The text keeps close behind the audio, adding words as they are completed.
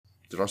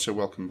Did I say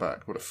welcome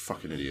back? What a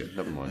fucking idiot.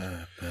 Never mind.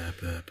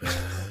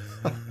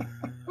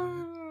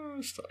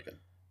 Let's start again.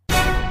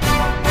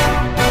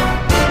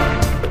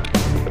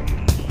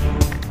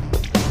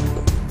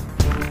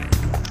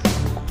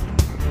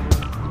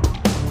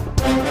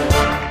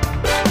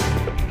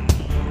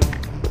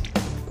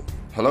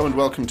 Hello and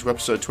welcome to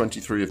episode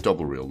 23 of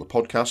Double Reel, the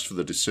podcast for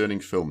the discerning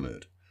film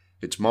nerd.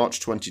 It's March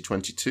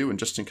 2022, and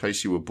just in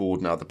case you were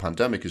bored now the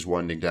pandemic is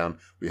winding down,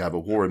 we have a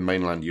war in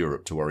mainland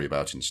Europe to worry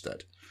about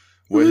instead.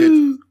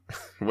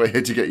 We're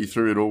here to get you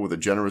through it all with a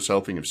generous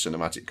helping of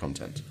cinematic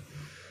content.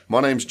 My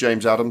name's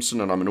James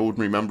Adamson, and I'm an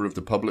ordinary member of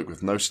the public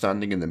with no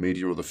standing in the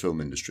media or the film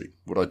industry.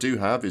 What I do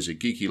have is a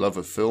geeky love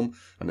of film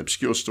and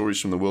obscure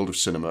stories from the world of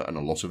cinema and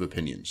a lot of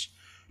opinions.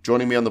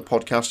 Joining me on the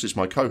podcast is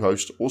my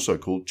co-host, also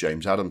called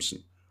James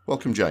Adamson.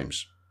 Welcome,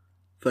 James.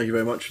 Thank you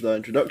very much for that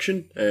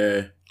introduction.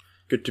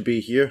 Good to be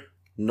here.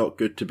 Not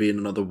good to be in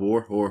another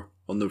war or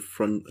on the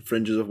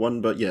fringes of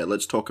one, but yeah,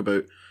 let's talk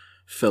about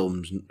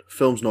films.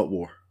 Films, not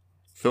war.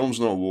 Films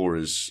Not War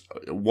is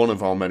one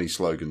of our many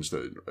slogans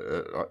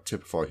that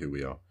typify who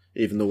we are.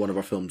 Even though one of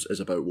our films is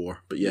about war,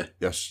 but yeah.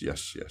 Yes.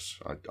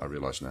 I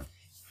realise now.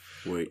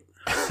 Wait.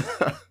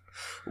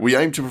 We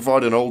aim to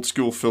provide an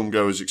old-school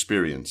film-goer's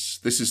experience.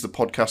 This is the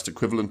podcast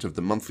equivalent of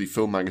the monthly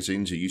film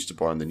magazines you used to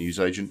buy on the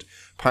newsagent,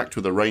 packed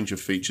with a range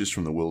of features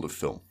from the world of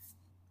film.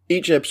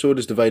 Each episode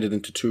is divided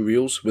into 2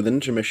 reels, with an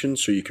intermission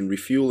so you can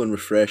refuel and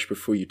refresh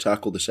before you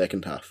tackle the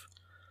second half.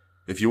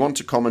 If you want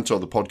to comment on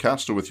the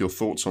podcast or with your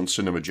thoughts on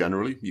cinema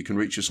generally, you can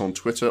reach us on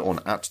Twitter on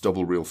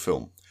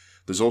 @DoubleReelFilm.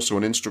 There's also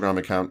an Instagram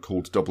account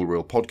called Double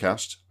Reel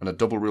Podcast and a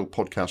Double Reel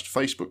Podcast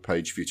Facebook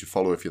page for you to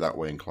follow if you're that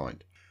way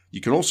inclined. You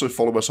can also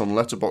follow us on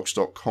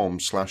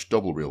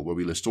letterboxd.com/doublereel, where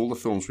we list all the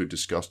films we've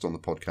discussed on the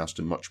podcast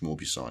and much more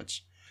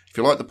besides. If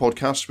you like the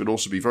podcast, we'd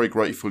also be very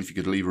grateful if you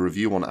could leave a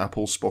review on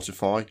Apple,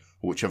 Spotify,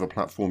 or whichever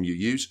platform you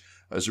use,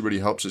 as it really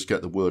helps us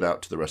get the word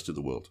out to the rest of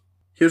the world.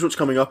 Here's what's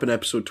coming up in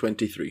episode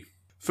 23.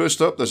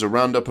 First up, there's a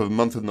roundup of a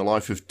month in the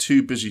life of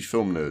 2 busy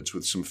film nerds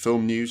with some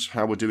film news,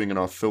 how we're doing in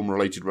our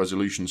film-related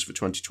resolutions for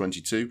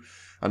 2022,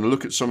 and a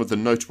look at some of the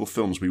notable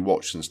films we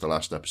watched since the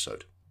last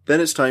episode.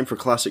 Then it's time for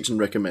Classics and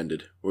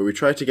Recommended, where we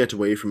try to get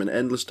away from an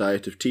endless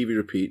diet of TV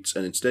repeats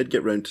and instead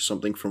get round to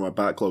something from our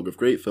backlog of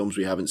great films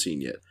we haven't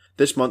seen yet.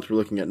 This month we're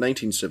looking at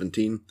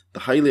 1917, the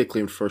highly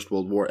acclaimed First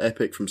World War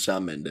epic from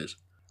Sam Mendes.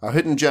 Our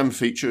Hidden Gem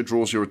feature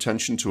draws your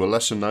attention to a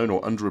lesser-known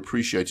or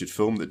underappreciated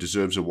film that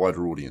deserves a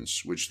wider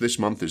audience, which this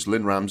month is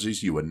Lynn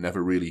Ramsey's You Were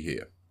Never Really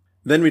Here.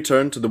 Then we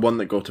turn to The One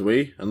That Got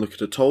Away and look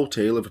at a tall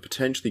tale of a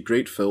potentially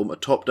great film a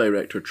top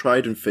director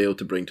tried and failed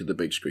to bring to the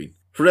big screen.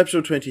 For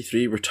episode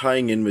 23, we're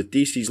tying in with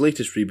DC's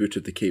latest reboot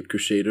of The Caped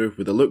Crusader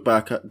with a look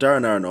back at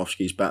Darren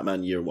Aronofsky's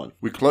Batman Year One.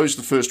 We close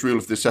the first reel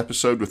of this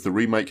episode with the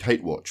Remake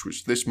Hatewatch,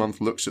 which this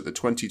month looks at the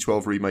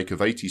 2012 remake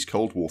of 80s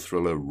Cold War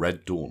thriller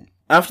Red Dawn.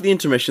 After the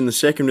intermission, the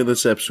second reel of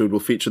this episode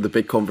will feature The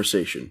Big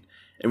Conversation,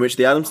 in which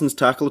the Adamsons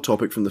tackle a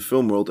topic from the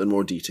film world in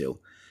more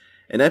detail.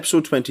 In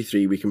episode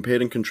 23, we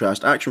compare and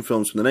contrast action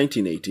films from the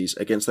 1980s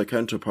against their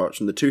counterparts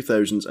from the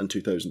 2000s and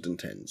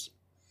 2010s.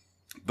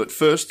 But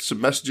first, some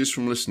messages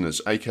from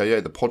listeners, aka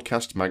the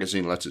podcast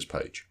magazine letters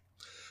page.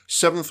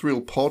 7th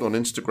Reel Pod on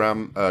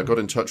Instagram got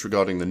in touch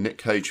regarding the Nick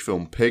Cage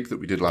film Pig that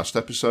we did last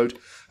episode,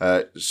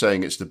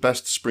 saying it's the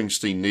best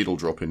Springsteen needle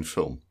drop in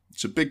film.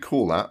 It's a big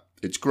call that.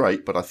 It's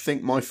great, but I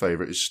think my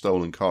favourite is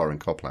Stolen Car in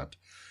Copland.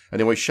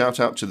 Anyway, shout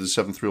out to the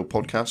 7th Reel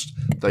podcast.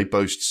 They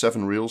boast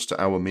 7 reels to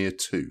our mere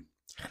 2.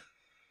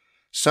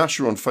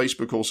 Sasha on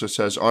Facebook also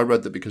says, I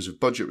read that because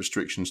of budget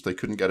restrictions they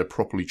couldn't get a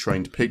properly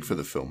trained pig for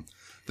the film.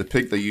 The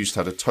pig they used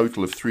had a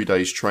total of 3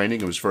 days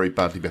training and was very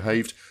badly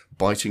behaved,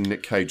 biting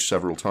Nick Cage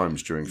several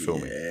times during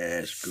filming.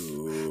 Yes,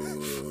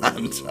 good.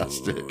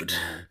 Fantastic.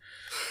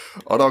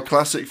 On our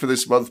classic for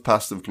this month,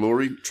 Past of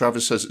Glory,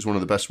 Travis says it's one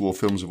of the best war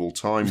films of all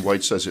time.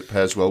 Wade says it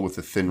pairs well with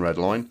The Thin Red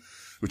Line,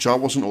 which I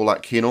wasn't all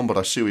that keen on, but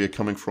I see where you're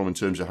coming from in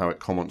terms of how it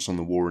comments on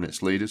the war and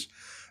its leaders.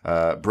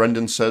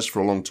 Brendan says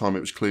for a long time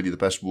it was clearly the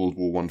best World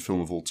War I film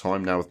of all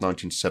time. Now with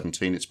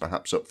 1917, it's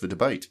perhaps up for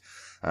debate.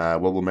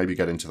 We'll maybe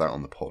get into that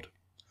on the pod.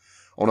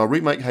 On our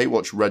Remake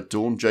Hatewatch Red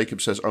Dawn,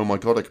 Jacob says, oh my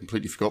god, I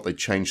completely forgot they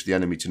changed the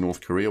enemy to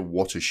North Korea.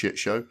 What a shit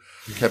show.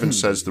 Kevin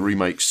says the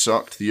remake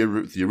sucked. The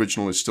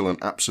original is still an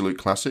absolute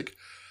classic.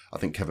 I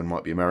think Kevin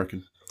might be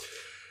American.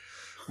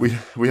 We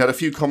had a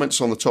few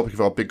comments on the topic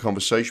of our big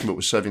conversation, but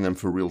we're saving them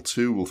for Reel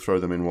 2. We'll throw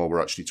them in while we're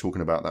actually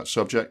talking about that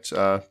subject.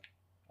 On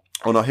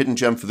our Hidden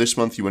Gem for this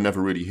month, You Were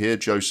Never Really Here,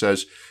 Joe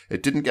says,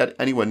 it didn't get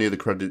anywhere near the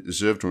credit it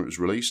deserved when it was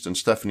released, and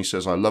Stephanie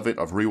says, I love it,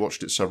 I've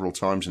rewatched it several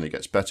times and it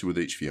gets better with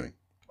each viewing.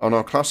 On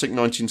our classic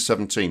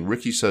 1917,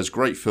 Ricky says,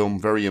 great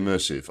film, very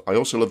immersive. I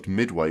also loved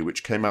Midway,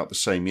 which came out the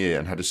same year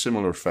and had a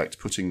similar effect,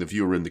 putting the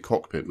viewer in the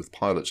cockpit with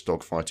pilots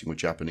dogfighting with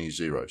Japanese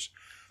Zeros.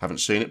 Haven't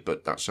seen it,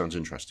 but that sounds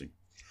interesting.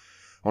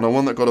 On our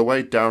One That Got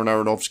Away, Darren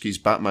Aronofsky's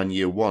Batman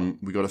Year One,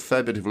 we got a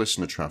fair bit of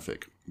listener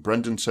traffic.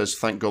 Brendan says,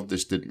 thank God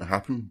this didn't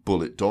happen,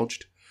 bullet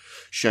dodged.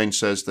 Shane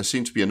says, there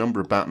seem to be a number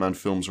of Batman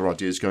films or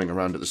ideas going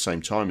around at the same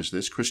time as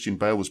this. Christian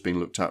Bale was being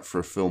looked at for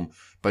a film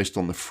based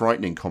on the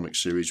frightening comic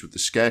series with the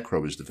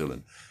Scarecrow as the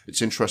villain.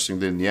 It's interesting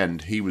that in the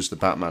end, he was the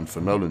Batman for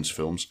Nolan's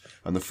films,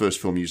 and the first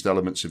film used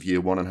elements of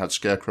Year One and had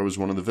Scarecrow as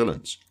one of the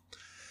villains.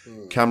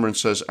 Cameron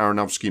says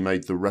Aronofsky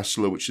made The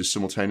Wrestler, which is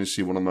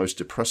simultaneously one of the most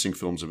depressing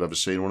films I've ever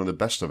seen, and one of the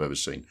best I've ever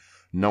seen.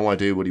 No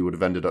idea what he would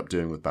have ended up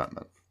doing with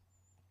Batman.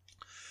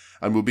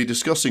 And we'll be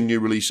discussing new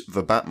release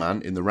The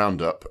Batman in the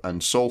roundup,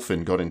 and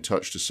Solfin got in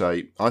touch to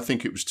say, I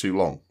think it was too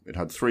long. It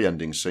had 3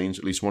 ending scenes,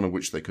 at least one of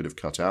which they could have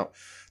cut out.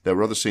 There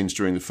were other scenes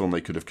during the film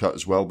they could have cut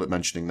as well, but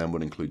mentioning them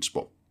would include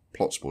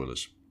plot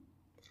spoilers.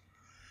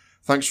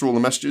 Thanks for all the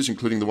messages,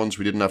 including the ones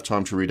we didn't have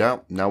time to read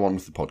out. Now on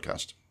with the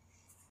podcast.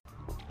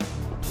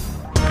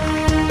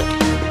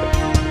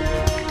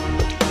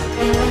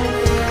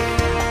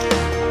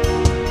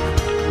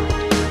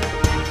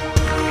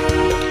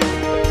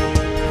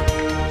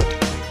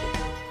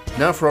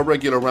 Now for our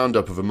regular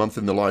roundup of a month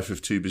in the life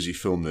of two busy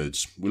film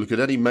nerds. We look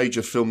at any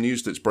major film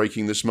news that's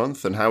breaking this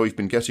month and how we've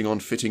been getting on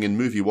fitting in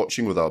movie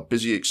watching with our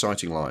busy,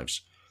 exciting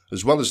lives.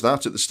 As well as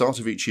that, at the start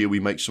of each year we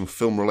make some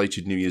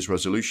film-related New Year's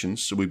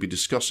resolutions, so we'll be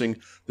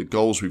discussing the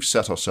goals we've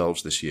set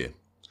ourselves this year.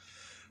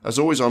 As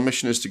always, our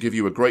mission is to give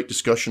you a great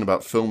discussion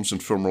about films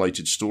and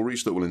film-related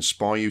stories that will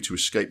inspire you to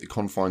escape the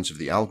confines of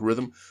the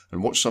algorithm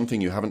and watch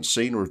something you haven't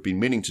seen or have been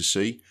meaning to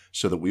see,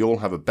 so that we all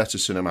have a better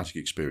cinematic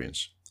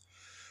experience.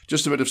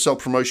 Just a bit of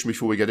self-promotion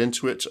before we get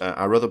into it.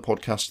 Our other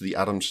podcast, The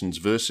Adamsons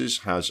Versus,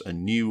 has a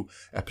new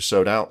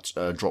episode out,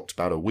 dropped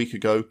about a week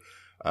ago,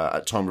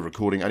 at time of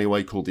recording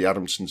anyway, called The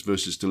Adamsons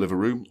Versus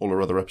Deliveroo. All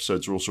our other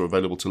episodes are also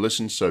available to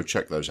listen, so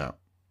check those out.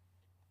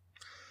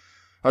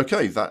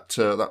 Okay,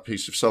 that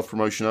piece of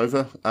self-promotion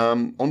over.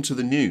 On to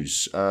the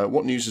news.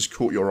 What news has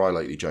caught your eye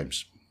lately,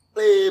 James?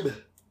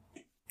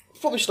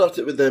 Probably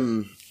started with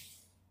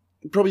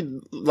probably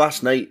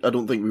last night. I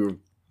don't think we were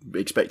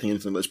expecting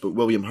anything like this, but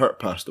William Hurt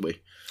passed away.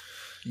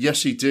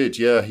 Yes, he did.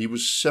 Yeah, he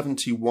was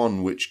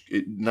 71, which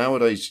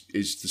nowadays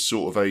is the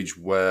sort of age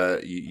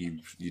where you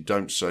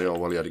don't say, "Oh,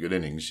 well, he had a good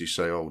innings." You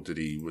say, "Oh,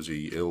 was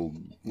he ill,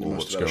 or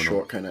what's going on?"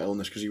 Short kind of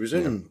illness because he was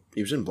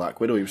in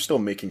Black Widow. He was still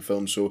making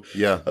films, so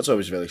yeah, that's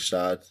always very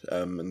sad.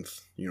 And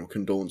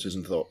condolences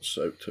and thoughts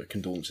out to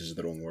condolences is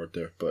the wrong word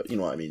there, but you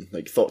know what I mean.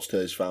 Like thoughts to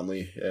his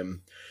family.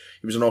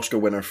 He was an Oscar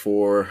winner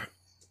for.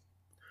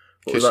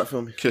 What was that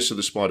film? Kiss of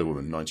the Spider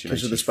Woman, 1985.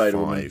 Kiss of the Spider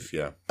Woman.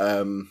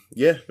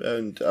 Yeah.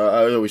 And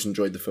I always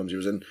enjoyed the films he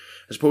was in.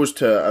 As opposed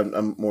to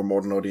a more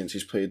modern audience,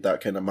 he's played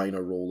that kind of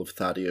minor role of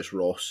Thaddeus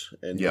Ross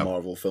in the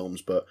Marvel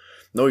films. But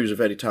no, he was a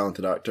very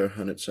talented actor,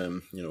 and it's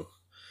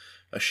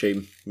a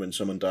shame when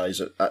someone dies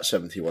at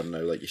 71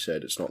 now. Like you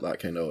said, it's not that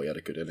kind of, he had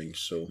a good innings.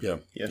 So yeah.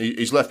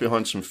 He's left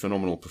behind some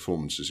phenomenal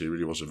performances. He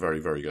really was a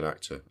very, very good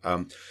actor.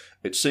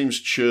 It seems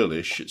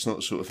churlish. It's not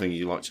the sort of thing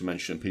you like to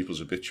mention in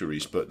people's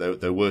obituaries, but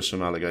there were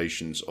some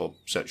allegations of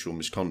sexual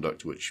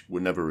misconduct which were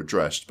never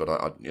addressed. But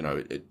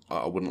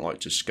I wouldn't like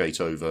to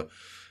skate over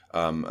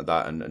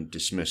that and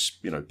dismiss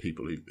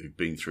people who've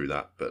been through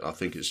that. But I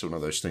think it's one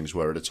of those things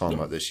where at a time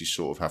like this you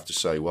sort of have to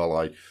say, well,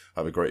 I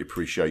have a great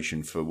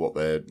appreciation for what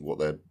their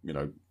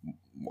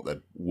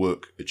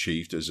work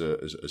achieved as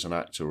an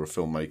actor or a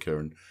filmmaker,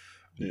 and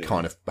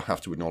kind of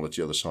have to acknowledge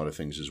the other side of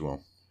things as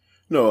well.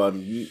 No,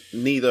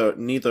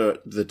 neither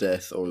the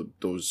death or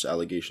those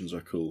allegations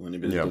are cool. And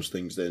if he did those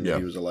things, then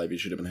he was alive. He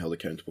should have been held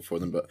accountable for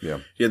them. But at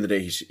the end of the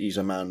day, he's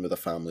a man with a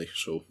family,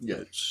 so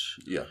it's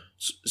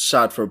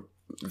sad for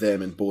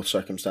them in both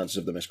circumstances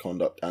of the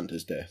misconduct and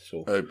his death.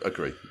 So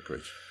agreed.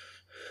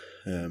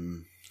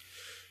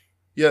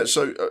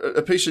 So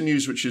a piece of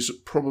news which is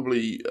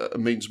probably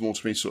means more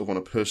to me sort of on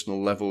a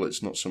personal level.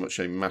 It's not so much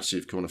a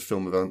massive kind of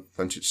film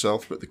event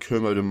itself, but the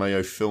Kermode and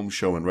Mayo film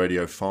show on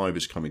Radio 5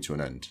 is coming to an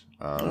end.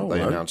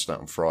 They announced that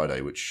on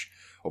Friday, which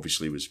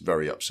obviously was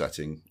very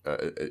upsetting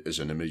as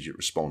an immediate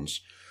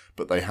response.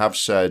 But they have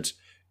said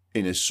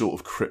in a sort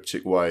of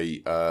cryptic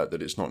way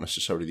that it's not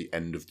necessarily the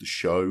end of the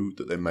show,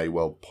 that they may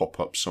well pop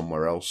up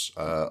somewhere else,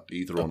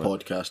 either on a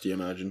podcast, do you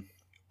imagine?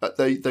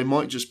 They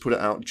might just put it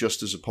out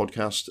just as a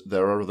podcast.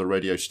 There are other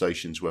radio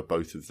stations where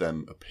both of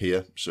them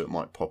appear, so it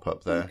might pop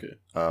up there.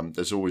 Okay.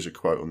 There's always a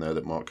quote on there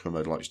that Mark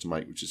Kermode likes to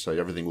make, which is say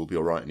everything will be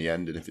all right in the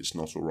end, and if it's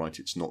not all right,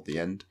 it's not the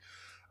end.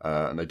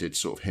 And they did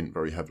sort of hint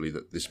very heavily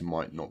that this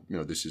might not,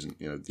 this isn't,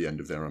 the end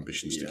of their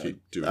ambitions to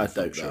keep doing. I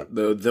doubt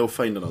that. They'll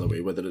find another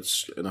way, whether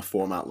it's in a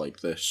format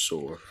like this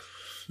or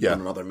in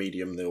another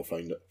medium. They'll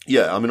find it.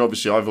 Yeah, I mean,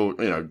 obviously,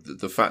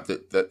 the fact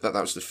that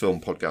was the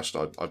film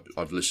podcast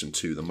I've listened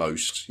to the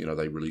most.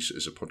 They release it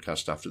as a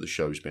podcast after the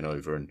show's been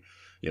over, and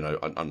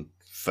I'm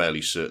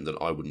fairly certain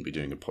that I wouldn't be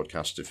doing a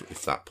podcast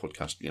if that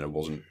podcast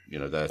wasn't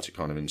there to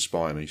kind of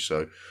inspire me.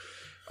 So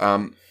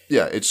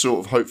it's sort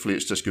of, hopefully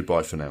it's just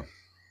goodbye for now.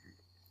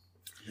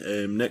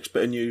 Next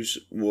bit of news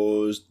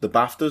was the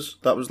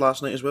BAFTAs. That was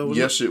last night as well, wasn't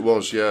it? Yes, it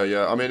was,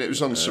 yeah. I mean, it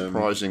was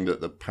unsurprising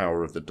that The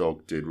Power of the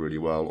Dog did really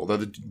well, although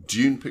the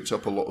Dune picked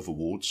up a lot of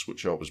awards,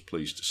 which I was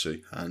pleased to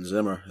see. Hans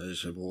Zimmer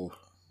is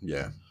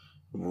Yeah.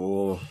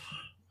 Whoa.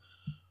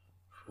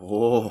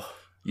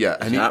 Yeah,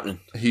 It's happening.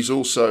 he's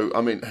also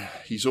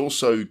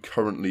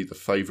currently the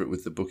favourite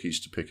with the bookies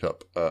to pick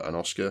up an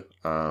Oscar,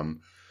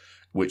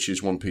 which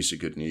is one piece of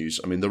good news.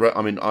 I mean,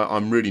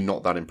 I'm really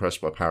not that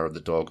impressed by Power of the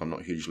Dog. I'm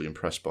not hugely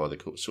impressed by the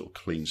sort of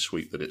clean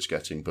sweep that it's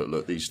getting. But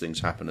look, these things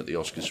happen at the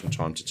Oscars from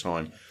time to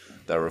time.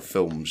 There are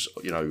films,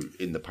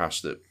 in the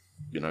past that,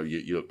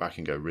 you look back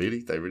and go,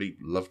 really? They really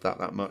loved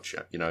that much?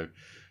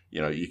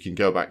 You can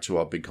go back to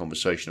our big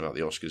conversation about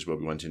the Oscars where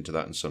we went into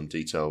that in some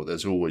detail.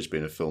 There's always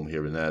been a film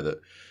here and there that,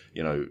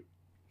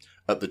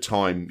 at the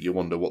time you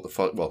wonder what the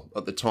fuss... Well,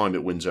 at the time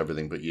it wins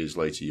everything, but years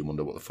later you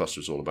wonder what the fuss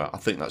was all about. I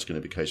think that's going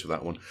to be the case with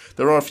that one.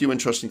 There are a few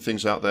interesting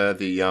things out there.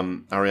 The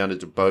Ariana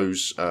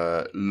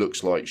DeBose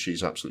looks like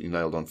she's absolutely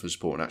nailed on for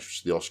supporting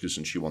actress at the Oscars,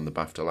 and she won the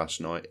BAFTA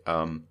last night.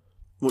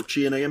 What's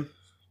she in again?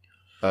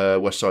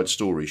 West Side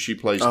Story. She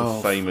plays the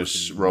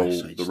famous role,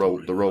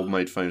 the role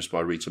made famous by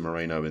Rita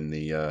Moreno in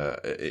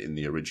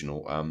the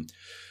original.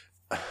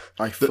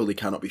 I fully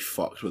cannot be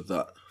fucked with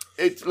that.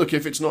 Look,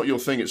 if it's not your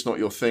thing, it's not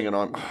your thing, and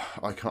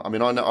I can't. I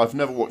mean, I've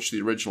never watched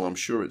the original. I'm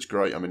sure it's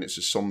great. I mean, it's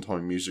a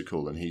Sondheim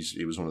musical, and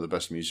he was one of the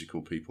best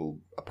musical people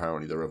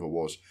apparently there ever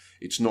was.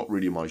 It's not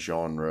really my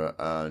genre,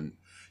 and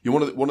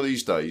one of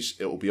these days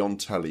it will be on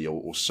telly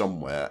or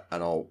somewhere,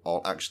 and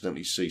I'll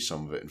accidentally see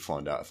some of it and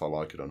find out if I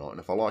like it or not. And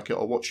if I like it,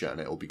 I'll watch it,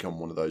 and it'll become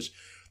one of those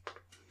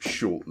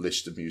short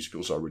list of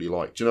musicals I really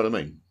like. Do you know what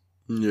I mean?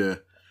 Yeah.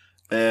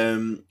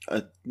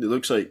 It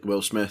looks like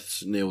Will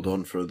Smith's nailed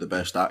on for the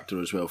best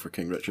actor as well for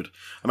King Richard.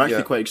 I'm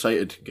actually quite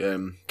excited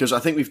because I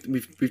think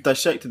we've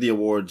dissected the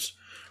award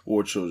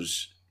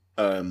shows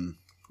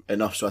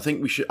enough. So I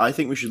think we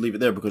should leave it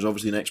there, because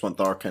obviously next month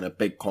our kind of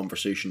big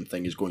conversation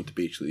thing is going to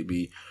basically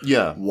be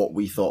what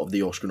we thought of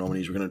the Oscar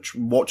nominees. We're going to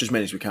watch as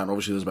many as we can.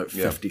 Obviously, there's about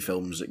 50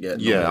 films that get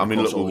nominated. I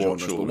mean, look,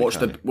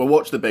 we'll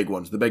watch the big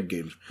ones, the big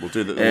games. We'll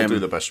do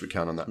the best we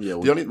can on that. Yeah,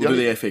 we'll do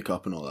the FA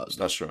Cup and all that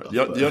stuff. That's right.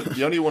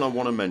 The only one I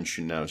want to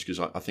mention now is because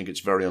I think it's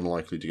very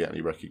unlikely to get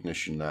any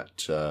recognition that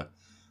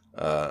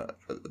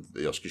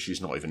the Oscar she's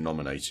not even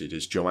nominated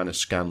is Joanna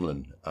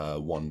Scanlon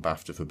won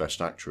BAFTA for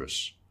Best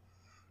Actress.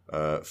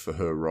 For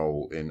her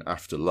role in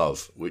After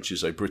Love, which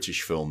is a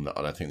British film that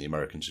I don't think the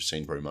Americans have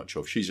seen very much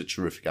of. She's a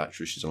terrific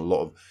actress. She's done a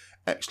lot of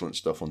excellent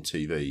stuff on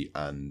TV,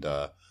 and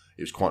it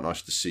was quite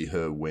nice to see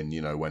her win.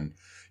 When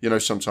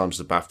sometimes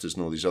the BAFTAs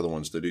and all these other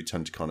ones, they do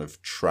tend to kind of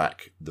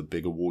track the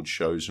big award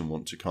shows and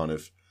want to kind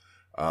of.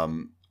 I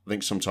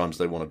think sometimes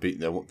they want to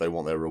they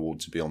want their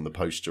reward to be on the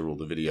poster or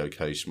the video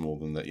case more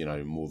than that.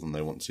 More than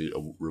they want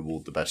to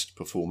reward the best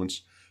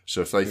performance.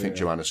 So if they think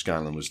Joanna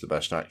Scanlon was the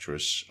best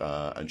actress,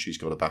 and she's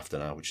got a BAFTA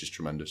now, which is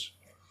tremendous.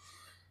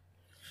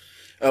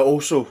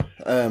 Also,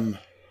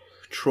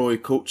 Troy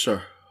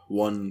Kotsur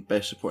won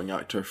Best Supporting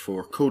Actor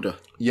for Coda.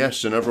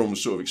 Yes, and everyone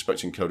was sort of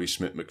expecting Cody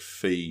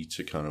Smith-McPhee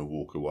to kind of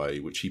walk away,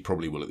 which he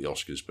probably will at the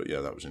Oscars, but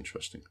yeah, that was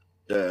interesting.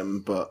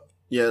 But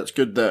yeah, it's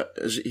good that...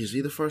 Is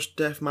he the first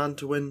deaf man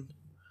to win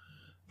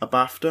a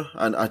BAFTA?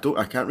 And I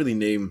can't really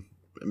name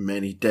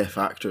many deaf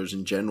actors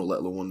in general,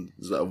 let alone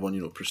ones that have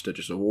won,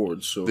 prestigious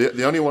awards. So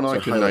the only one I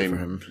can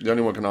name,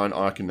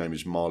 I can name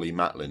is Marlee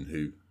Matlin,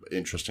 who,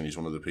 interestingly, is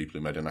one of the people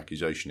who made an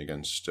accusation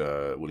against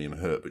William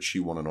Hurt, but she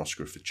won an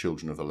Oscar for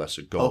Children of the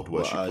Lesser God,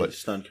 where she played.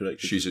 Stand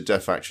corrected. She's a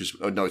deaf actress.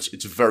 Oh, no,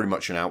 it's very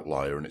much an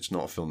outlier, and it's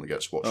not a film that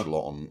gets watched a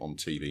lot on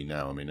TV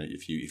now. I mean,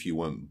 if you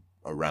weren't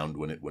around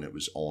when it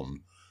was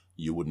on,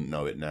 you wouldn't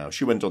know it now.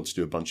 She went on to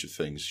do a bunch of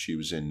things. She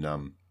was in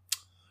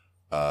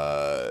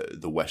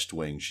The West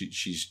Wing.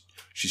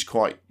 She's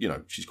quite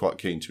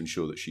keen to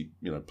ensure that she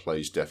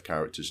plays deaf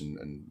characters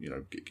and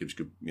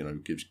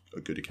gives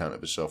a good account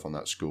of herself on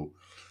that score.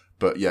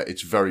 But yeah,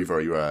 it's very,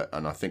 very rare,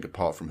 and I think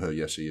apart from her,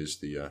 yes, he is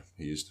the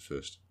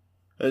first.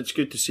 It's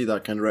good to see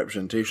that kind of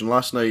representation.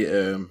 Last night,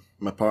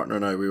 my partner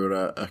and I, we were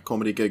at a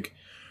comedy gig.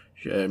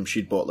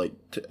 She'd bought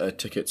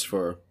tickets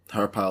for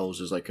her pals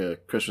as like a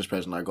Christmas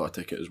present. I got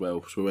a ticket as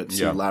well, so we went to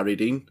see Larry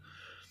Dean,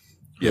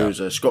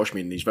 who's a Scottish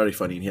comedian. He's very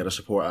funny, and he had a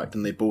support act,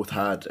 and they both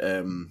had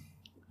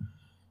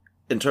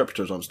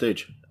interpreters on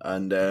stage,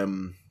 and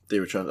they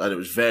were trying, and it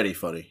was very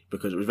funny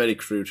because it was very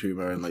crude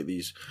humour, and like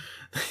these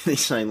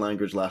sign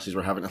language lasses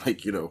were having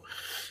to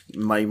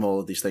mime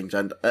all of these things,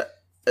 and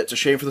it's a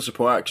shame for the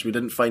support act because we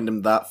didn't find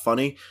him that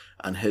funny,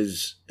 and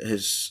his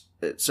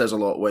it says a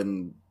lot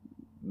when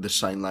the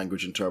sign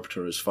language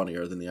interpreter is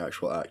funnier than the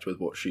actual act with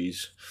what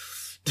she's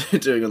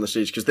doing on the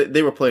stage, because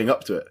they were playing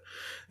up to it.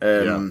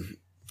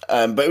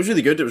 But it was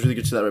really good. It was really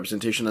good to see that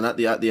representation. And at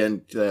the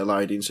end,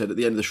 Larry Dean said, at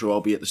the end of the show,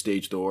 I'll be at the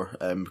stage door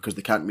because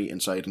they can't meet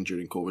inside and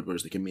during COVID,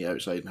 whereas they can meet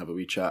outside and have a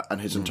wee chat.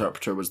 And his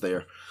interpreter was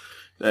there,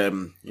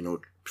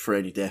 for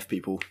any deaf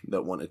people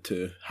that wanted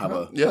to have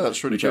a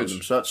that's really good.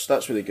 So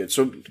that's really good.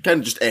 So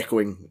kind of just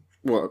echoing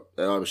what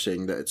I was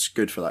saying, that it's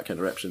good for that kind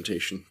of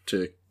representation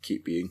to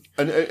keep being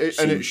and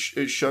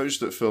it shows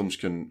that films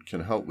can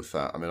help with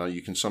that. I mean,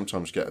 you can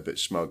sometimes get a bit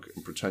smug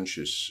and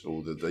pretentious,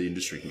 or the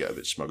industry can get a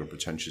bit smug and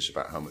pretentious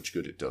about how much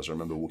good it does. I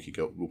remember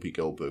Whoopi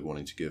Goldberg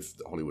wanting to give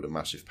Hollywood a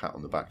massive pat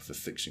on the back for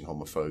fixing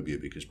homophobia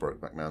because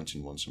Brokeback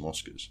Mountain won some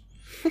Oscars.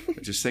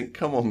 I just think,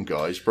 come on,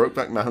 guys,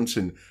 Brokeback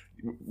Mountain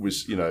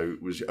was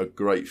a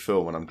great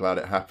film, and I'm glad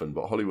it happened.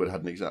 But Hollywood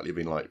hadn't exactly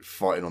been like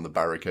fighting on the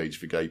barricades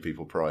for gay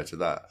people prior to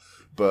that.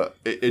 But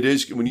it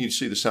is, when you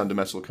see The Sound of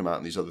Metal come out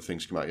and these other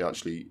things come out, you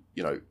actually,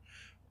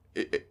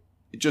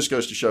 it just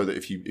goes to show that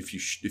if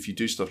you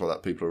do stuff like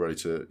that, people are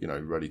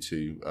ready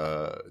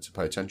to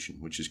pay attention,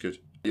 which is good.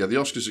 Yeah, the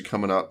Oscars are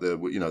coming up.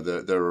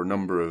 There are a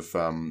number of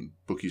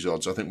bookies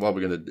odds. I think while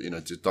we're going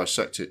to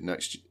dissect it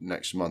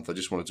next month, I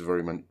just wanted to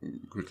very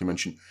quickly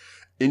mention.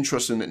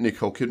 Interesting that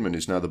Nicole Kidman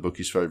is now the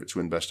bookies' favourite to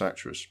win Best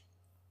Actress.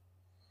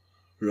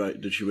 Right.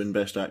 Did she win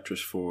Best Actress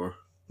for...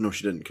 No,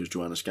 she didn't, because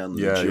Joanna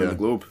Scanlon. Did she win the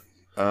Globe?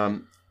 I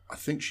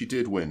think she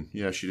did win.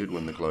 Yeah, she did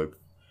win the Globe.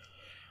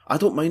 I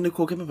don't mind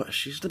Nicole Kidman, but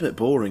she's a bit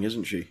boring,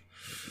 isn't she?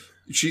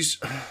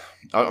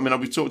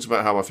 We've talked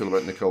about how I feel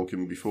about Nicole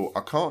Kidman before.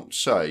 I can't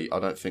say I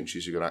don't think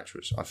she's a good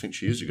actress. I think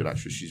she is a good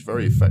actress. She's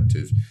very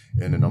effective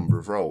in a number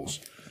of roles.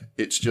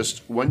 It's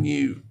just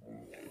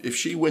if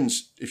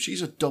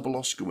she's a double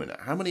Oscar winner,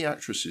 how many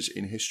actresses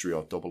in history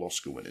are double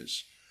Oscar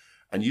winners?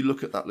 And you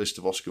look at that list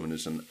of Oscar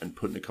winners and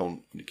put Nicole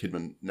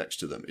Kidman next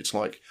to them. It's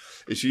like,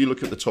 if you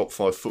look at the top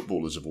 5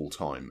 footballers of all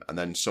time, and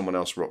then someone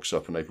else rocks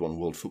up and they've won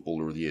World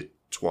Footballer of the Year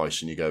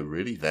twice, and you go,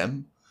 really,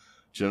 them?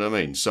 Do you know what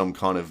I mean? Some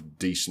kind of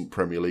decent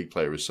Premier League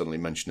player is suddenly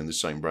mentioned in the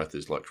same breath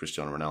as like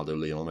Cristiano Ronaldo,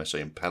 Lionel Messi,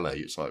 and Pele.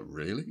 It's like,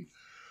 really?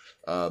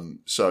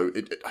 So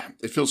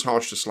it feels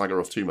harsh to slag her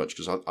off too much,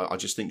 because I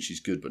just think she's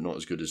good, but not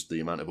as good as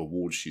the amount of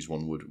awards she's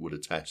won would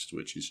attest,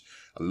 which is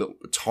a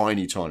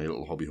tiny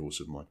little hobby horse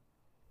of mine.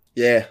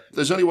 Yeah.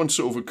 There's only one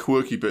sort of a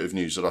quirky bit of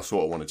news that I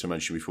thought I wanted to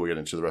mention before we get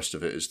into the rest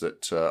of it, is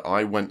that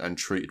I went and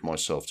treated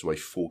myself to a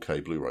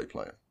 4K Blu-ray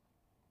player.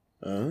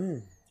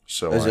 Oh.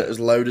 So is it as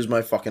loud as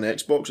my fucking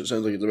Xbox? It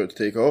sounds like it's about to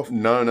take off.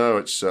 No,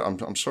 it's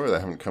I'm sorry they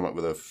haven't come up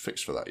with a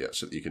fix for that yet,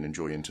 so that you can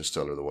enjoy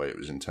Interstellar the way it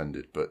was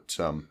intended. But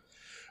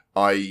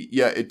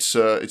it's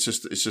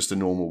just a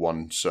normal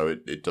one, so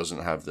it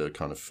doesn't have the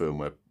kind of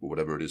firmware or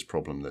whatever it is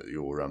problem that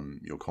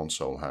your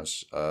console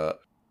has.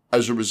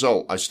 As a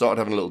result, I started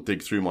having a little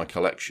dig through my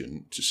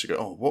collection to go,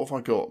 oh, what have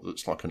I got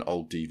that's like an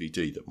old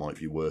DVD that might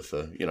be worth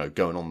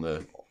going on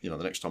the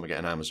next time I get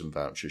an Amazon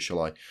voucher,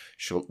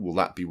 will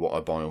that be what I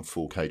buy on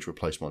 4K to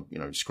replace my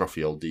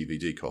scruffy old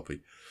DVD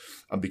copy?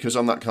 And because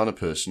I'm that kind of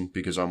person,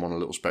 because I'm on a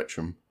little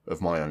spectrum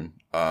of my own,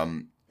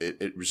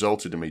 it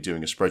resulted in me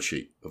doing a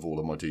spreadsheet of all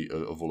of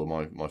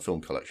my film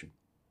collection.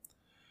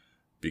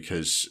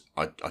 Because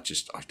I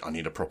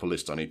need a proper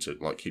list. I need to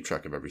keep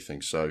track of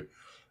everything. So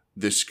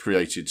this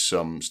created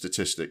some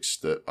statistics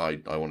that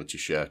I wanted to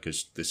share,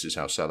 because this is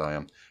how sad I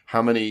am.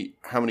 How many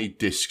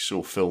discs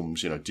or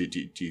films do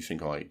you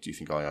think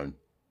I own?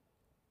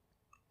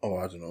 Oh,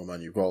 I don't know,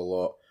 man. You've got a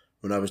lot.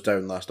 When I was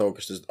down last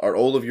August, are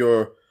all of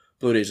your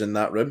Blu-rays in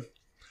that room?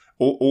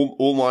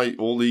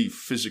 All the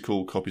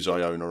physical copies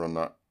I own are on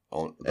that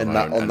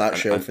that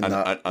shelf in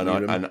that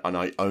room. And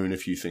I own a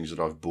few things that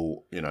I've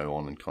bought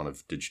on kind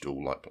of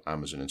digital like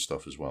Amazon and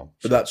stuff as well.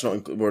 But that's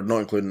not we're not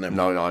including them.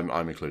 No,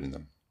 I'm including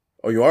them.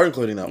 Oh, you are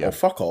including that? Yeah. Oh,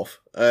 fuck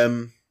off.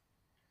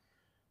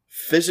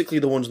 Physically,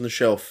 the ones on the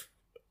shelf,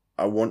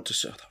 I want to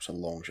say... That was a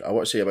long shot. I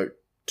want to say about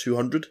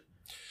 200.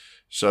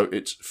 So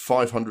it's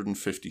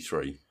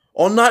 553.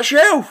 On that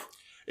shelf?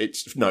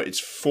 It's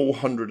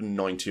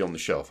 490 on the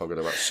shelf. I've got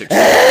about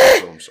 600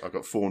 films. I've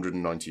got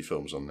 490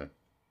 films on there.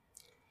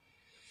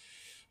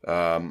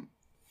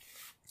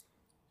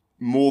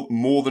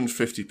 More than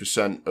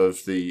 50%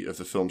 of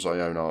the films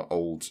I own are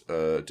old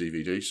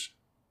DVDs,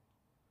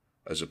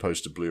 as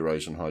opposed to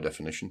Blu-rays and high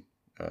definition,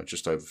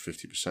 just over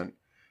 50%.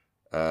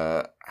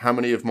 How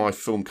many of my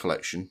film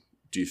collection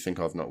do you think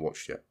I've not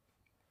watched yet?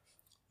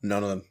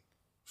 None of them.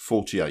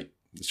 48.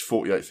 There's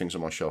 48 things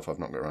on my shelf I've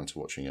not got around to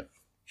watching yet.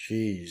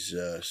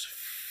 Jesus.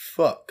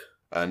 Fuck.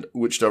 And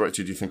which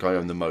director do you think I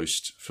own the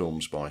most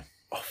films by?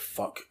 Oh,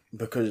 fuck.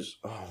 Because...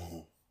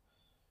 Oh.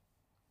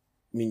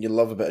 I mean, you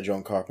love a bit of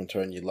John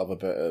Carpenter and you love a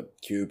bit of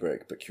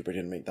Kubrick, but Kubrick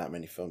didn't make that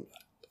many films.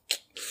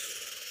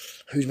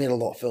 Who's made a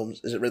lot of films?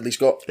 Is it Ridley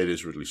Scott? It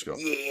is Ridley Scott.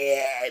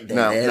 Yeah.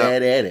 Now,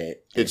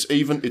 it's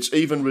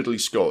even Ridley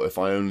Scott if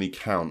I only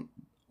count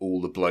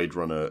all the Blade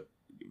Runner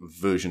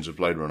versions of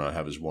Blade Runner I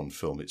have as one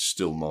film. It's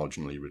still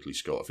marginally Ridley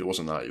Scott. If it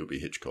wasn't that, it would be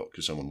Hitchcock,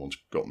 because someone once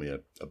got me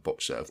a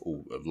box set of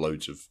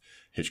loads of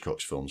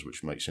Hitchcock's films,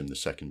 which makes him the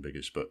second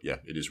biggest. But yeah,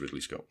 it is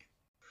Ridley Scott.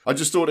 I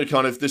just thought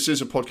this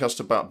is a podcast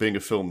about being a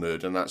film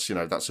nerd, and that's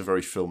a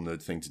very film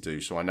nerd thing to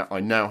do. So I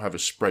now have a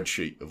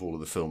spreadsheet of all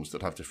of the films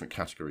that have different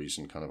categories,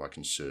 and kind of I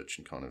can search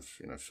and kind of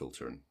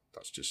filter, and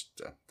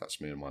that's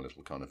me and my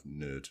little kind of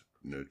nerd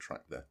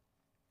track there.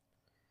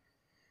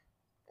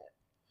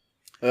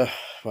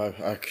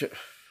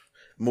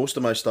 Most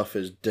of my stuff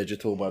is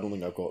digital, but I don't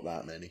think I've got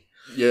that many.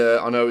 Yeah,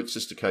 I know. It's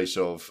just a case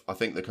of, I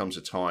think there comes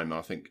a time,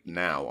 I think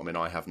now,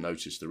 I have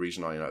noticed the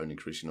reason I own an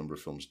increasing number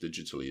of films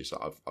digitally is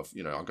that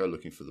I'll go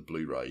looking for the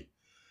Blu-ray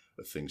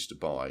of things to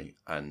buy,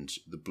 and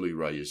the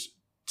Blu-ray is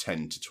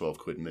 10 to 12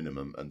 quid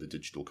minimum, and the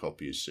digital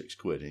copy is 6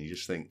 quid, and you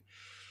just think,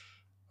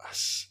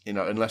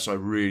 unless I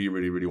really,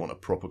 really, really want a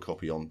proper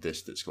copy on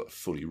disc that's got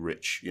fully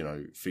rich,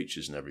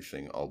 features and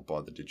everything, I'll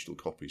buy the digital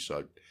copy.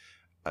 So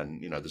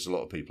And, there's a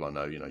lot of people I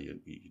know, you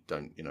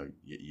don't,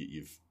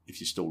 if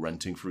you're still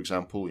renting, for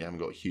example, you haven't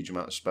got a huge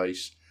amount of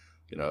space.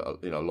 A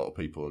lot of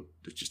people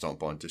just aren't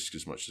buying discs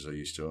as much as they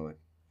used to, are they?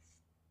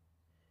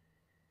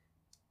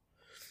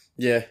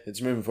 Yeah,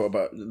 it's moving forward,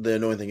 but the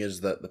annoying thing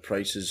is that the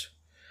prices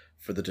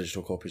for the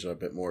digital copies are a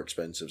bit more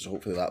expensive, so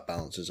hopefully that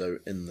balances out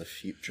in the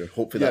future.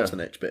 Hopefully that's the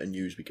next bit of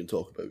news we can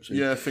talk about soon.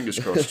 Yeah, fingers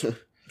crossed.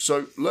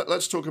 So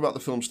let's talk about the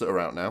films that are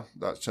out now.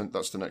 That's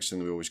the next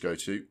thing we always go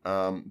to.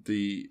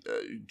 The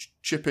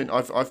chip in.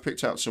 I've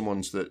picked out some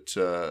ones that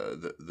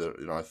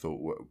I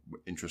thought were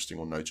interesting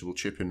or notable.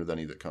 Chip in with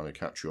any that kind of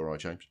catch your eye,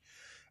 James.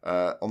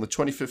 On the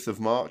 25th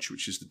of March,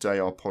 which is the day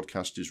our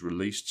podcast is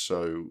released,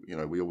 so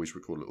we always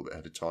record a little bit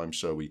ahead of time,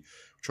 so we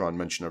try and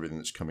mention everything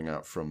that's coming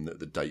out from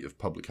the date of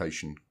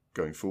publication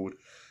going forward.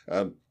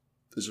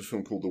 There's a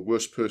film called The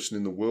Worst Person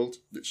in the World.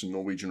 It's a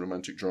Norwegian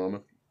romantic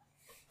drama.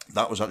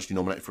 That was actually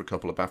nominated for a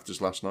couple of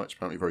BAFTAs last night. It's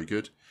apparently very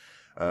good.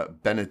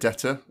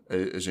 Benedetta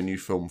is a new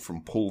film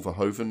from Paul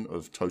Verhoeven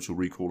of Total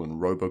Recall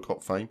and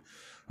RoboCop fame,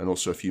 and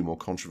also a few more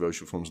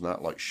controversial films than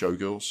that, like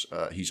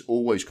Showgirls. He's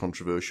always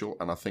controversial,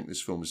 and I think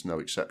this film is no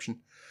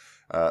exception.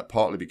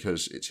 Partly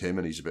because it's him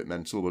and he's a bit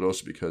mental, but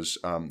also because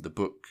the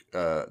book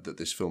that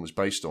this film is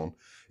based on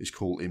is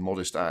called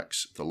Immodest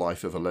Acts, The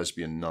Life of a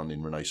Lesbian Nun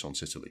in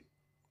Renaissance Italy.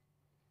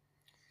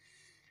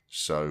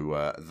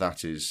 So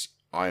that is,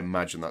 I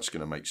imagine that's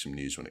going to make some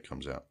news when it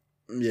comes out.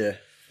 Yeah.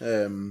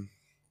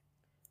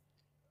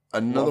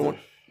 Another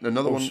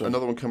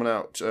one coming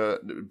out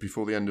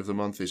before the end of the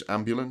month is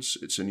Ambulance.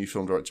 It's a new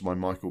film directed by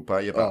Michael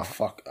Bay about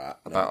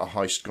a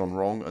heist gone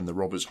wrong and the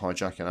robbers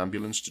hijack an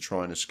ambulance to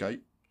try and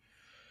escape.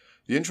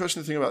 The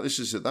interesting thing about this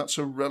is that that's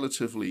a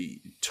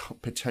relatively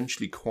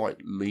potentially quite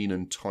lean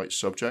and tight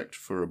subject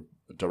for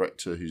a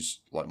director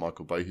who's like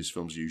Michael Bay, whose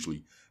films are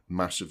usually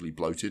massively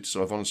bloated.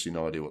 So I've honestly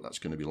no idea what that's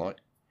going to be like,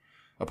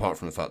 apart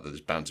from the fact that there's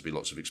bound to be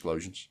lots of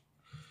explosions.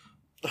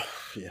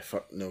 Yeah,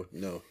 no.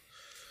 No.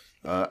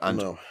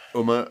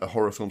 Uma, a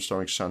horror film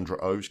starring Sandra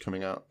Oh, is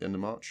coming out in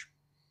March.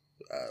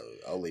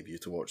 I'll leave you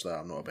to watch that.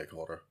 I'm not a big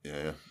horror.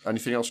 Yeah.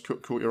 Anything else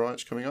caught your eye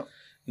that's coming up?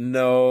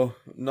 No,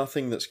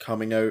 nothing that's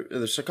coming out.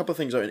 There's a couple of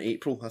things out in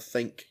April, I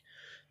think.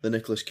 The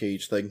Nicolas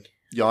Cage thing.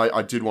 Yeah,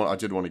 I did want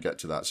to get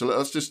to that. So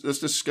let's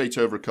just skate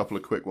over a couple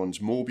of quick ones.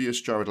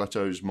 Morbius, Jared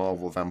Leto's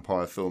Marvel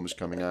vampire film, is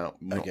coming out.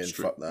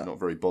 Fuck that. Not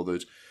very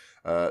bothered.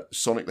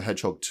 Sonic the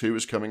Hedgehog 2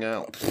 is coming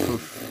out.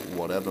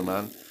 Whatever,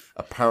 man.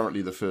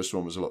 Apparently the first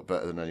one was a lot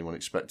better than anyone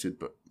expected,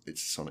 but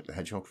it's a Sonic the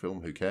Hedgehog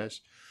film. Who cares?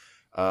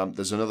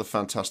 There's another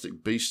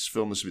Fantastic Beasts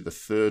film. This will be the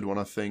third one,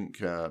 I think.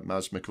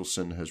 Mads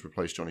Mikkelsen has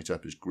replaced Johnny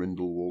Depp as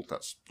Grindelwald.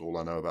 That's all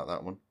I know about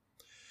that one.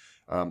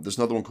 There's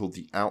another one called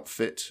The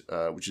Outfit,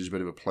 which is a bit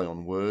of a play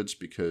on words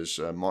because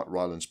Mike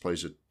Rylance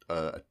plays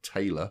a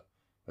tailor,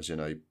 as in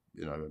a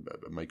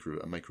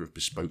maker of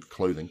bespoke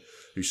clothing,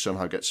 who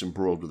somehow gets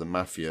embroiled with the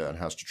mafia and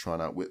has to try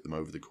and outwit them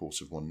over the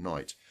course of one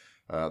night.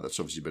 That's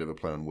obviously a bit of a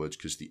play on words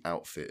because the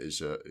outfit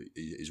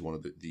is one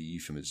of the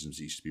euphemisms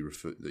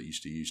that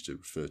used to use to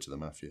refer to the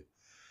mafia.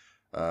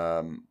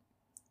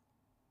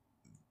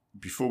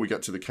 Before we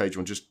get to the Cage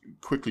one, just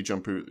quickly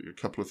jump through a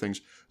couple of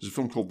things. There's a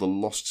film called The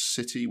Lost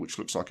City, which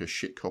looks like a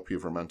shit copy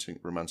of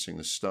Romancing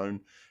the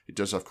Stone. It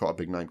does have quite a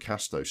big name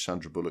cast, though.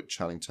 Sandra Bullock,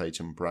 Channing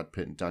Tatum, Brad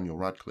Pitt, and Daniel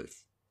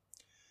Radcliffe.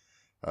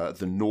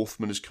 The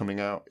Northman is coming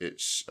out.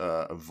 It's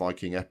a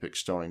Viking epic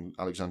starring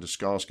Alexander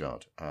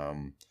Skarsgård.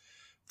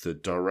 The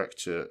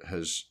director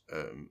has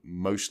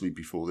mostly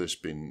before this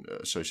been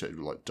associated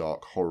with like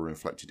dark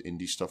horror-inflected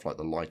indie stuff like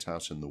The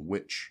Lighthouse and The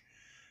Witch.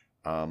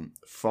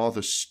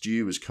 Father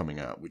Stew is coming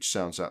out, which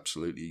sounds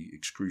absolutely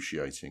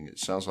excruciating. It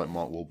sounds like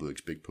Mark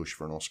Wahlberg's big push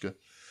for an Oscar,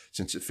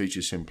 since it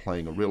features him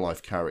playing a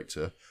real-life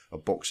character, a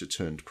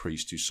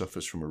boxer-turned-priest who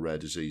suffers from a rare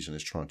disease and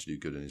is trying to do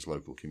good in his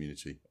local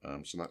community.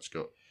 So that's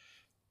got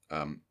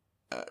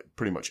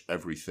pretty much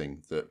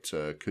everything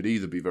that could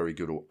either be very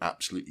good or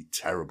absolutely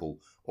terrible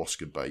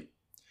Oscar bait.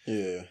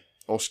 Yeah.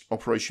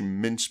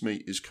 Operation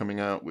Mincemeat is coming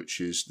out, which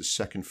is the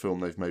second film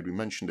they've made. We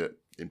mentioned it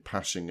in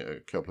passing a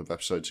couple of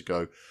episodes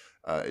ago.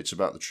 It's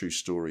about the true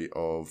story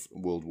of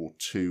World War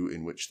II,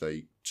 in which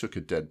they took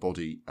a dead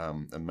body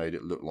and made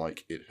it look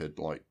like it had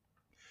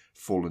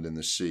fallen in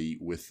the sea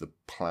with the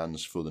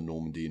plans for the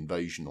Normandy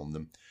invasion on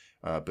them,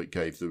 but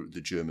gave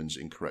the Germans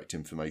incorrect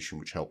information,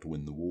 which helped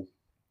win the war.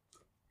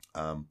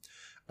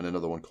 And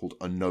another one called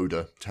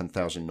Onoda,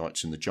 10,000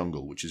 Nights in the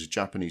Jungle, which is a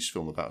Japanese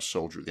film about a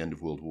soldier at the end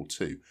of World War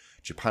II.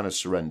 Japan has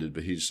surrendered,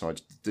 but he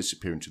decides to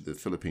disappear into the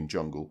Philippine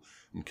jungle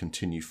and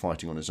continue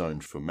fighting on his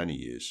own for many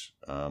years,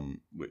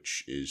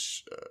 which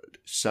is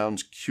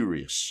sounds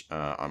curious.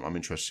 I'm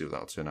interested to see what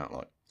that'll turn out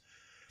like.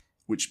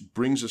 Which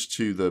brings us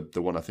to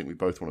the one I think we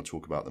both want to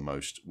talk about the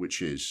most,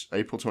 which is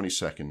April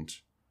 22nd,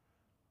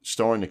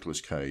 starring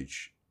Nicolas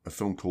Cage, a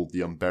film called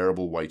The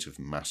Unbearable Weight of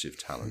Massive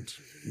Talent.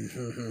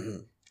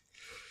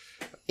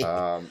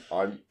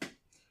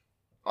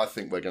 I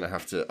think we're going to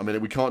have to. I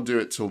mean, we can't do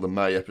it till the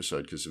May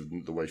episode because of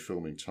the way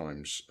filming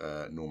times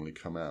normally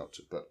come out.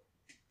 But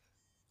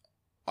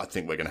I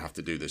think we're going to have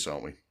to do this,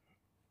 aren't we?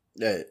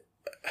 Yeah.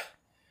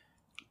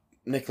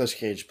 Nicolas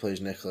Cage plays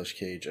Nicolas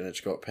Cage, and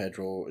it's got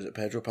Pedro. Is it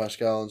Pedro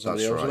Pascal and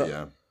somebody else? That's right.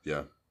 In it?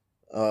 Yeah.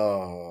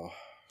 Oh.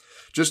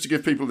 Just to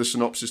give people the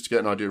synopsis to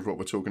get an idea of what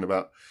we're talking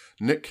about,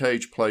 Nick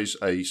Cage plays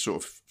a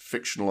sort of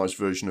fictionalized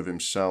version of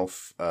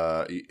himself,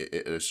 at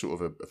a sort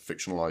of a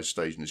fictionalized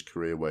stage in his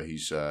career where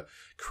he's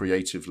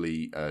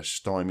creatively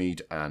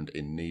stymied and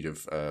in need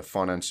of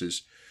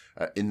finances.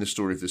 In the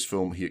story of this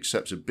film, he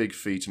accepts a big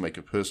fee to make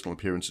a personal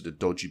appearance at a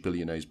dodgy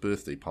billionaire's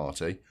birthday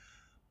party.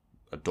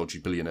 A dodgy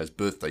billionaire's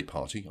birthday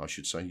party, I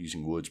should say,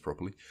 using words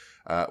properly.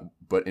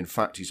 But in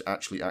fact, he's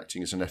actually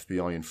acting as an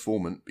FBI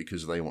informant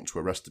because they want to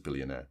arrest the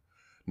billionaire.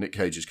 Nick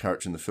Cage's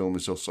character in the film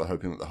is also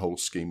hoping that the whole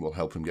scheme will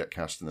help him get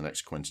cast in the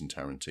next Quentin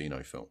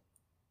Tarantino film.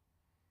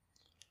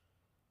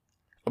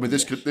 I mean,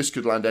 this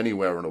could land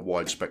anywhere on a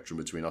wide spectrum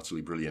between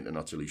utterly brilliant and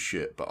utterly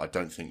shit, but I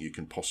don't think you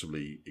can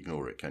possibly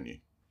ignore it, can you?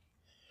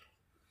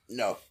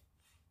 No.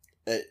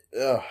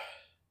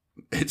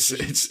 It's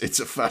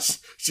a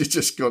fast.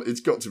 It's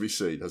got to be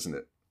seen, hasn't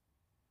it?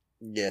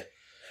 Yeah.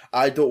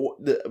 I don't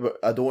want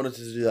it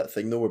to do that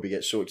thing though where we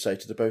get so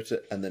excited about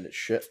it and then it's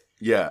shit.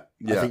 Yeah.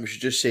 I think we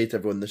should just say to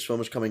everyone, this film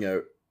is coming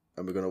out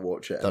and we're going to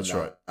watch it. That's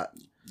right.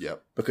 Yeah.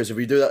 Because if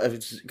we do that,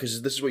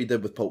 because this is what you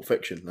did with Pulp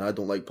Fiction, and I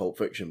don't like Pulp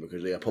Fiction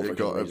because Pulp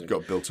Fiction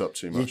got built up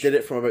too much. You did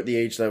it from about the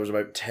age that I was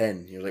about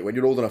 10. You were like, when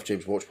you're old enough,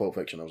 James, watch Pulp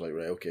Fiction. I was like,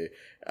 right, okay.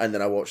 And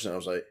then I watched it and I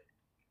was like,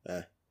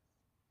 eh.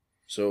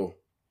 So,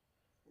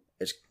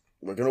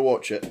 we're going to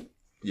watch it.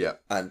 Yeah.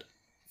 And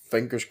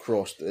fingers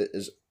crossed it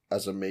is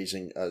as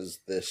amazing as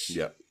this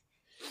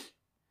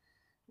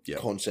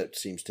concept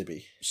seems to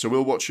be. So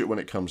we'll watch it when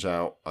it comes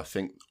out. I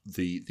think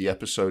the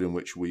episode in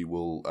which we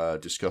will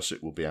discuss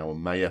it will be our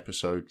May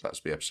episode.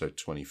 That's be episode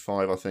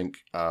 25, I think.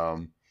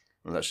 And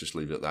let's just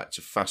leave it at that. It's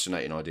a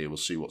fascinating idea. We'll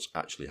see what's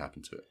actually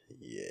happened to it.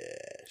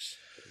 Yes.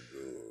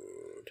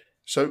 Good.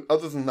 So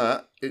other than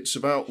that, it's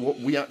about what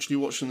we actually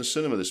watched in the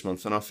cinema this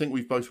month. And I think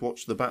we've both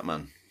watched The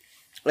Batman.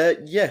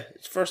 Yeah.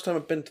 It's the first time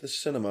I've been to the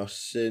cinema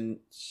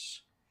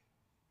since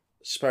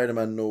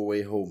Spider-Man No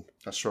Way Home.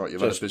 That's right,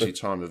 you've had a busy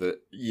time of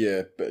it.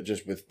 Yeah, but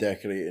just with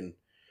decorating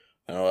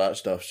and all that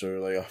stuff, so we're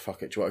like, oh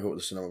fuck it, do you want to go to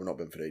the cinema? We've not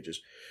been for ages.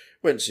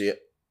 Went to see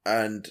it,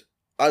 and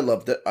I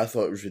loved it. I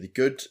thought it was really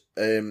good.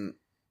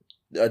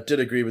 I did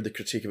agree with the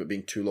critique of it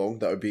being too long.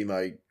 That would be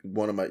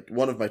one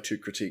of my two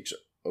critiques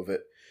of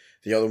it.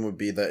 The other one would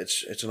be that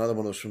it's another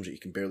one of those films that you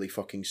can barely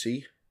fucking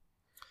see.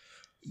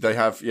 They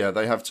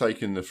have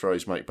taken the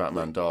phrase "make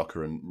Batman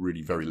darker" and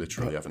really very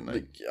literally, haven't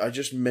they? I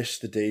just miss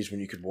the days when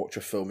you could watch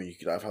a film and you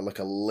could have had like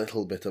a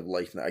little bit of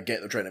light in it. I get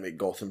they're trying to make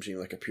Gotham seem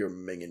like a pure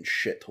minging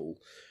shithole,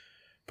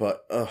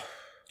 but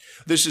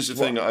this is the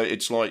thing.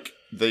 It's like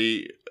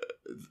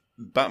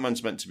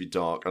Batman's meant to be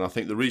dark, and I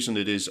think the reason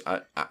it is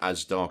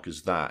as dark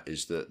as that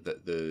is that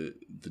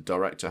the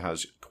director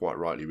has quite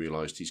rightly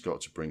realised he's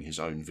got to bring his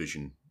own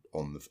vision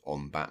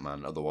on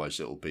Batman. Otherwise,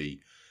 it'll be,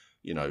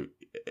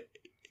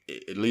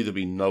 it'll either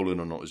be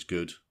Nolan or not as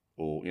good,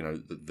 or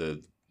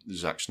the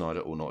Zack Snyder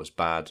or not as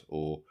bad,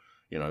 or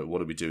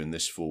what are we doing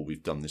this for?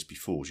 We've done this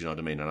before. Do you know what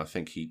I mean? And I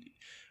think he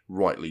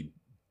rightly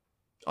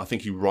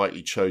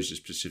chose a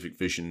specific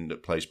vision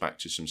that plays back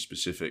to some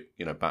specific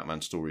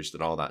Batman stories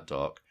that are that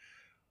dark.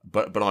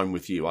 But I'm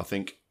with you. I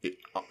think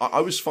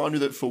I was fine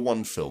with it for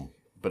one film,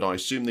 but I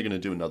assume they're going to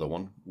do another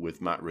one with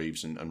Matt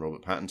Reeves and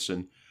Robert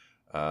Pattinson.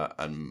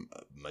 And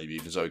maybe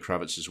even Zoe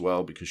Kravitz as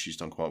well, because she's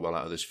done quite well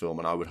out of this film.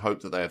 And I would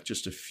hope that they have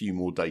just a few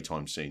more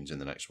daytime scenes in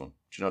the next one. Do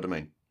you know what I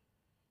mean?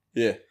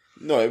 Yeah.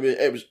 No,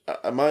 it was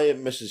my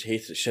missus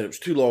hated it. She said it was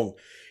too long.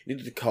 You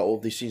needed to cut all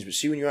of these scenes. But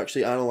see, when you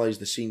actually analyse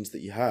the scenes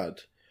that you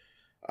had,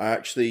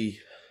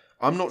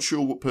 I'm not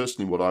sure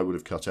what I would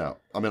have cut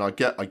out. I mean, I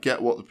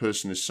get what the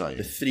person is saying.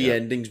 The three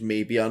endings,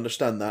 maybe, I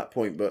understand that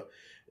point. But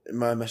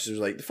my missus was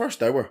like, the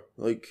first hour,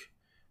 like,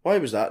 why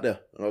was that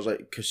there? And I was like,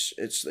 because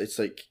it's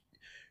like...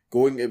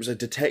 it was a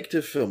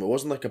detective film. It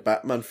wasn't like a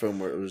Batman film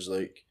where it was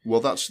like... Well,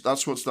 that's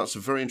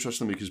very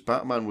interesting, because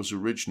Batman was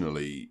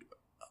originally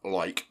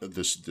like the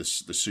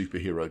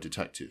superhero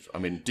detective. I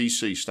mean,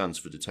 DC stands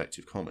for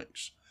Detective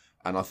Comics,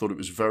 and I thought it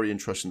was very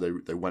interesting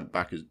they went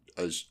back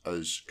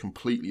as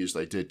completely as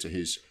they did to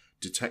his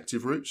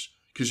detective roots,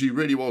 because he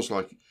really was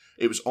like...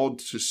 It was odd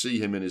to see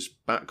him in his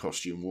bat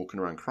costume walking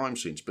around crime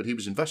scenes, but he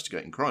was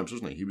investigating crimes,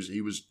 wasn't he?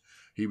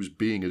 He was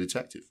being a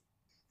detective.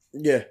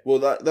 Yeah, well,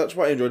 that's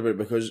what I enjoyed about it,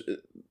 because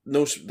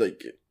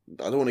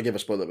I don't want to give a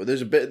spoiler, but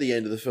there's a bit at the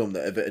end of the film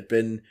that if it had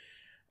been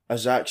a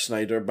Zack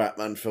Snyder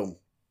Batman film,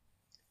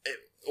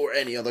 or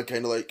any other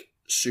kind of like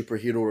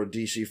superhero or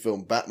DC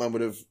film, Batman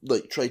would have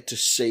like tried to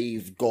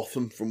save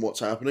Gotham from what's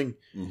happening,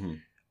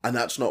 and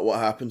that's not what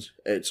happens.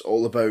 It's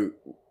all about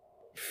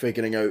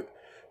figuring out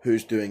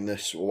who's doing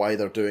this, why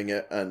they're doing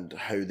it, and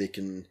how they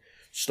can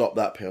stop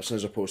that person,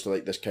 as opposed to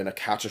like this kind of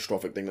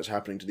catastrophic thing that's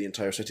happening to the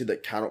entire city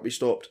that cannot be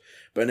stopped.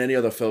 But in any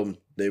other film,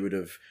 they would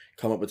have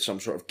come up with some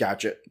sort of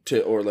gadget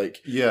or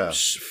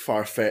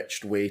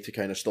far-fetched way to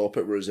kind of stop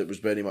it, whereas it was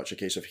very much a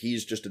case of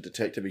he's just a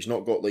detective. He's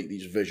not got like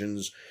these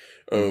visions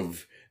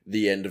of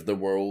the end of the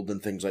world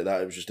and things like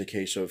that. It was just a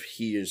case of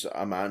he is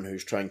a man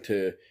who's trying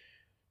to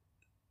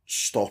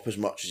stop as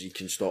much as he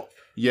can stop.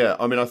 Yeah,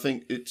 I mean, I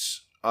think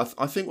it's. I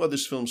think where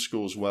this film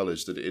scores well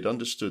is that it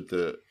understood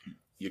that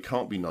you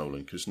can't be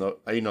Nolan because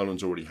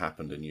Nolan's already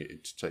happened, and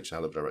it takes a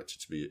hell of a director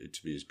to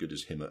be as good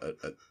as him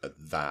at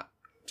that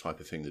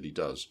type of thing that he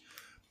does.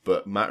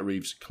 But Matt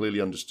Reeves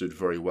clearly understood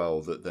very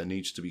well that there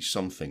needs to be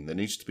something. There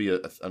needs to be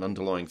an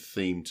underlying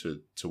theme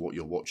to what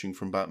you're watching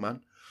from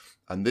Batman.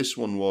 And this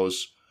one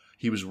was,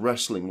 he was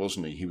wrestling,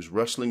 wasn't he? He was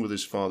wrestling with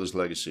his father's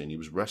legacy, and he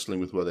was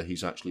wrestling with whether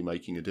he's actually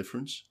making a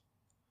difference.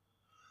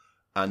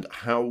 And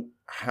how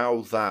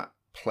that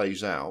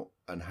plays out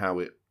and how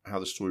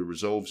the story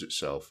resolves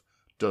itself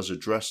does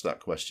address that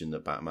question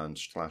that Batman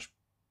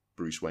 /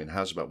 Bruce Wayne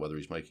has about whether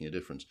he's making a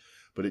difference.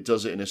 But it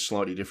does it in a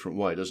slightly different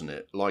way, doesn't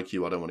it? Like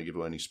you, I don't want to give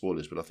away any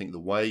spoilers, but I think the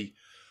way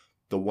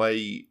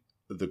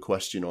the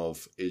question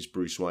of is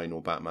Bruce Wayne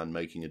or Batman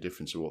making a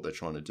difference of what they're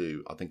trying to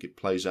do, I think it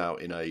plays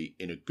out in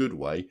a good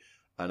way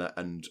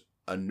and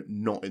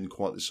not in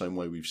quite the same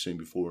way we've seen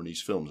before in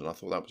these films. And I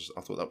thought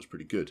that was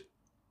pretty good.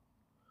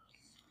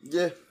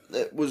 Yeah,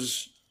 it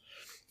was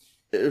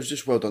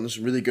just well done. There's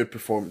some really good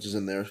performances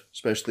in there,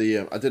 especially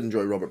I did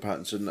enjoy Robert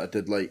Pattinson. I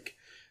did like.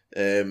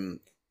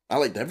 I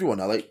liked everyone.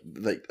 I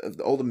like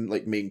all the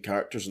main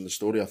characters in the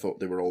story. I thought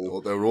they were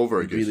all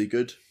very good, really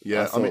good.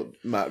 Yeah, I thought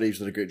Matt Reeves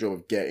did a great job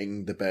of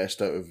getting the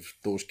best out of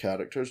those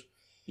characters.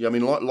 Yeah, I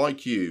mean,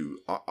 like you,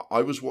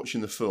 I was watching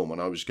the film and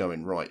I was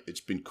going, right,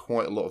 it's been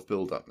quite a lot of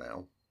build up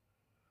now,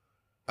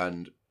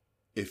 and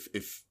if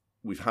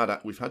we've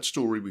had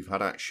story, we've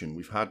had action,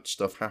 we've had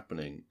stuff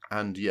happening,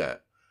 and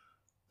yet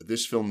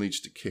this film needs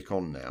to kick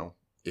on now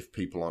if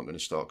people aren't going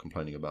to start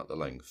complaining about the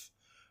length.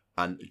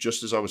 And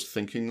just as I was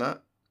thinking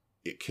that,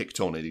 it kicked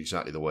on in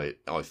exactly the way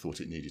I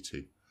thought it needed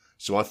to.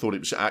 So I thought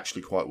it was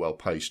actually quite well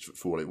paced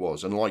for what it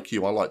was. And like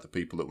you, I like the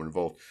people that were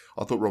involved.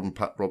 I thought Robert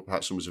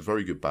Pattinson was a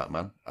very good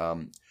Batman.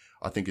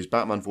 I think his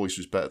Batman voice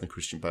was better than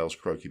Christian Bale's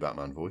croaky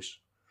Batman voice.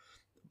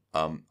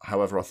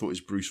 However, I thought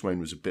his Bruce Wayne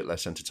was a bit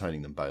less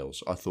entertaining than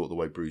Bale's. I thought the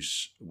way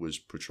Bruce was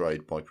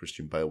portrayed by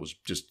Christian Bale was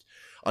just...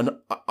 I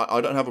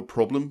don't have a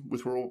problem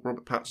with what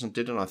Robert Pattinson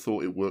did, and I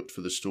thought it worked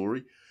for the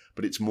story.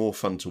 But it's more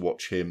fun to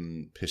watch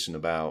him pissing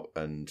about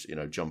and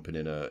jumping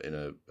in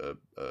a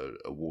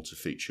water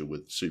feature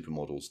with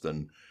supermodels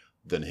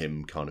than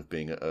him kind of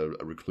being a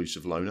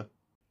reclusive loner.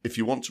 If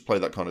you want to play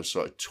that kind of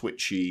sort of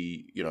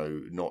twitchy,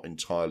 not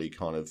entirely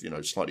kind of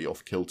slightly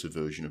off kilter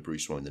version of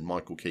Bruce Wayne, then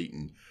Michael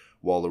Keaton,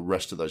 while the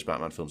rest of those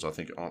Batman films I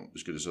think aren't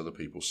as good as other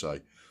people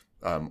say,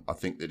 I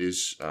think that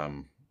is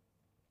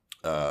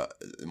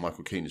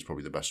Michael Keaton is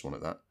probably the best one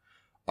at that.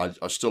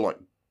 I still like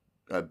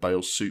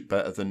Bale's suit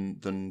better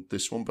than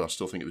this one, but I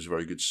still think it was a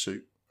very good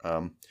suit.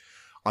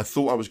 I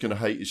thought I was going to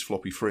hate his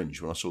floppy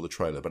fringe when I saw the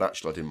trailer, but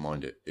actually I didn't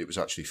mind it. It was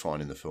actually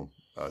fine in the film.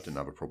 I didn't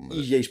have a problem with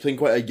it. Yeah, he's playing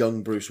quite a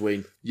young Bruce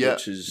Wayne,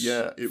 which is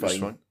it was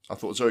fine. I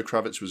thought Zoe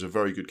Kravitz was a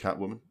very good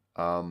Catwoman.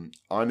 I'm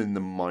in the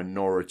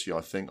minority,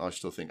 I think. I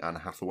still think Anne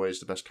Hathaway is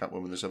the best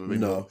Catwoman there's ever been.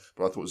 No.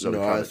 But I thought Zoe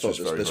Kravitz was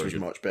very, this very was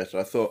good. much better.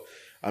 I thought,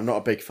 I'm not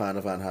a big fan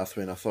of Anne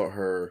Hathaway, and I thought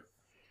her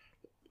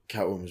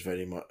Catwoman was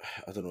very much,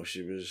 I don't know,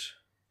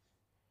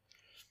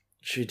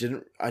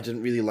 I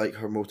didn't really like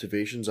her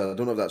motivations. I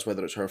don't know if that's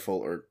whether it's her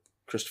fault or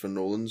Christopher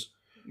Nolan's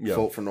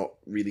fault for not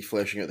really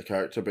fleshing out the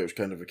character, but it was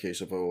kind of a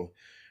case of,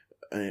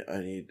 I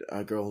need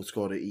a girl who's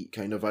got to eat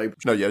kind of vibe.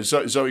 No, yeah,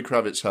 Zoe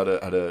Kravitz had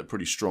a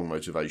pretty strong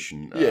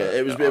motivation.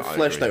 It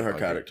fleshed out her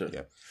character.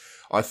 Yeah.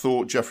 I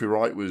thought Jeffrey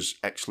Wright was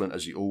excellent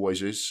as he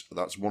always is.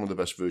 That's one of the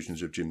best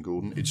versions of Jim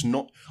Gordon. It's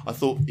not. I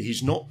thought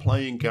he's not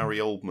playing Gary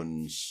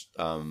Oldman's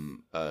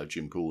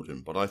Jim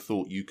Gordon, but I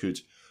thought you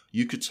could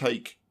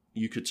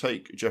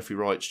take Jeffrey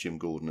Wright's Jim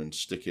Gordon and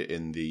stick it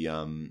in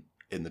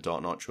the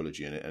Dark Knight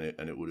trilogy, and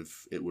it would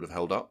have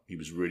held up. He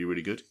was really,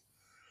 really good.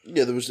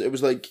 Yeah,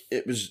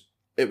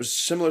 it was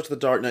similar to the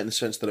Dark Knight in the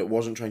sense that it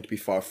wasn't trying to be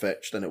far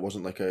fetched, and it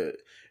wasn't like the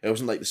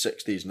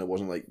 '60s, and it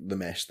wasn't like the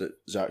mess that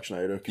Zack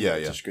Snyder came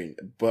to screen.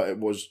 But it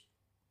was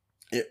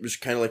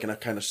kind of like in a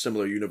kind of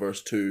similar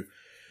universe to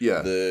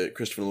the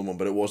Christopher Nolan one,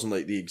 but it wasn't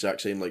like the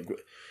exact same. Like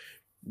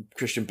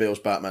Christian Bale's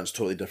Batman's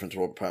totally different to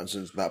Robert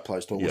Pattinson's. That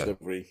applies to almost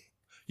every.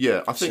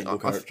 Yeah, I think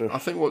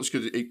what's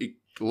good,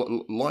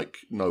 like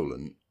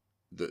Nolan,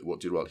 what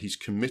did well, he's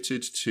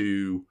committed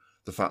to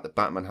the fact that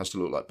Batman has to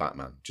look like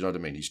Batman. Do you know what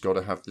I mean? He's got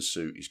to have the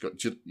suit.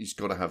 He's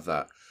got to have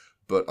that.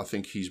 But I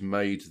think he's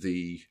made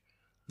the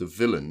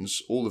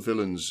villains, all the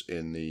villains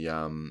in the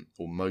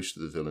or most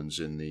of the villains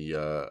in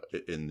the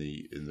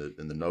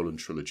Nolan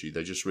trilogy,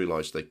 they just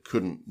realised they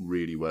couldn't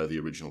really wear the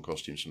original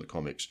costumes from the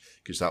comics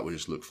because that would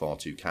just look far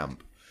too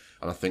camp.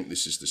 And I think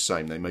this is the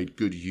same. They made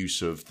good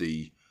use of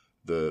the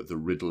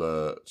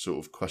Riddler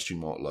sort of question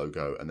mark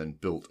logo and then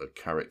built a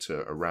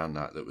character around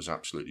that was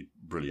absolutely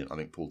brilliant. I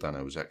think Paul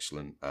Dano was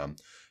excellent.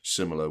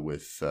 Similar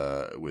with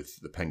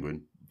the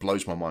Penguin.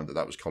 Blows my mind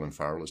that was Colin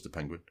Farrell as the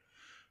Penguin.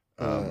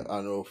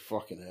 I know,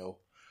 fucking hell.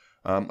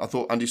 I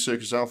thought Andy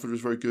Serkis' Alfred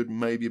was very good,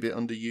 maybe a bit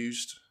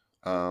underused.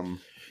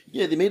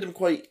 Yeah, they made him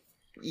quite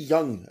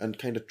young and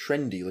kind of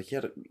trendy. Like he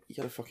had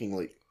a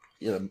fucking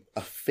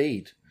a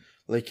fade.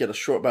 Like he had a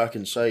short back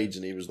and sides,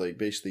 and he was like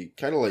basically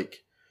kind of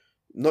like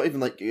not even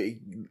like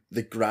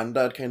the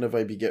granddad kind of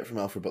vibe you get from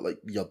Alfred, but like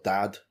your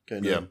dad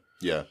kind of.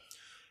 Yeah.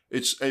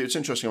 It's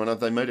interesting. I mean,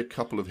 they made a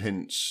couple of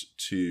hints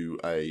to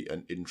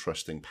an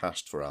interesting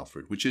past for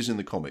Alfred, which is in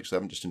the comics. They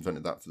haven't just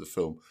invented that for the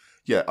film.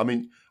 Yeah, I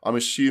mean, I'm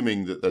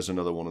assuming that there's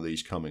another one of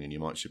these coming, and you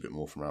might see a bit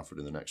more from Alfred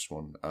in the next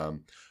one. I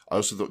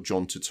also thought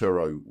John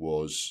Turturro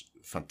was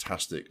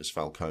fantastic as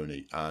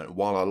Falcone.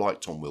 While I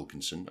liked Tom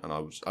Wilkinson, and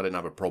I didn't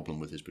have a problem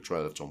with his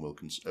portrayal of Tom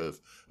Wilkinson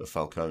of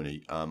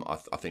Falcone. I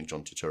think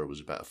John Turturro was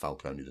a better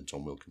Falcone than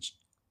Tom Wilkinson.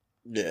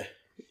 Yeah,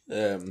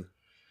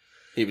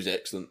 he was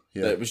excellent.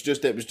 Yeah. It was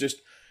just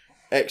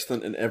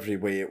excellent in every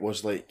way. It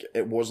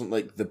wasn't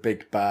like the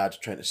big bad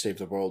trying to save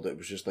the world. It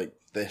was just like,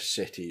 this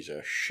city's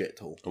a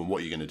shithole. And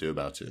what are you going to do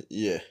about it?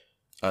 Yeah.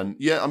 And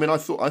yeah, I mean, I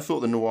thought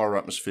the noir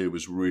atmosphere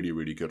was really,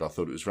 really good. I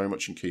thought it was very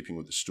much in keeping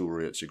with the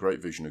story. It's a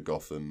great vision of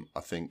Gotham.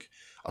 I think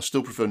I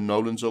still prefer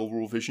Nolan's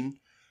overall vision.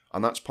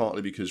 And that's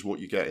partly because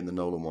what you get in the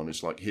Nolan one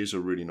is like, here's a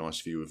really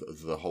nice view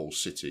of the whole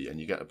city, and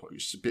you get a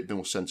bit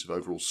more sense of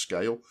overall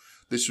scale.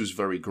 This was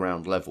very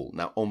ground level.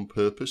 Now, on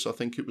purpose, I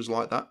think it was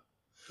like that.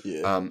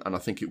 Yeah. And I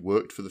think it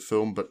worked for the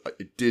film, but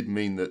it did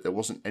mean that there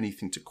wasn't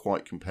anything to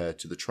quite compare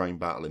to the train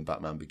battle in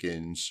Batman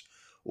Begins,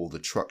 or the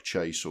truck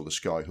chase, or the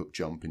skyhook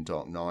jump in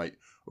Dark Knight,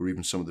 or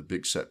even some of the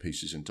big set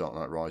pieces in Dark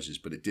Knight Rises.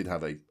 But it did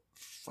have a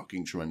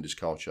fucking tremendous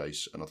car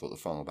chase, and I thought the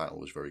final battle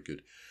was very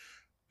good.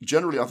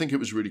 Generally, I think it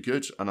was really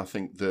good, and I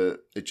think that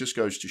it just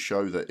goes to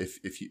show that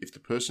if the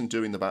person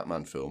doing the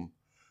Batman film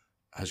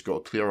has got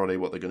a clear idea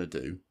what they're going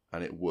to do,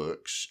 and it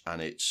works,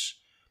 and it's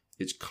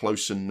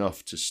close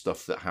enough to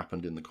stuff that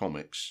happened in the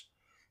comics,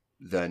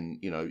 then,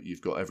 you know,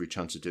 you've got every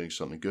chance of doing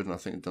something good. And I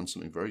think they've done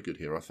something very good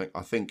here. I think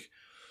I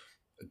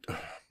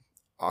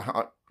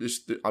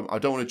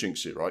don't want to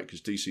jinx it, right?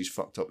 Because DC's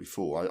fucked up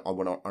before.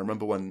 I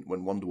remember when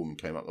Wonder Woman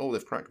came out. Oh,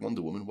 they've cracked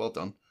Wonder Woman. Well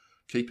done.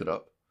 Keep it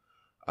up.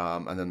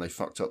 And then they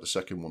fucked up the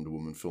second Wonder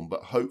Woman film.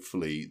 But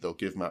hopefully they'll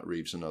give Matt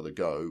Reeves another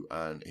go,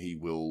 and he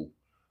will,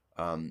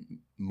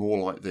 more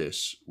like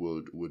this,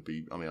 would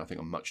be, I mean, I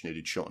think a much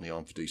needed shot in the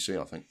arm for DC,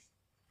 I think.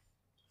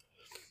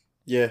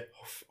 Yeah,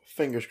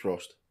 fingers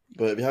crossed.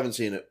 But if you haven't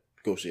seen it,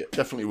 go see it.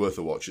 Definitely worth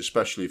a watch,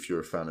 especially if you're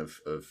a fan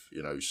of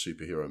you know,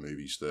 superhero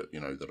movies that,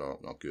 you know, that are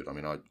good. I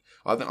mean, I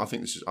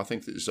think this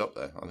is up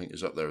there. I think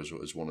it's up there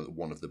as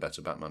one of the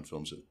better Batman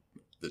films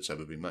that's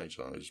ever been made.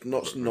 So it's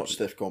not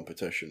stiff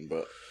competition,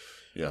 but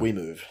yeah, we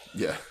move.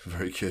 Yeah,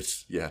 very good.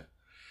 Yeah.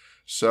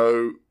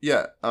 So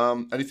yeah,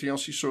 anything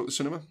else you saw at the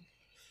cinema?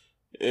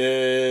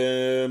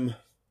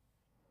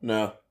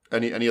 No.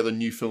 Any other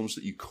new films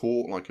that you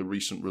caught, like a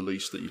recent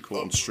release that you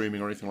caught on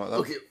streaming or anything like that?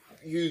 Okay,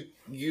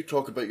 you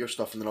talk about your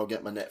stuff, and then I'll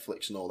get my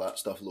Netflix and all that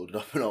stuff loaded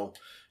up, and I'll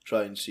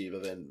try and see if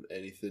I've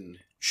anything.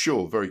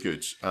 Sure, very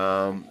good.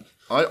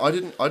 I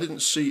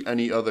didn't see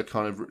any other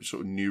kind of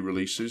sort of new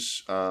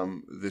releases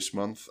this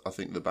month. I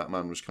think the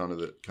Batman was kind of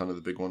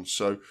the big one.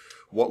 So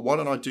why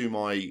don't I do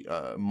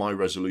my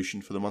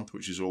resolution for the month,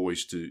 which is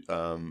always to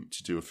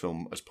do a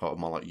film as part of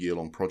my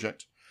year-long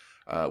project.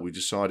 We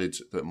decided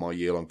that my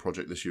year-long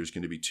project this year is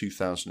going to be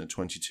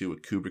 2022, a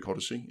Kubrick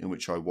Odyssey, in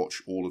which I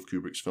watch all of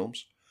Kubrick's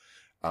films.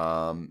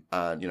 And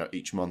you know,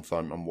 each month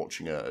I'm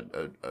watching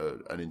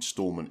an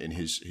installment in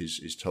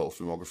his total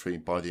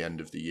filmography. By the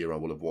end of the year, I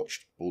will have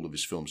watched all of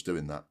his films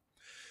doing that.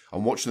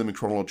 I'm watching them in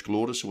chronological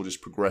order, so we'll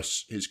just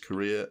progress his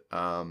career.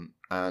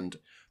 And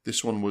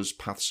this one was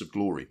Paths of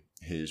Glory,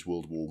 his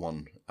World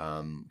War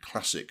I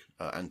classic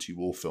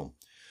anti-war film.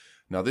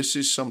 Now, this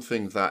is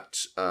something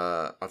that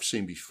I've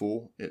seen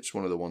before. It's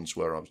one of the ones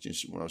where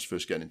when I was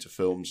first getting into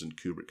films, and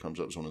Kubrick comes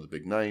up as one of the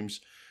big names.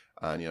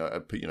 And, you know,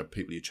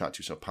 people you chat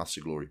to, so Paths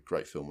of Glory,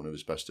 great film, one of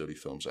his best early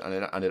films. And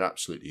it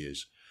absolutely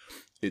is.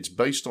 It's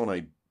based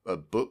on a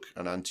book,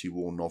 an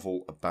anti-war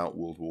novel about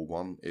World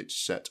War I. It's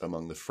set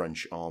among the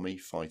French army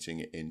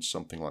fighting in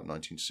something like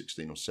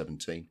 1916 or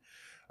 17.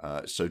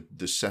 So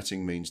the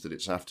setting means that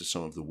it's after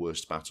some of the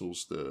worst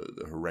battles,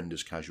 the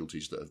horrendous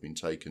casualties that have been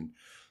taken.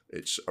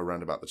 It's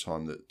around about the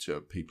time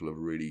that people have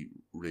really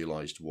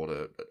realised what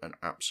an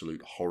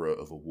absolute horror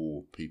of a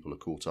war people are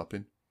caught up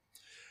in.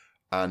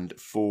 And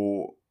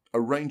for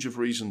a range of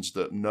reasons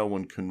that no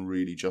one can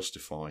really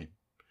justify,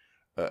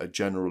 a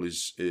general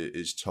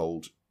is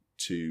told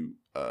to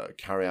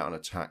carry out an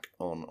attack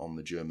on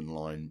the German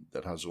line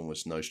that has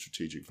almost no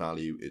strategic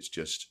value. It's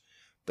just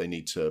they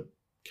need to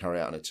carry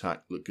out an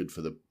attack, look good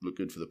for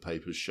the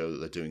papers, show that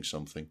they're doing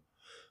something.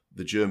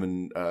 The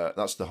German,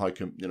 that's the high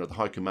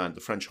command, the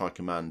French high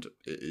command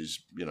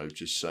is, you know,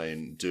 just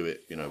saying, do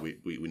it. You know, we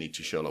need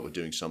to show like we're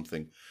doing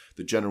something.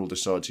 The general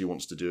decides he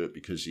wants to do it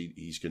because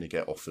he's going to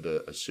get offered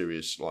a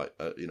serious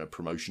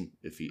promotion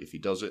if he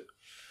does it.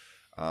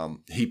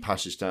 He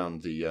passes down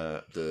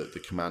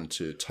the command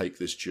to take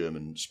this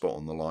German spot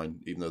on the line,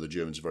 even though the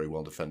Germans are very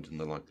well defended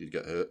and they're likely to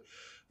get hurt.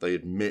 They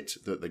admit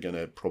that they're going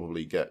to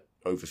probably get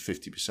over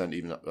 50%,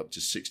 even up to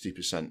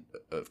 60%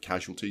 of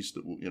casualties.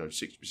 That will,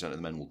 60% of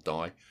the men will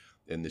die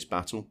in this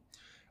battle.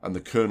 And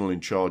the colonel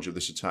in charge of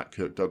this attack,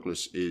 Kirk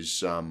Douglas,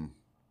 is,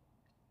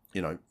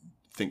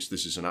 thinks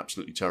this is an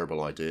absolutely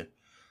terrible idea.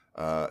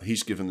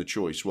 he's given the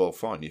choice. Well,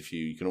 fine, if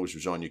you can always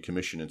resign your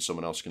commission and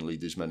someone else can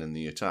lead these men in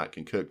the attack.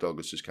 And Kirk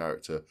Douglas's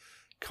character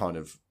kind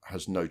of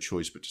has no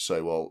choice but to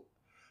say, well,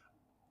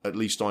 at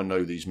least I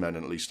know these men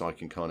and at least I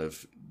can kind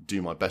of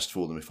do my best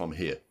for them if I'm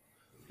here.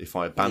 If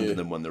I abandon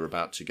them when they're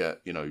about to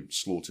get,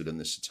 slaughtered in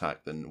this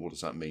attack, then what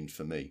does that mean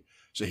for me?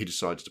 So he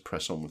decides to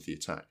press on with the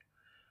attack.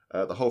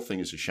 The whole thing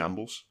is a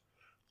shambles.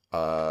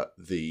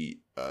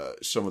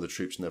 Some of the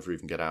troops never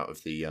even get out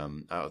of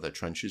their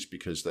trenches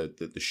because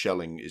the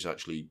shelling is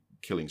actually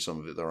killing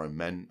some of their own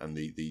men, and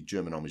the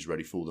German army is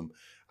ready for them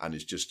and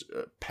is just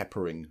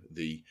peppering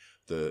the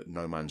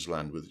no man's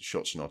land with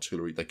shots and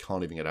artillery. They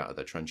can't even get out of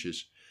their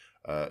trenches,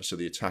 so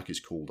the attack is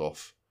called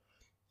off,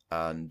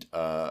 and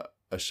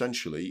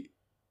essentially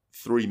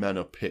 3 men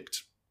are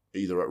picked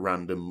either at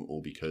random or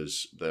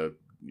because their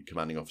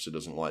commanding officer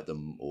doesn't like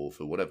them or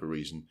for whatever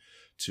reason,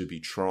 to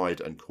be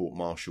tried and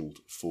court-martialed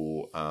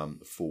for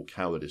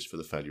cowardice for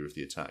the failure of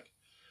the attack.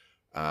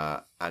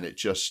 And it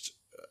just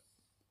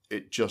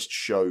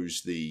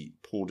shows the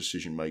poor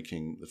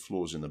decision-making, the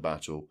flaws in the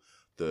battle,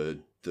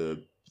 the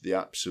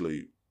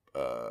absolute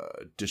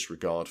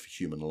disregard for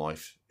human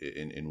life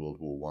in World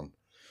War One.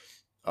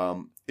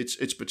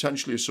 It's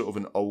potentially a sort of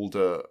an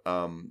older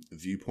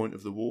viewpoint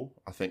of the war.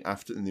 I think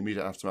in the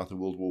immediate aftermath of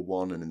World War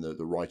One and in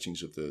the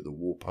writings of the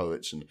war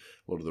poets and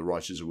a lot of the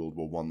writers of World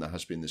War One, there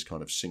has been this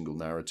kind of single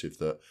narrative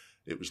that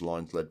it was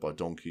lions led by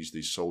donkeys.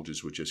 These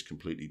soldiers were just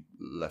completely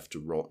left to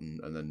rot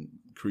and then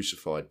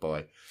crucified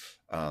by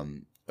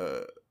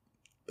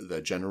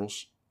their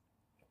generals.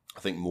 I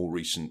think more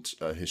recent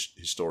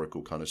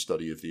historical kind of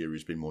study of the era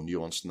has been more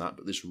nuanced than that,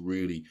 but this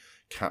really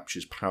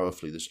captures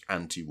powerfully this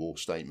anti-war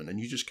statement. And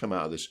you just come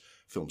out of this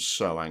film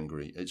so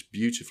angry. It's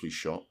beautifully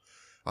shot.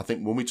 I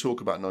think when we talk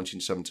about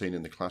 1917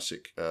 in the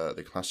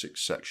classic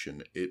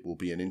section, it will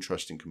be an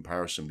interesting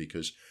comparison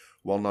because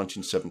while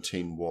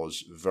 1917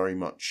 was very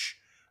much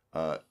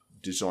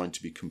designed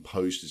to be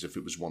composed as if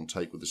it was one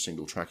take with a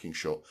single tracking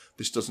shot,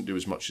 this doesn't do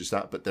as much as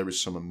that, but there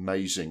is some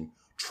amazing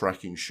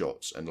tracking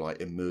shots and like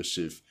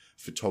immersive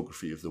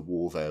photography of the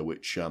war there,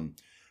 which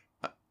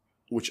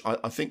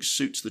I think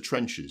suits the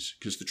trenches,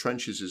 because the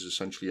trenches is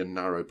essentially a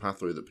narrow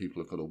pathway that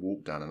people have got to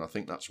walk down, and I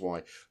think that's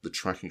why the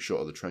tracking shot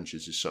of the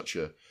trenches is such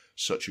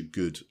a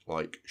good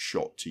like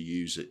shot to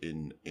use it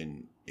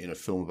in a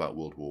film about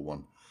World War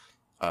One.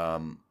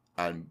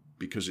 And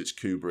because it's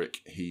Kubrick,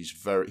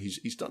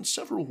 he's done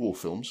several war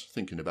films.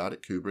 Thinking about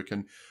it, Kubrick,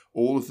 and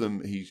all of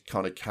them he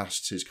kind of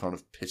casts his kind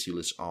of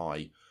pitiless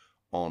eye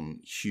on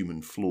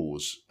human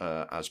flaws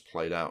as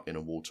played out in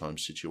a wartime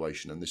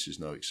situation, and this is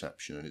no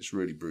exception. And it's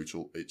really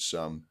brutal. It's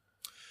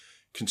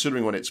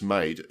considering when it's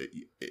made,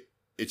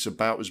 it's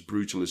about as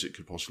brutal as it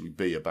could possibly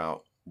be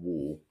about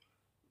war,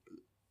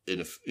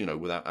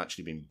 without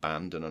actually being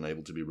banned and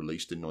unable to be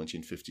released in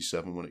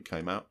 1957 when it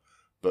came out.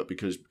 But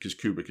because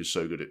Kubrick is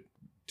so good at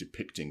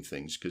depicting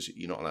things, because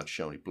you're not allowed to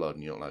show any blood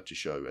and you're not allowed to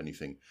show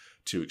anything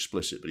too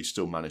explicit, but he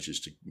still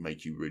manages to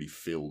make you really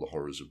feel the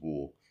horrors of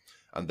war.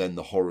 And then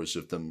the horrors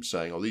of them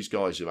saying, oh, these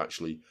guys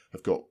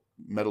have got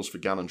medals for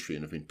gallantry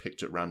and have been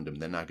picked at random.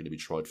 They're now going to be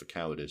tried for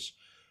cowardice.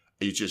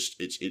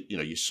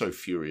 You're so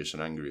furious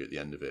and angry at the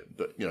end of it.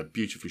 But,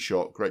 beautifully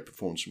shot, great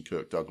performance from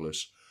Kirk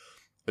Douglas.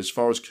 As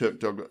far as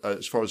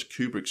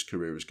Kubrick's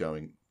career is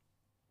going,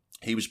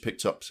 he was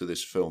picked up to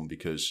this film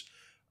because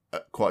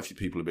quite a few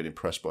people have been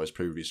impressed by his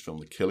previous film,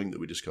 The Killing, that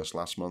we discussed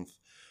last month.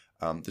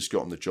 This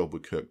got him the job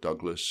with Kirk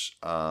Douglas.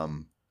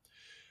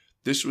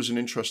 This was an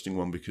interesting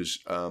one because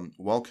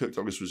while Kirk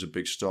Douglas was a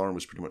big star and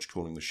was pretty much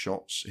calling the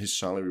shots, his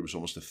salary was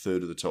almost a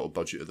third of the total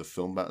budget of the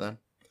film back then.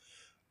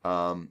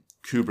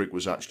 Kubrick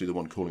was actually the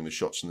one calling the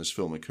shots in this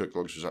film, and Kirk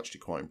Douglas was actually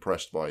quite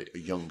impressed by a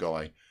young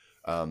guy.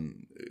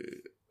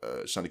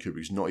 Stanley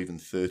Kubrick is not even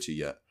 30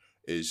 yet,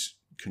 is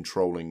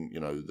controlling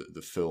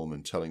the film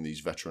and telling these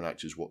veteran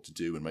actors what to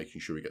do and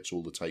making sure he gets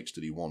all the takes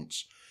that he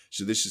wants.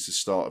 So this is the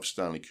start of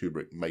Stanley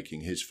Kubrick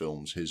making his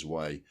films his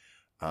way,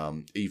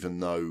 even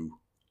though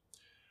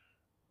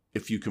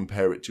if you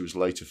compare it to his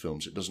later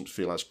films, it doesn't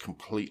feel as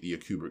completely a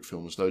Kubrick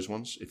film as those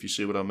ones, if you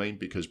see what I mean,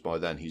 because by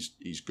then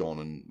he's gone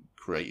and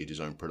created his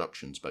own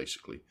productions,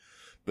 basically.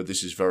 But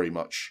this is very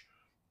much,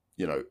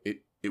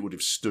 it would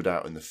have stood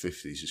out in the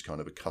 50s as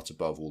kind of a cut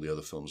above all the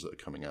other films that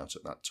are coming out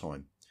at that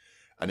time.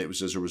 And it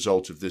was as a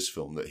result of this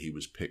film that he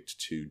was picked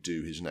to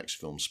do his next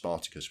film,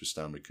 Spartacus, with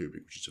Stanley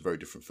Kubrick, which is a very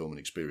different film and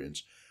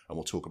experience, and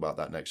we'll talk about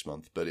that next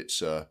month. But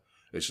it's an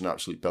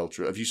absolute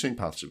belter. Have you seen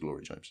Paths of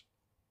Glory, James?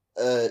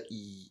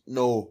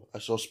 No, I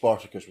saw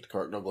Spartacus with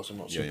Kirk Douglas. I'm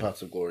not seen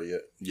Paths of Glory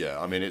yet. Yeah,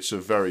 I mean, it's a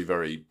very,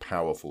 very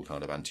powerful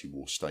kind of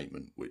anti-war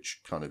statement,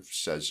 which kind of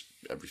says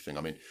everything.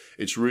 I mean,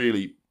 it's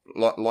really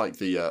like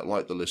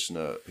the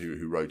listener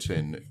who wrote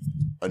in,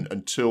 and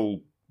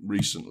until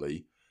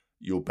recently,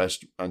 your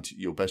best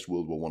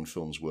World War One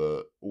films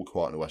were All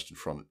Quiet on the Western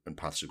Front and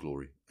Paths of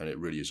Glory, and it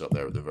really is up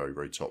there at the very,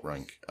 very top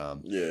rank.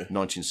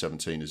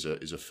 1917 is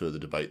a further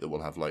debate that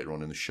we'll have later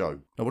on in the show.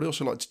 Now, what I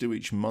also like to do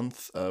each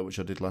month, which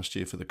I did last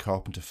year for the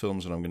Carpenter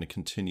films, and I'm going to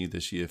continue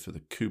this year for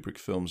the Kubrick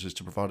films, is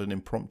to provide an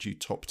impromptu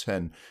top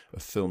 10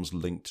 of films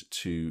linked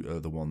to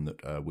the one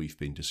that we've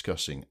been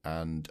discussing.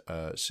 And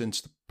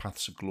since the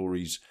Paths of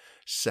Glory's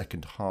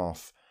second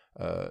half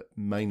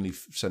mainly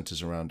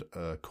centres around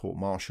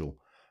court-martial,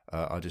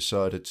 I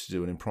decided to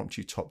do an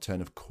impromptu top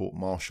 10 of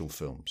court-martial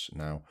films.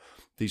 Now,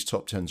 these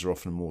top 10s are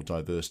often more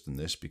diverse than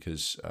this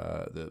because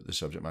the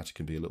subject matter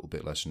can be a little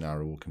bit less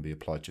narrow or can be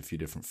applied to a few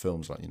different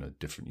films, like,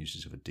 different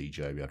uses of a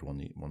DJ. We had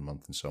one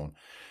month and so on.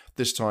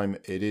 This time,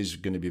 it is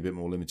going to be a bit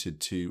more limited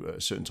to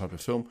a certain type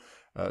of film.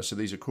 So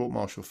these are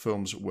court-martial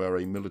films where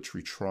a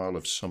military trial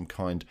of some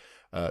kind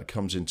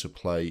comes into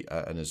play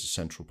and is a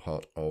central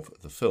part of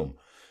the film.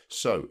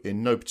 So,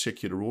 in no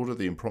particular order,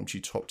 the impromptu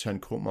top 10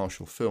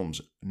 court-martial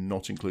films,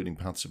 not including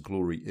Paths of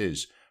Glory,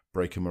 is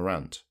Breaker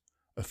Morant,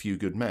 A Few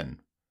Good Men,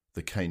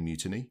 The Caine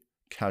Mutiny,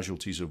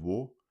 Casualties of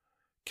War,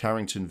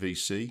 Carrington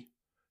v.C.,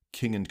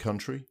 King and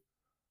Country,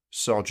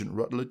 Sergeant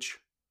Rutledge,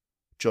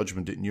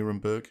 Judgment at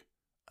Nuremberg,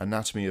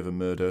 Anatomy of a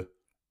Murder,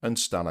 and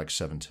Stalag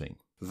 17.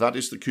 That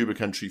is the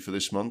Kubrick entry for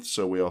this month,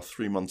 so we are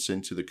 3 months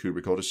into the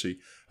Kubrick Odyssey,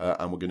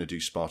 and we're going to do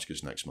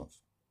Spartacus next month.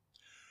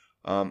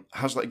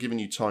 How's that given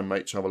you time,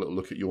 mate, to have a little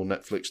look at your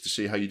Netflix to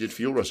see how you did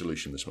for your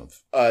resolution this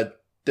month? I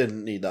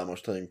didn't need that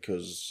much time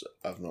because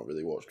I've not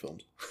really watched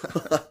films.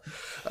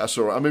 That's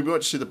all right. I mean, we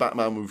went to see The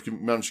Batman. We've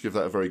managed to give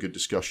that a very good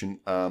discussion.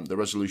 The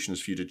resolution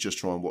is for you to just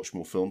try and watch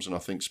more films, and I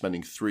think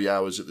spending 3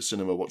 hours at the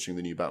cinema watching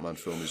the new Batman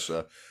film is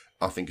a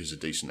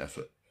decent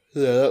effort.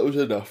 Yeah, that was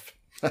enough.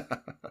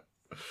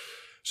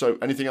 So,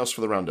 anything else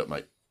for the roundup,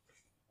 mate?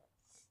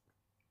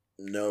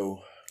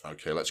 No.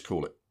 Okay, let's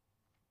call it.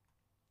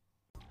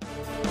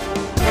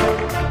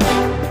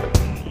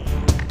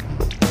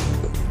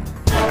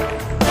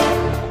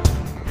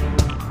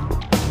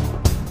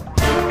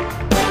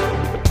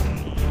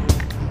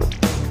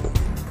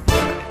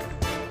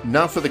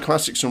 Now for the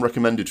Classics and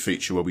Recommended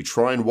feature, where we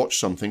try and watch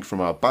something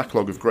from our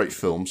backlog of great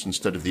films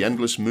instead of the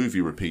endless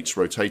movie repeats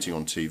rotating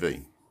on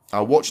TV.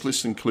 Our watch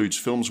list includes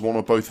films one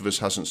or both of us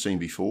hasn't seen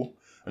before,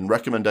 and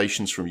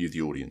recommendations from you, the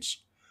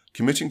audience.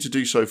 Committing to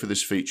do so for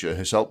this feature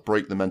has helped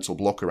break the mental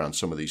block around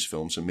some of these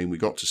films and mean we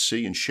got to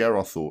see and share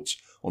our thoughts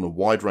on a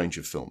wide range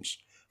of films,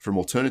 from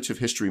alternative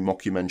history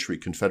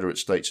mockumentary Confederate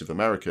States of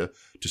America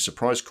to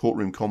surprise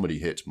courtroom comedy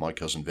hit My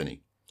Cousin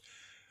Vinny.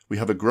 We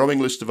have a growing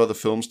list of other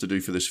films to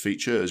do for this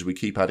feature as we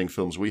keep adding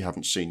films we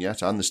haven't seen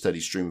yet and the steady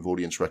stream of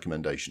audience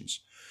recommendations.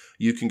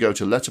 You can go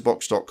to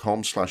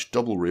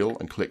letterboxd.com/doublereel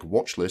and click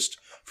Watch List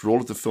for all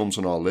of the films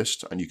on our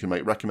list, and you can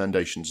make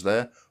recommendations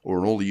there or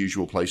in all the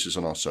usual places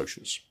on our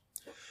socials.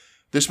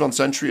 This month's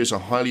entry is a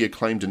highly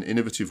acclaimed and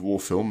innovative war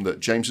film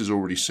that James has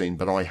already seen,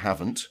 but I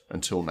haven't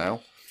until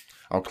now.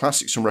 Our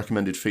Classics and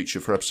Recommended feature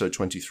for episode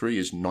 23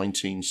 is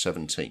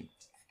 1917.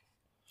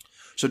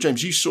 So,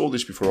 James, you saw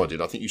this before I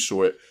did. I think you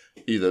saw it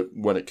either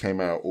when it came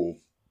out or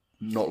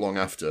not long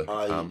after.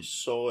 I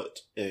saw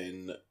it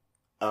in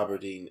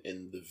Aberdeen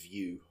in The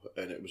View,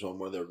 and it was on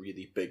one of their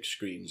really big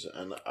screens,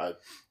 and I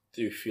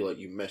do feel like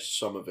you missed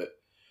some of it.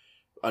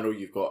 I know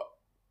you've got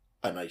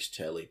a nice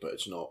telly, but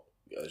it's not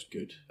as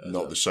good.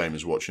 Not the same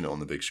as watching it on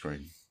the big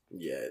screen.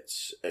 Yeah,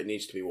 it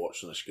needs to be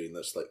watched on a screen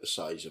that's like the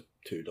size of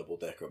 2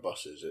 double-decker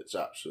buses. It's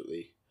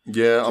absolutely...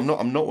 Yeah, I'm not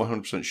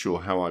 100% sure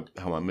how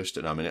I missed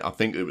it. I mean, I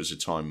think it was a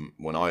time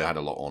when I had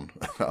a lot on.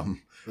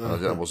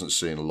 I wasn't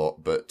seeing a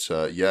lot, but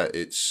yeah,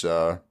 it's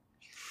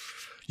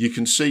you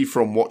can see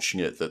from watching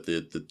it that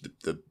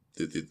the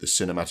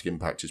cinematic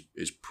impact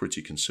is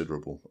pretty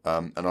considerable.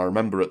 And I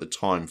remember at the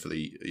time for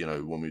the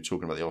when we were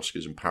talking about the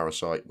Oscars and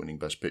Parasite winning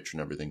Best Picture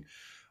and everything,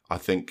 I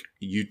think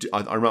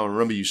I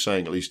remember you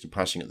saying, at least in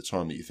passing at the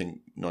time, that you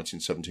think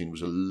 1917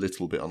 was a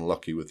little bit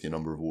unlucky with the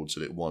number of awards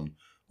that it won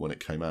when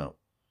it came out.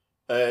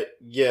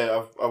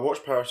 Yeah, I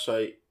watched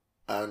Parasite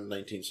and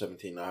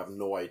 1917. I have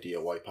no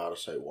idea why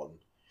Parasite won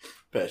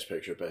Best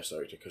Picture, Best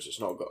Director, because it's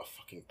not got a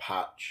fucking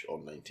patch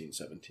on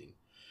 1917.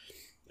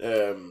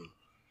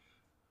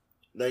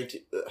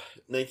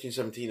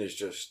 1917 is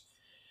just...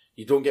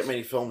 You don't get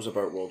many films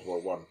about World War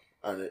One,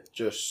 and it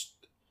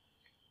just...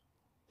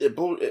 It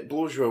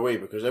blows you away,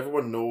 because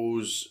everyone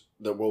knows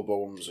that World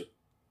War One was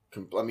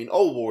I mean,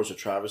 all wars are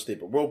travesty,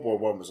 but World War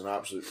One was an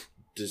absolute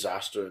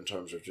disaster in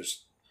terms of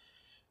just...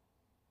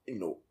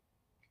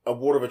 a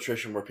war of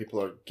attrition where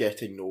people are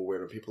getting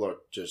nowhere and people are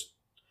just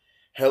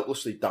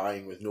helplessly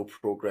dying with no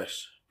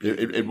progress.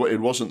 It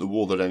wasn't the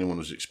war that anyone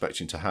was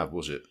expecting to have,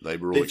 was it? They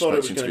were all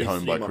expecting to be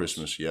home by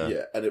Christmas.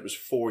 Yeah, and it was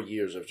 4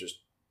 years of just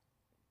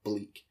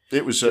bleak.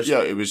 It was a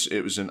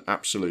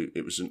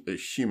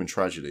human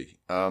tragedy.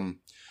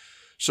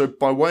 So,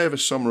 by way of a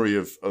summary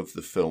of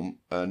the film,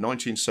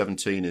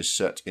 1917 is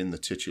set in the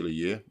titular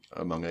year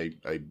among a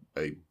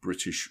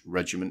British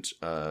regiment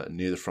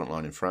near the front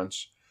line in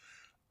France.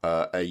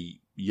 A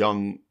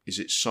young,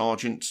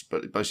 sergeant,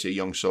 but basically a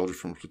young soldier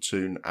from a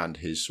platoon and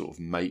his sort of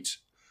mate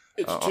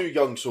It's two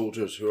young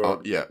soldiers who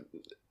are yeah.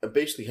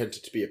 basically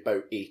hinted to be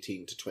about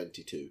 18 to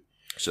 22.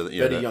 So that,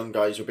 Very young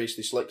guys are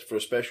basically selected for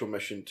a special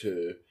mission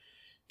to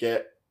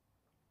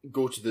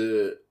go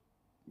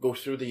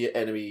through the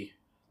enemy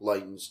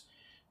lines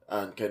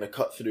and kind of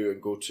cut through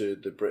and go to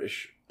the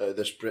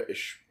this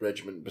British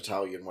regiment,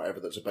 battalion, whatever,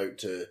 that's about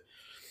to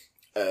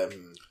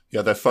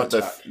their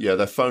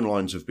phone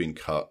lines have been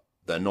cut.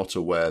 They're not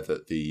aware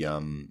that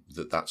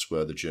that's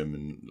where the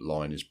German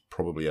line is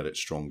probably at its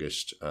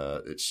strongest.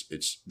 While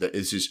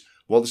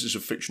this is a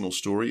fictional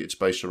story, it's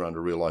based around a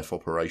real life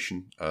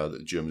operation that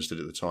the Germans did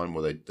at the time,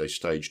 where they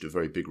staged a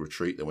very big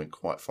retreat. They went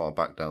quite far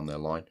back down their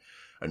line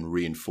and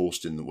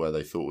reinforced in where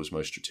they thought was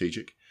most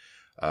strategic.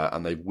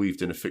 And they've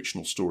weaved in a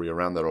fictional story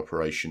around their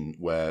operation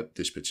where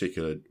this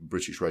particular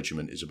British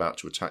regiment is about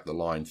to attack the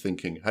line,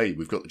 thinking, hey,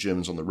 we've got the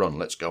Germans on the run,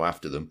 let's go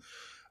after them.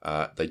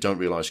 They don't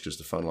realise, because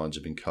the phone lines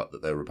have been cut,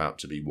 that they're about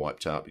to be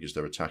wiped out because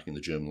they're attacking the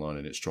German line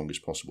in its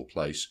strongest possible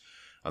place.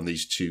 And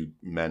these two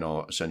men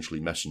are essentially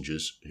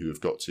messengers who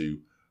have got to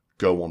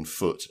go on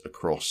foot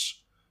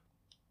across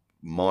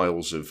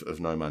miles of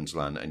no man's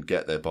land and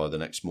get there by the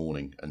next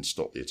morning and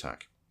stop the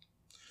attack.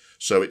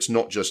 So it's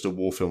not just a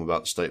war film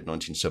about the state of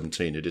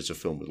 1917. It is a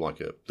film with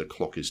the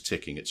clock is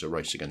ticking. It's a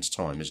race against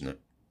time, isn't it?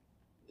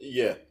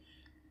 Yeah,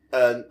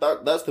 and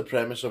that's the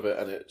premise of it,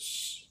 and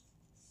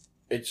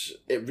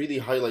it really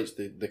highlights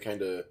the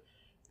kind of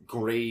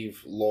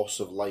grave loss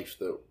of life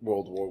that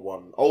World War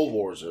One. All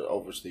wars are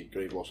obviously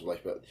grave loss of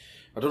life, but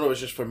I don't know.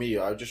 It's just for me.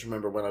 I just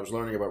remember when I was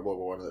learning about World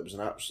War One, it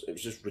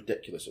was just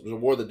ridiculous. It was a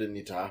war that didn't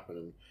need to happen,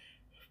 and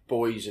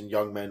boys and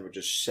young men were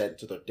just sent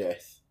to their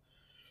death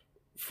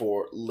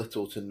for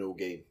little to no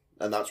gain,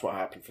 and that's what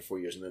happened for 4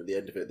 years. And then at the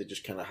end of it, they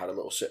just kind of had a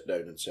little sit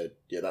down and said,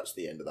 "Yeah, that's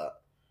the end of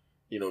that."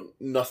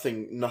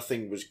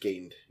 Nothing was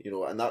gained.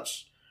 And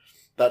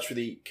that's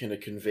really kind of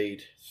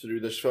conveyed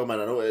through this film.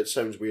 And I know it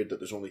sounds weird that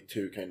there's only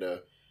two kind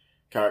of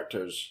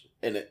characters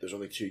in it. There's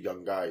only two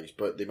young guys,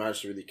 but they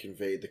managed to really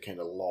convey the kind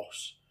of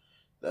loss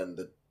and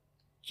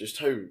just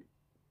how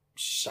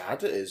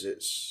sad it is.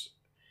 It's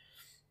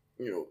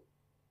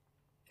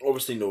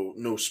obviously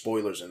no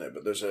spoilers in it,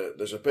 but there's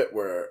a bit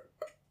where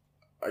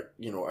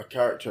a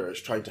character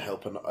is trying to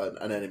help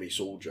an enemy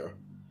soldier.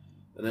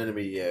 An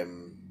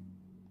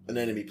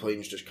enemy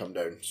plane's just come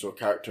down, so a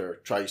character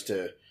tries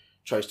to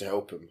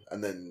help him,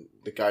 and then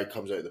the guy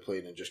comes out of the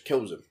plane and just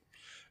kills him.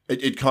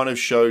 It kind of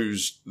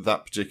shows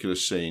that particular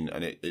scene,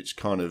 and it's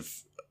kind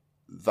of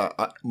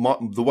that.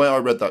 The way I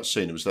read that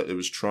scene was that it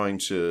was trying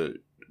to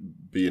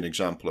be an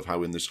example of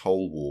how in this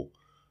whole war,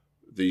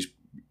 these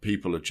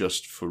people are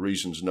just, for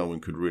reasons no one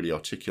could really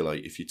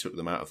articulate, if you took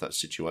them out of that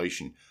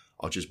situation,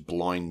 are just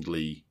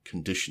blindly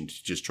conditioned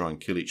to just try and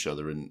kill each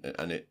other, and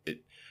it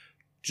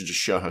to just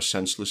show how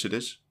senseless it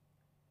is.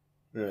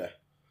 Yeah.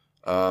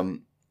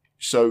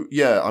 So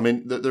yeah, I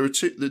mean, there are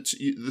two.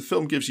 The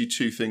film gives you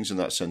two things in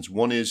that sense.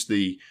 One is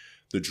the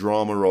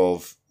drama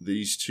of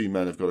these two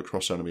men have got to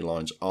cross enemy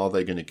lines. Are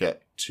they going to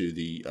get to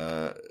the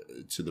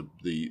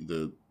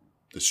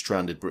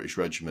stranded British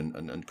regiment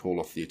and call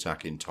off the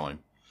attack in time?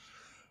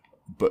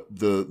 But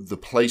the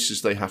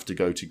places they have to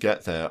go to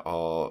get there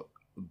are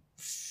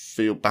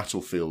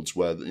battlefields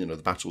where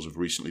the battles have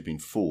recently been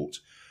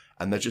fought,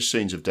 and they're just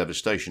scenes of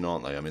devastation,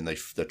 aren't they? I mean,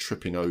 they're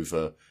tripping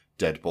over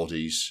dead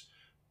bodies.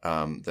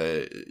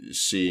 They're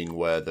seeing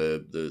where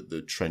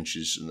the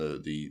trenches and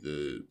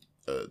the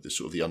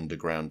sort of the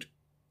underground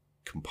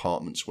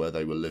compartments where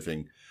they were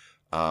living,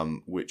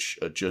 which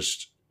are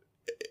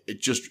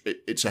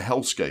it's a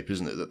hellscape,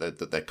 isn't it?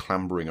 That they're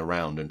clambering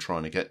around and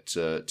trying to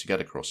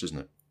get across, isn't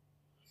it?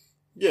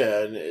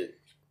 Yeah, and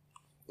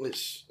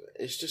it's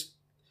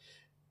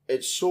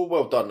so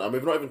well done. I mean,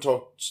 we've not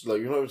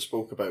even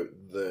spoke about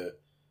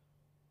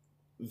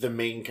the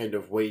main kind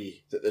of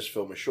way that this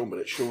film is shown, but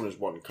it's shown as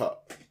one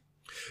cut.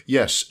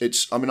 Yes,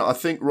 I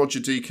think Roger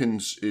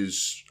Deakins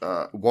is,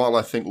 while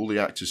I think all the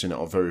actors in it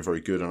are very,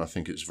 very good, and I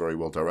think it's very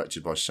well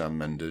directed by Sam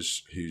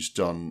Mendes, who's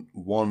done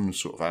one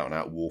sort of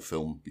out-and-out war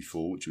film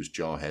before, which was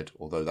Jarhead,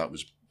 although that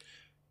was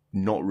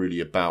not really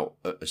about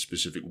a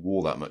specific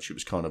war that much. It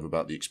was kind of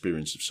about the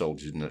experience of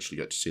soldiers. You didn't actually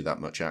get to see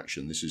that much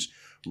action. This is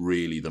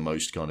really the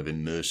most kind of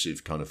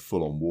immersive, kind of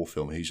full-on war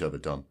film he's ever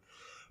done.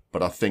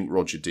 But I think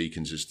Roger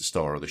Deakins is the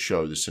star of the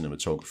show, the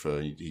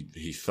cinematographer.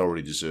 He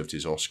thoroughly deserved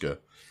his Oscar.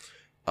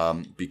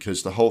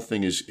 Because the whole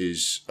thing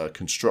is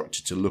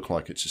constructed to look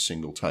like it's a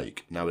single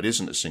take. Now, it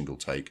isn't a single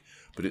take,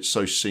 but it's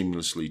so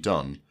seamlessly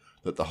done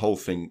that the whole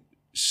thing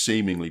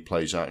seemingly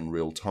plays out in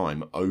real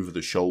time over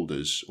the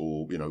shoulders,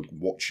 or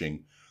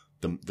watching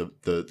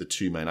the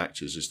two main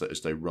actors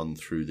as they run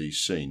through these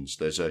scenes.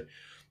 There's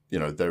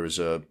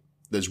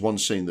one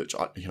scene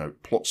that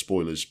plot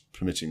spoilers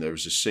permitting. There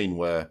is a scene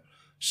where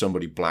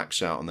somebody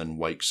blacks out and then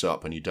wakes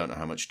up, and you don't know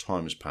how much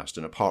time has passed.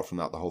 And apart from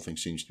that, the whole thing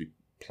seems to be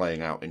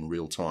playing out in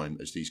real time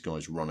as these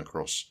guys run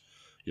across,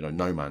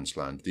 no man's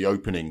land. The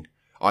opening,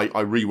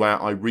 I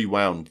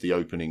rewound the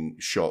opening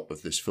shot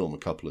of this film a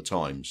couple of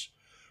times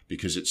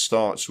because it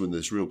starts with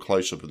this real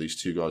close-up of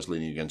these two guys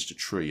leaning against a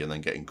tree and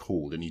then getting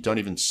called, and you don't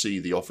even see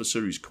the officer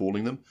who's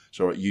calling them.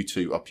 So, right, you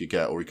two, up you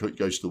get, or he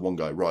goes to the one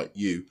guy, right,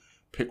 you,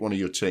 pick one of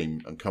your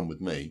team and come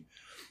with me.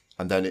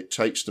 And then it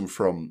takes them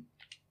from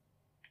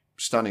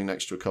standing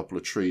next to a couple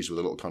of trees with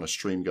a little kind of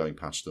stream going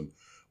past them,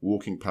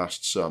 walking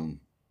past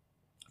some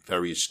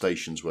various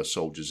stations where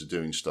soldiers are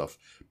doing stuff,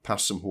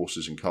 past some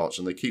horses and carts,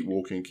 and they keep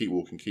walking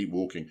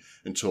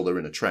until they're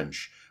in a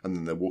trench. And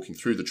then they're walking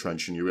through the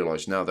trench, and you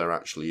realise now they're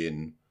actually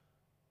in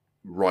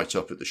right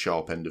up at the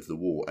sharp end of the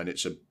war, and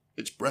it's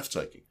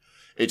breathtaking.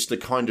 It's the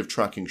kind of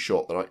tracking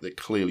shot that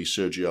clearly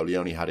Sergio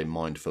Leone had in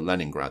mind for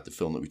Leningrad, the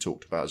film that we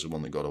talked about as the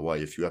one that got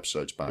away a few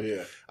episodes back.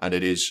 Yeah. And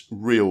it is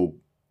real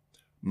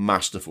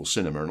masterful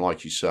cinema. And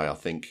like you say, I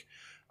think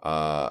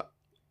I'm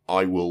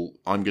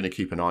going to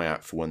keep an eye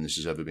out for when this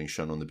is ever being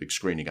shown on the big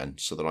screen again,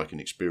 so that I can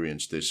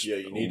experience this. Yeah,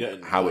 you need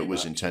it how it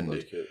was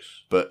intended.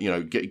 But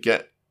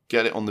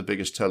get it on the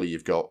biggest telly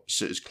you've got.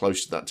 Sit as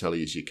close to that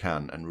telly as you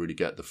can, and really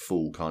get the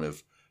full kind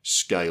of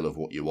scale of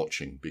what you're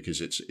watching,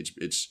 because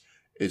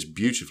it's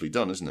beautifully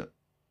done, isn't it?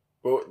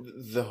 Well,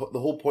 the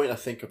whole point, I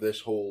think, of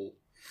this whole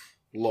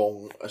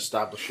long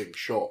establishing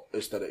shot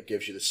is that it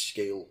gives you the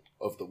scale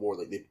of the war.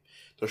 Like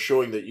they're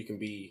showing that you can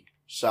be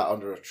sat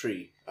under a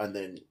tree, and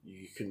then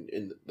you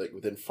can,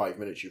 within 5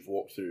 minutes, you've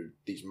walked through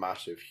these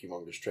massive,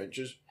 humongous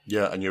trenches.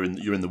 Yeah, and you're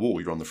in the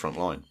war. You're on the front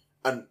line.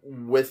 And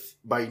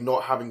by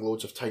not having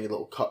loads of tiny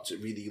little cuts,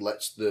 it really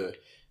lets the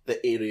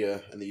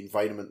area and the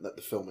environment that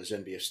the film is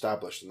in be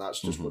established, and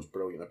that's just what's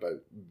brilliant about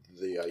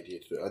the idea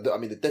to do it. I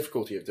mean, the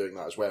difficulty of doing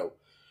that as well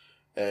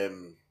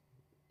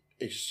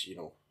is,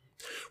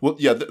 Well,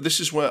 yeah,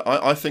 this is where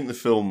I think the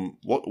film,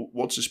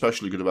 what's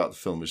especially good about the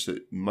film is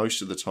that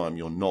most of the time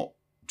you're not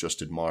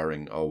just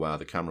admiring, oh wow,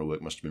 the camera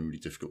work must have been really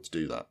difficult to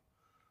do that.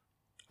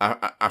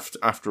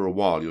 After a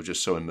while, you're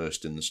just so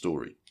immersed in the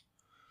story.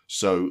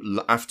 So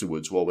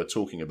afterwards, while we're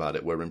talking about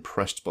it, we're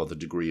impressed by the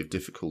degree of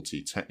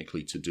difficulty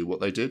technically to do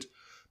what they did.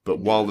 But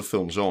while the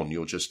film's on,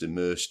 you're just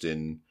immersed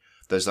in...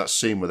 There's that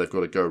scene where they've got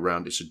to go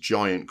around. It's a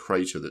giant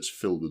crater that's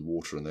filled with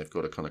water, and they've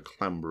got to kind of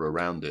clamber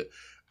around it.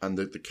 And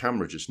the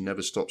camera just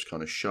never stops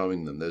kind of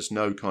showing them. There's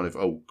no kind of,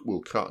 oh,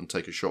 we'll cut and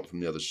take a shot from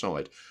the other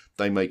side.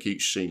 They make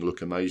each scene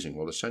look amazing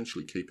while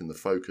essentially keeping the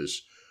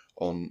focus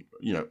on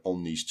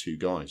these two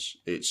guys.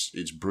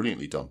 It's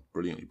brilliantly done.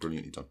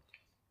 Brilliantly done.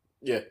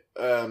 Yeah.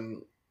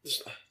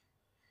 There's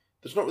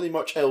not really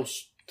much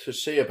else to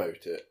say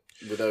about it.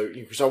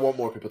 Because I want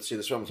more people to see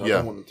this film, so I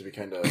don't want them to be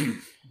kind of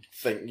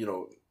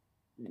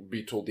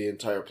be told the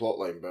entire plot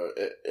line. But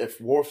if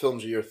war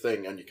films are your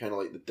thing, and you kind of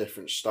like the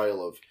different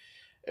style of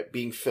it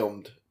being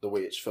filmed the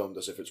way it's filmed,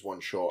 as if it's one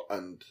shot,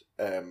 and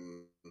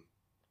the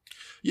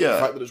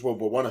fact that it's World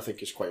War One, I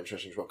think is quite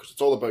interesting as well, because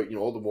it's all about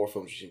all the war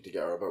films you seem to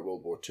get are about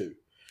World War Two,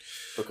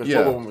 because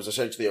World War One was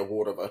essentially a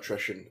war of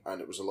attrition,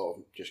 and it was a lot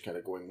of just kind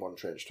of going one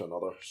trench to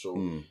another.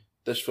 So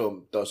this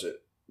film does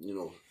it,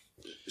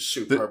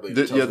 superbly.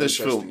 This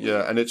film,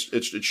 and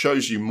it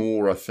shows you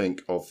more, I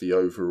think, of the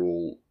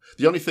overall.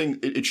 The only thing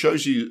it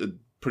shows you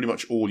pretty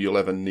much all you'll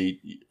ever need,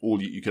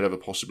 all you could ever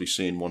possibly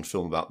see in one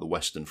film about the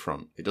Western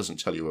Front. It doesn't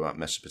tell you about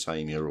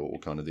Mesopotamia or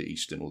kind of the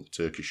Eastern or the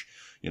Turkish,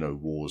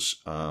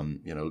 wars.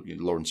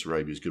 Lawrence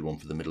Arabia is a good one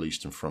for the Middle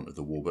Eastern front of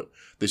the war, but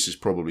this is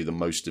probably the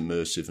most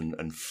immersive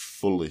and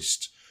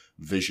fullest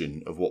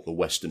vision of what the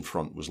Western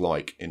Front was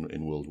like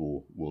in World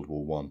War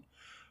One.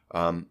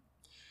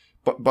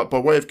 But by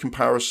way of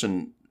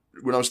comparison,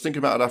 when I was thinking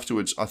about it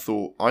afterwards,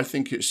 I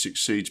think it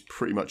succeeds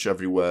pretty much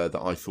everywhere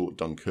that I thought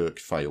Dunkirk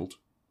failed.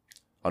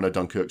 I know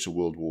Dunkirk's a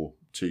World War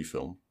II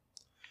film.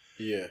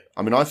 Yeah.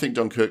 I mean, I think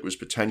Dunkirk was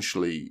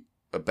potentially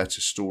a better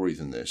story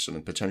than this,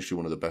 and potentially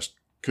one of the best,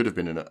 could have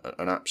been an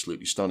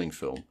absolutely stunning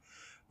film.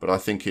 But I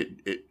think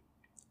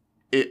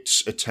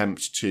its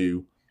attempt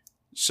to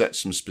set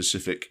some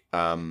specific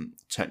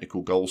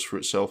technical goals for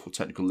itself, or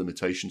technical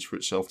limitations for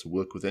itself to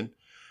work within,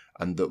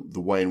 and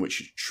the way in which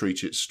it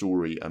treat its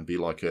story and be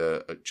like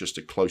just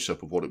a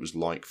close-up of what it was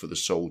like for the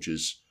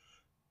soldiers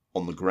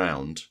on the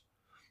ground,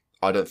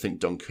 I don't think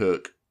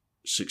Dunkirk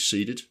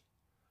succeeded.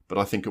 But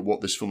I think at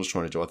what this film is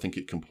trying to do, I think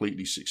it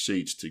completely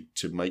succeeds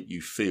to make you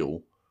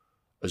feel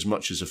as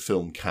much as a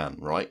film can,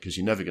 right? Because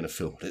you're never going to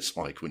feel what it's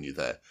like when you're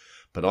there.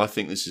 But I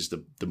think this is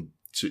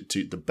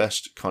the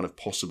best kind of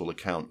possible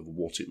account of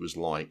what it was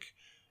like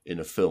in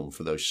a film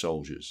for those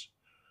soldiers.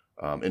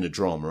 In a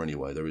drama,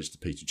 anyway. There is the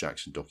Peter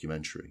Jackson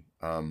documentary.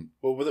 Well,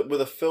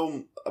 with a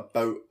film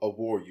about a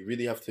war, you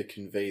really have to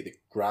convey the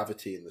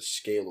gravity and the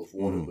scale of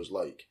what it was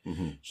like.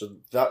 Mm-hmm. So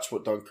that's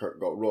what Dunkirk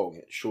got wrong.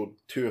 It showed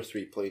 2 or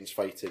 3 planes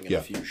fighting and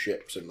a few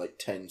ships and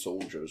 10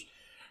 soldiers.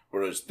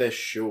 Whereas this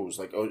shows,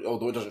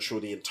 although it doesn't show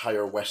the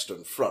entire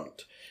Western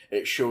Front,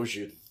 it shows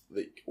you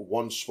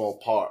one small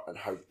part and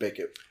how big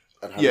it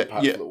and how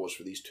impactful it was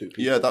for these two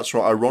people. Yeah, that's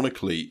right.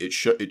 Ironically,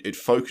 it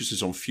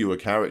focuses on fewer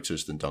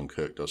characters than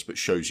Dunkirk does, but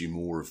shows you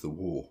more of the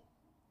war.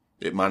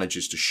 It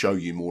manages to show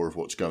you more of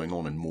what's going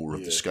on and more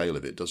of the scale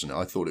of it, doesn't it?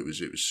 I thought it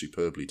was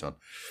superbly done.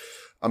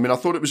 I mean, I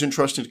thought it was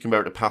interesting to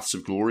compare it to Paths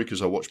of Glory,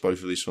 because I watched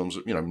both of these films,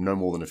 no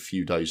more than a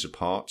few days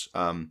apart.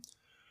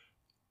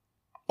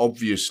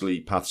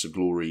 obviously, Paths of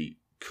Glory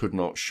could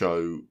not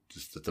show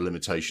the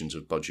limitations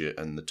of budget,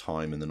 and the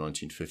time in the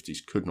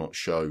 1950s could not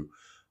show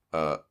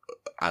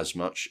as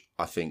much.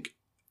 I think,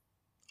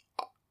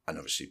 and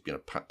obviously,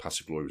 Paths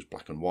of Glory was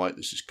black and white.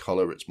 This is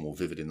colour. It's more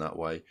vivid in that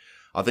way.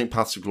 I think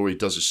Paths of Glory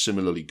does a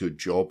similarly good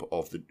job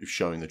of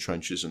showing the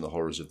trenches and the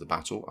horrors of the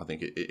battle. I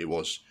think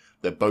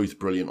they're both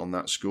brilliant on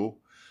that score.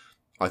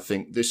 I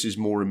think this is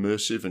more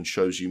immersive and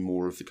shows you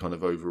more of the kind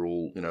of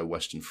overall,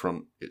 Western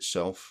Front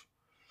itself.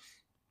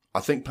 I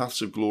think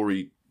Paths of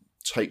Glory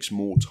takes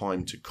more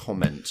time to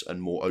comment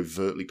and more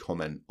overtly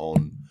comment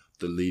on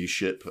the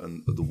leadership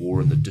and the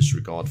war and the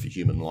disregard for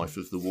human life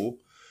of the war.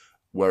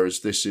 Whereas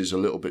this is a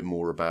little bit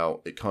more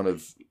about it kind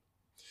of...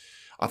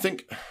 I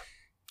think...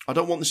 I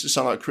don't want this to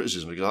sound like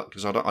criticism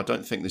because I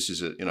don't think this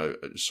is a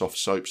soft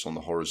soaps on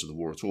the horrors of the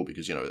war at all,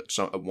 because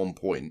at one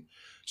point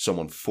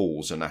someone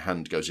falls and a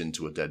hand goes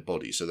into a dead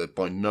body, so they're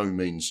by no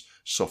means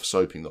soft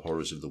soaping the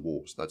horrors of the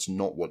war. That's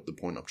not what the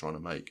point I'm trying to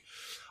make.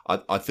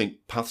 I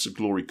think Paths of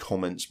Glory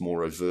comments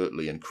more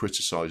overtly and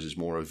criticises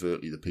more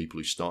overtly the people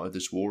who started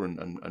this war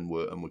and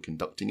were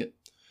conducting it,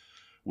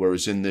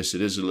 whereas in this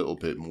it is a little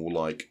bit more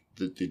like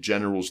the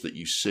generals that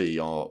you see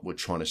we're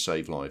trying to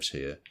save lives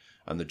here.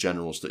 And the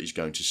generals that he's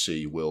going to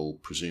see will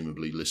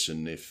presumably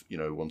listen if,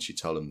 once you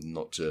tell them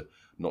not to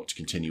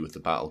continue with the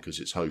battle because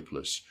it's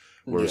hopeless.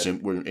 Whereas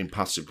in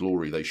Paths of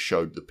Glory, they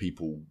showed the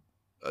people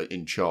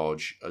in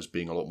charge as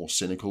being a lot more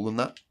cynical than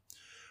that.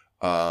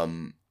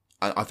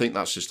 I think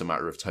that's just a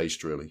matter of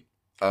taste, really.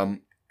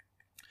 Overall,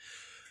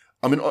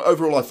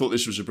 I thought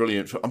this was a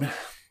brilliant...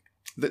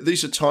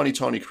 these are tiny,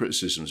 tiny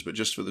criticisms, but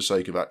just for the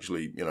sake of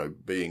actually,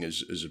 being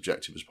as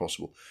objective as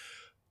possible.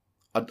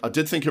 I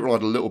did think it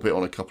relied a little bit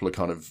on a couple of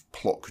kind of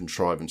plot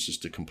contrivances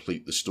to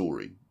complete the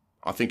story.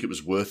 I think it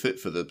was worth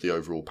it for the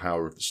overall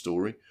power of the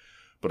story.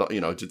 But,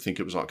 I did think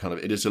it was like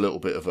it is a little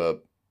bit of a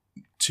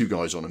two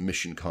guys on a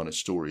mission kind of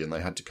story, and they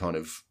had to kind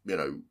of,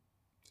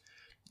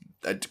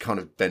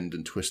 bend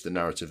and twist the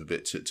narrative a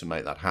bit to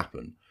make that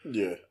happen.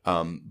 Yeah.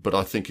 But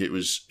I think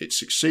it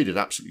succeeded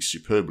absolutely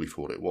superbly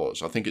for what it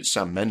was. I think it's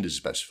Sam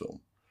Mendes' best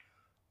film.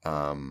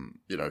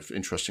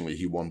 Interestingly,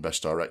 he won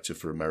Best Director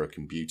for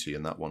American Beauty,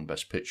 and that won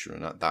Best Picture,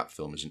 and that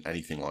film isn't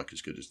anything like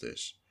as good as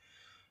this.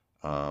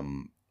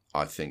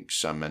 I think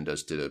Sam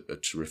Mendes did a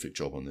terrific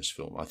job on this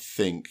film. I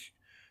think,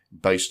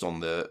 based on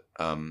the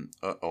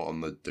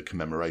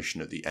commemoration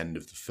at the end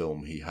of the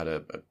film, he had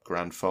a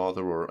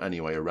grandfather, or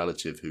anyway a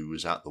relative, who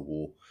was at the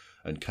war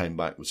and came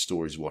back with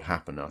stories of what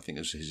happened. And I think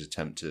it was his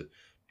attempt to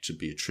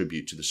be a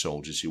tribute to the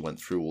soldiers who went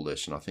through all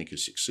this, and I think he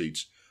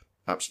succeeds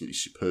absolutely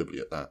superbly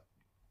at that.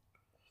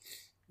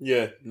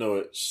 Yeah, no,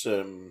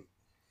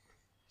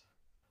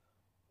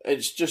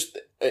 it's just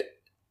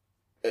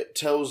it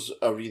tells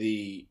a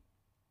really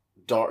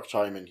dark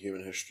time in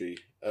human history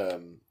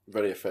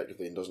very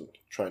effectively, and doesn't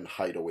try and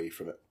hide away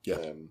from it.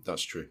 Yeah,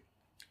 that's true.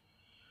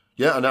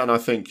 Yeah, and I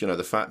think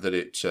the fact that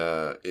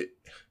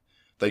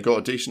they got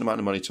a decent amount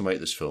of money to make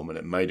this film, and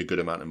it made a good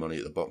amount of money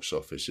at the box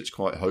office. It's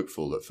quite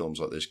hopeful that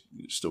films like this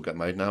still get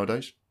made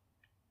nowadays.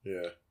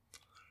 Yeah.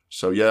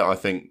 So yeah, I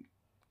think.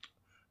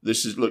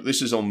 This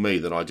is on me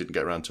that I didn't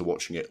get around to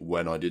watching it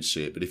when I did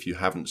see it. But if you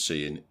haven't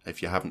seen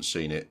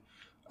it,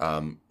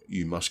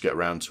 you must get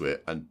around to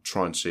it and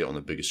try and see it on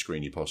the biggest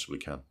screen you possibly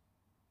can.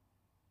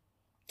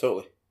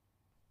 Totally.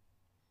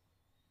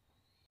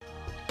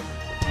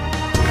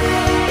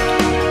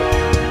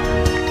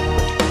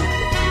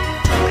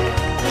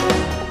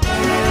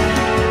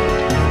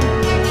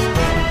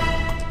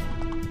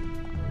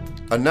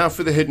 And now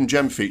for the Hidden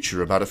Gem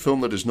feature about a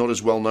film that is not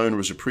as well known or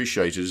as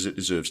appreciated as it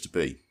deserves to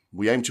be.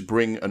 We aim to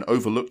bring an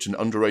overlooked and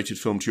underrated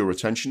film to your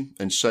attention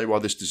and say why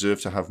this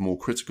deserved to have more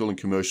critical and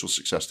commercial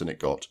success than it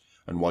got,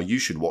 and why you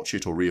should watch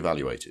it or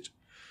reevaluate it.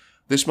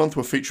 This month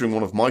we're featuring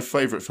one of my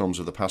favourite films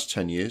of the past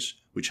 10 years,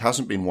 which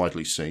hasn't been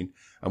widely seen,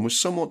 and was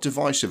somewhat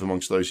divisive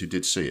amongst those who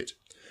did see it.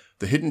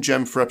 The Hidden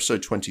Gem for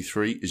episode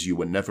 23 is You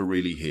Were Never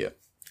Really Here.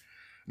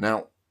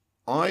 Now,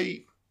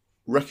 I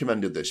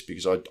recommended this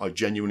because I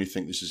genuinely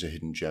think this is a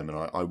hidden gem, and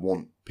I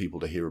want people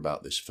to hear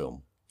about this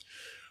film.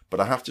 But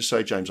I have to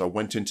say, James, I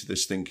went into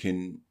this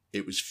thinking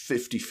it was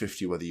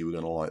 50-50 whether you were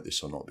going to like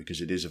this or not,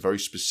 because it is a very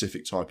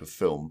specific type of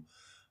film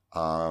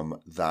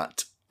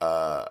that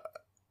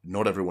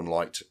not everyone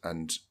liked,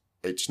 and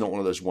it's not one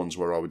of those ones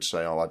where I would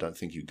say, I don't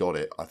think you got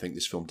it. I think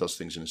this film does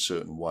things in a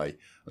certain way,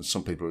 and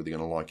some people are either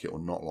going to like it or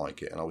not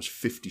like it, and I was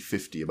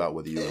 50-50 about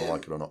whether you were going to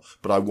like it or not.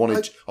 But I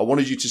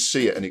wanted you to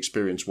see it and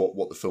experience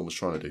what the film was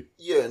trying to do.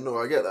 Yeah, no,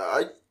 I get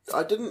that.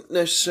 I didn't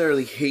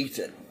necessarily hate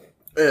it.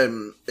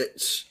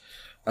 It's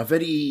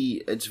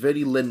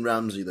very Lynn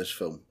Ramsey, this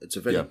film. It's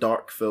a very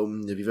dark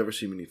film. If you've ever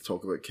seen me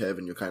talk about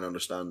Kevin, you'll kind of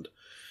understand.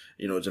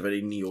 It's a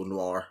very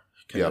neo-noir,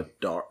 kind of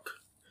dark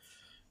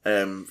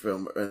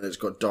film, and it's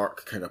got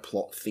dark kind of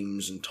plot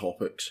themes and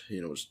topics.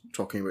 It's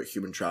talking about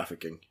human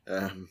trafficking.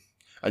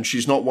 And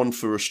she's not one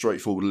for a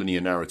straightforward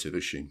linear narrative,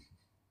 is she?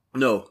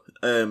 No.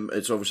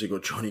 It's obviously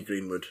got Johnny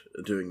Greenwood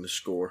doing the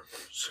score.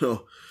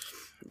 So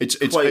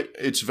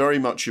it's very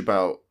much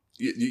about,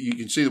 you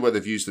can see the way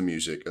they've used the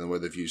music and the way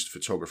they've used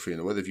photography and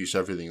the way they've used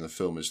everything in the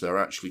film is they're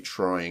actually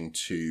trying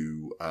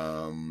to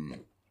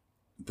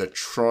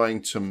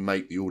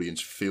make the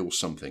audience feel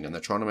something, and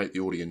they're trying to make the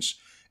audience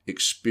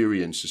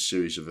experience a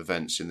series of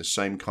events in the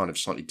same kind of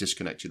slightly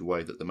disconnected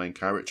way that the main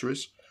character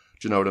is.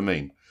 Do you know what I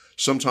mean?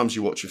 Sometimes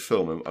you watch a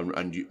film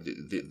and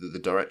the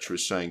director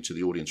is saying to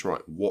the audience,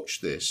 right,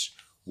 watch this,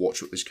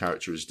 watch what this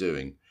character is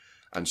doing.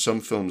 And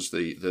some films,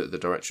 the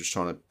director is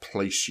trying to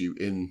place you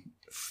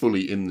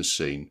fully in the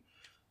scene.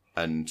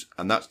 And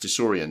that's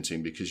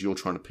disorienting because you're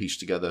trying to piece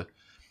together.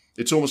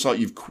 It's almost like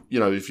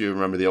if you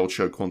remember the old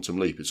show Quantum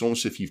Leap, it's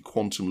almost as if you've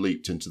quantum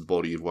leaped into the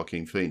body of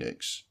Joaquin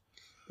Phoenix.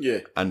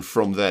 Yeah. And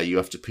from there, you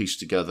have to piece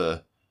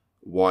together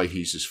why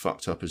he's as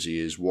fucked up as he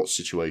is, what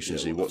situation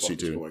is he, what's he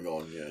doing. Going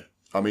on, yeah.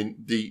 I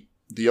mean,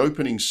 the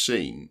opening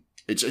scene,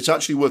 it's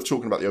actually worth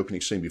talking about the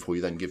opening scene before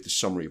you then give the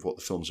summary of what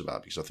the film's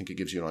about, because I think it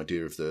gives you an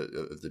idea of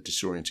the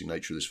disorienting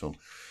nature of this film.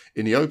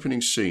 In the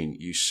opening scene,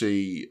 you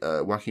see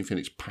Joaquin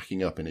Phoenix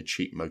packing up in a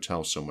cheap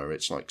motel somewhere.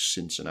 It's like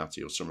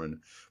Cincinnati or somewhere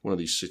in one of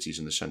these cities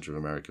in the center of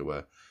America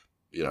where,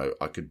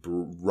 I could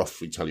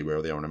roughly tell you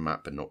where they are on a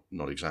map, but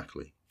not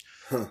exactly.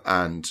 Huh.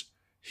 And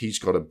he's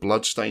got a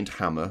blood-stained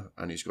hammer,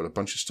 and he's got a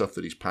bunch of stuff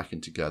that he's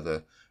packing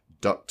together,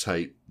 duct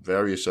tape,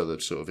 various other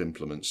sort of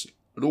implements.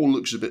 It all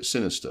looks a bit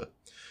sinister.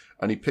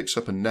 And he picks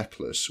up a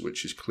necklace,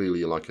 which is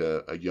clearly like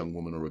a young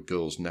woman or a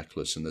girl's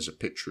necklace, and there's a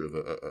picture of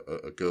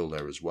a girl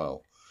there as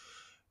well.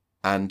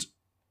 And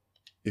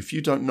if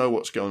you don't know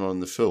what's going on in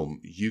the film,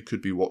 you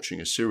could be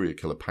watching a serial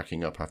killer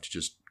packing up after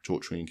just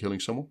torturing and killing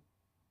someone.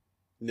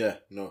 Yeah,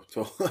 no,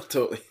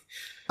 totally.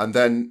 And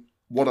then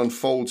what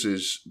unfolds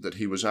is that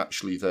he was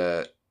actually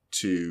there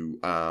to,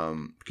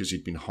 because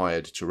he'd been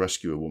hired to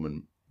rescue a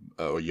woman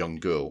or a young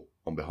girl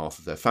on behalf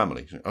of their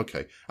family.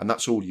 Okay, and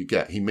that's all you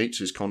get. He meets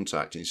his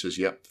contact and he says,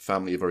 yep, the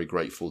family are very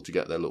grateful to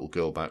get their little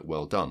girl back,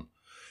 well done.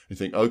 You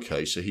think,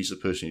 okay, so he's the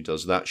person who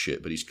does that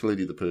shit, but he's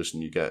clearly the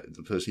person he's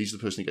the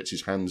person who gets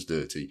his hands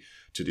dirty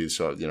to do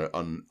sort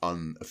of,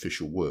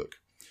 unofficial work.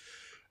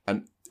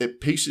 And it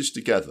pieces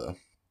together,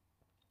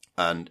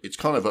 and it's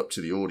kind of up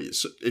to the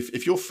audience.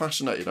 If you're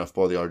fascinated enough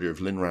by the idea of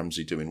Lynn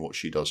Ramsey doing what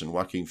she does and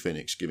Joaquin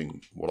Phoenix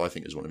giving what I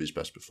think is one of his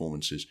best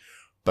performances,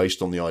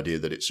 based on the idea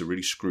that it's a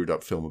really screwed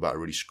up film about a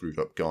really screwed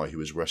up guy who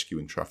is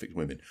rescuing trafficked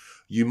women,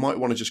 you might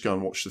want to just go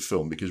and watch the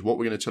film, because what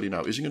we're going to tell you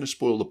now isn't going to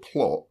spoil the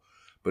plot,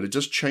 but it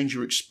does change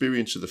your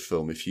experience of the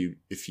film if you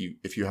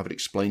have it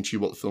explained to you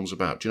what the film's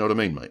about. Do you know what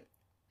I mean, mate?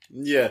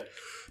 Yeah.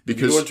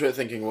 Because you go into it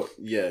thinking,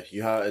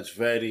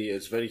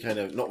 it's very kind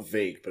of not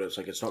vague, but it's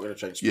like it's not going to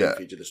try and spoon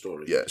feed you the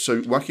story. Yeah.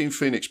 So Joaquin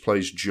Phoenix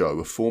plays Joe,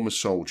 a former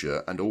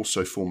soldier and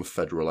also former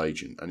federal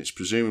agent, and it's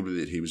presumably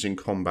that he was in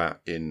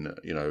combat in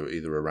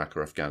either Iraq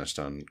or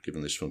Afghanistan.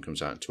 Given this film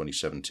comes out in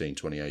 2017,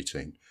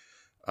 2018,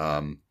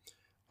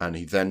 and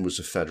he then was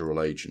a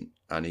federal agent,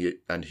 and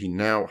he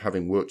now,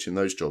 having worked in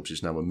those jobs,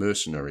 is now a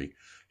mercenary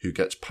who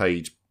gets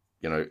paid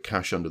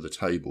cash under the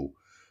table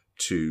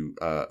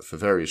for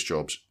various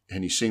jobs,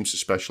 and he seems to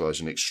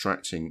specialise in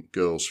extracting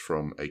girls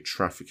from a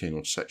trafficking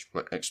or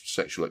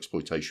sexual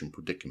exploitation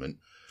predicament.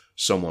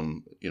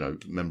 Someone,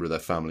 member of their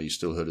family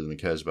still heard of them and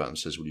cares about them,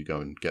 says, will you go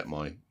and get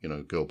my,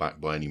 girl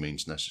back by any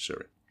means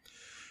necessary?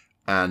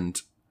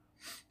 And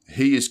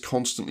he is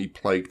constantly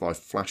plagued by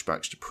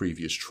flashbacks to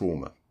previous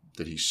trauma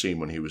that he's seen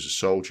when he was a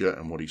soldier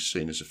and what he's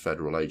seen as a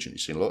federal agent.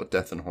 He's seen a lot of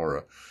death and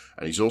horror,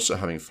 and he's also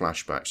having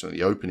flashbacks. And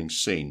the opening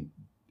scene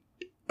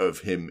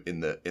of him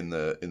in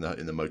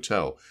the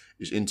motel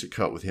is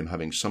intercut with him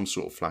having some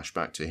sort of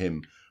flashback to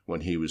him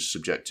when he was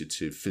subjected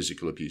to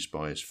physical abuse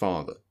by his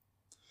father.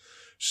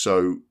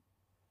 So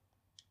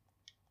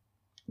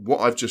what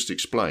I've just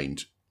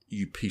explained,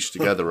 you piece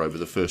together over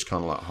the first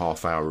kind of like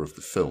half hour of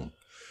the film.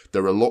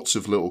 There are lots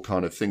of little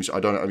kind of things. I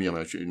don't know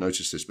if you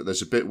noticed this, but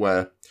there's a bit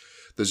where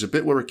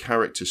a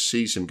character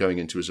sees him going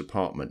into his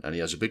apartment, and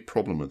he has a big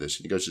problem with this.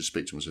 And he goes to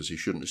speak to him and says, "You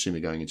shouldn't have seen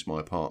me going into my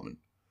apartment."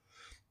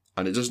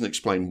 And it doesn't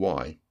explain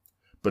why.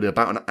 But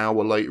about an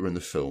hour later in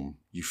the film,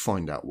 you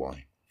find out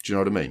why. Do you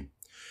know what I mean?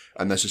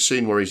 And there's a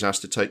scene where he's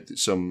asked to take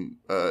some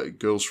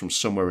girls from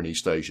somewhere in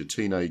East Asia,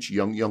 teenage,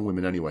 young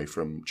women anyway,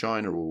 from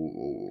China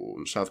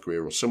or South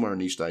Korea or somewhere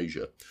in East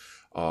Asia,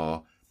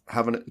 are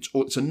having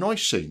it's a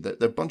nice scene. They're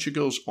a bunch of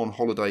girls on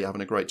holiday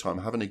having a great time,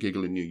 having a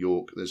giggle in New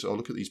York. There's,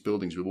 look at these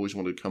buildings. We've always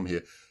wanted to come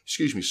here.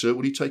 Excuse me, sir,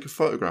 will you take a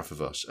photograph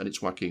of us? And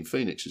it's Joaquin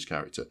Phoenix's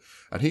character.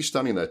 And he's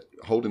standing there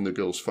holding the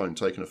girl's phone,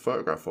 taking a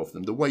photograph of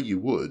them the way you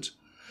would.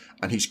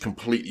 And he's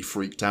completely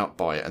freaked out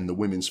by it. And the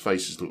women's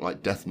faces look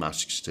like death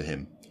masks to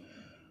him.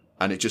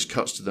 And it just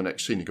cuts to the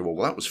next scene. You go,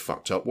 well, that was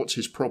fucked up. What's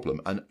his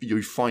problem? And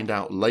you find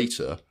out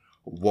later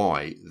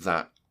why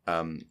that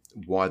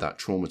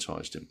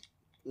traumatized him.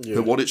 Yeah.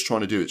 But what it's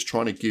trying to do, it's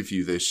trying to give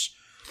you this,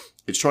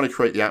 it's trying to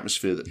create the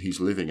atmosphere that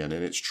he's living in,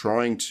 and it's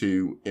trying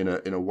to, in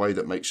a way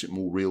that makes it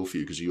more real for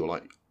you, because you're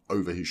like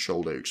over his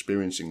shoulder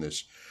experiencing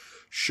this,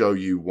 show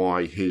you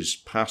why his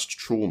past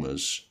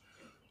traumas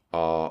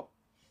are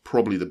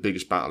probably the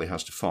biggest battle he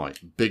has to fight,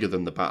 bigger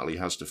than the battle he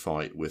has to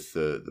fight with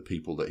the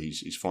people that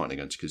he's fighting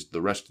against, because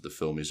the rest of the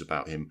film is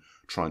about him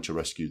trying to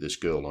rescue this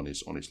girl on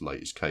his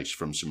latest case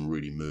from some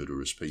really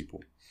murderous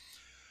people.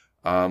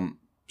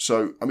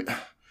 So, I mean,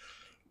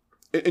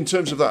 in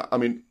terms of that, I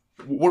mean,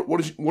 what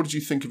did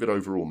you think of it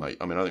overall, mate?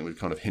 I mean, I think we've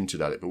kind of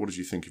hinted at it, but what did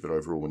you think of it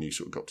overall when you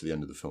sort of got to the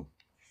end of the film?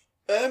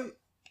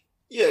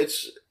 Yeah,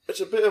 it's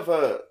a bit of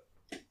a...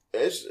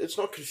 It's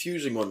not a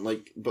confusing one,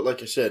 but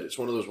like I said, it's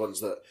one of those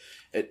ones that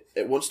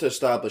it wants to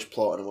establish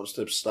plot and it wants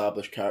to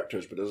establish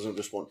characters, but it doesn't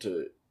just want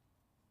to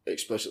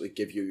explicitly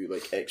give you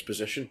like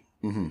exposition.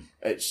 Mm-hmm.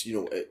 It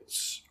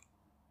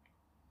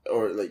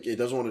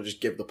doesn't want to just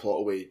give the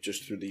plot away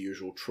just through the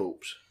usual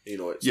tropes.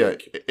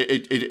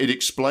 It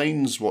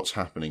explains what's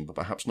happening, but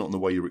perhaps not in the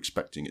way you're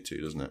expecting it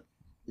to, doesn't it?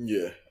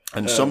 Yeah.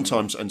 And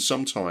sometimes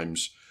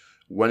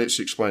when it's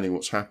explaining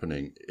what's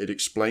happening, it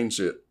explains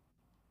it.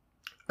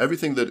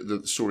 Everything that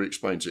the story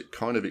explains, it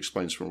kind of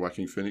explains from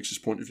Joaquin Phoenix's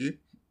point of view.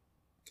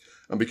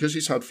 And because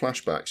he's had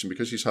flashbacks and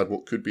because he's had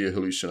what could be a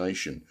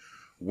hallucination,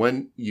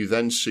 when you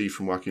then see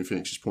from Joaquin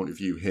Phoenix's point of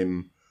view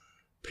him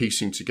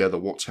piecing together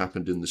what's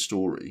happened in the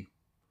story,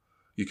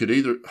 you could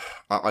either,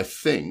 I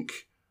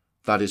think,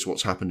 that is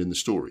what's happened in the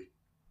story,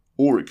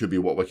 or it could be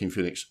what Joaquin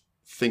Phoenix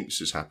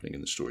thinks is happening in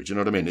the story. Do you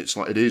know what I mean? It's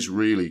like, it is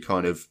really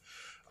kind of,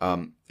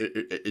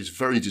 it's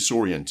very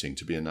disorienting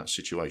to be in that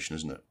situation,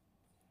 isn't it?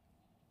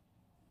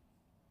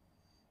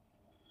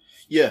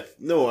 Yeah,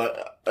 no,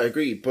 I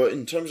agree. But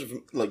in terms of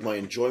like my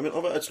enjoyment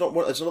of it, it's another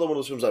one of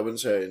those films I wouldn't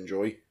say I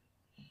enjoy.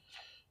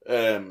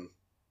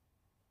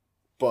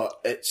 But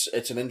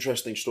it's an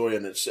interesting story,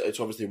 and it's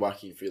obviously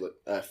Joaquin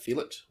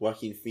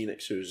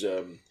Phoenix, who's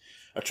a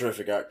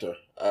terrific actor.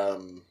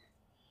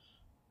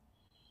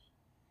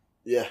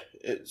 Yeah,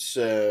 it's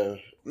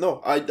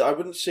no, I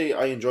wouldn't say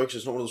I enjoy, because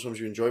it's not one of those films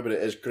you enjoy, but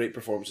it is great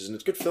performances and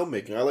it's good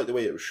filmmaking. I like the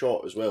way it was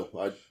shot as well.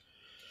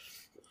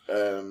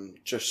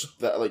 Just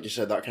that, like you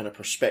said, that kind of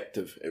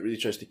perspective. It really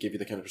tries to give you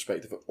the kind of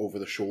perspective over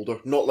the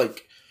shoulder, not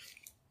like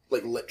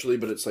literally,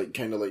 but it's like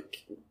kind of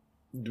like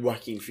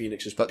Joaquin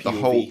Phoenix's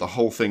POV. The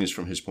whole thing is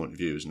from his point of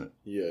view, isn't it?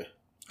 Yeah.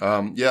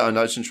 Yeah, I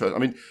know, it's interesting. I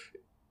mean,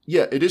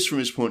 yeah, it is from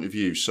his point of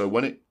view. So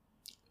when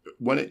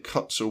it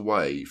cuts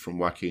away from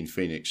Joaquin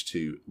Phoenix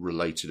to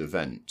related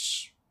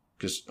events,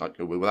 because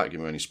without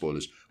giving any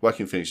spoilers,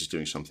 Joaquin Phoenix is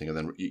doing something, and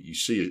then you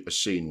see a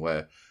scene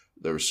where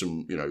there is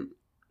some,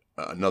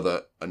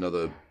 another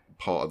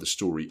part of the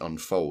story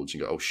unfolds.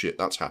 You go, oh shit,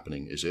 that's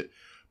happening, is it?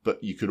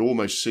 But you could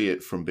almost see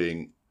it from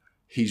being,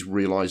 he's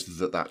realised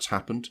that that's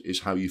happened,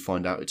 is how you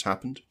find out it's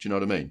happened. Do you know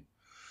what I mean?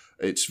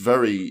 It's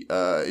very,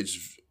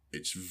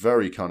 it's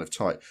very kind of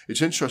tight.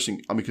 It's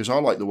interesting, because I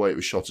like the way it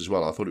was shot as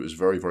well. I thought it was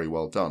very, very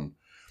well done.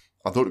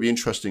 I thought it'd be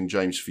interesting,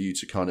 James, for you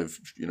to kind of,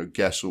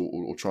 guess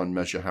or try and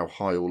measure how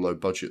high or low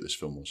budget this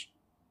film was.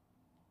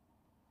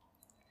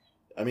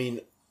 I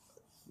mean,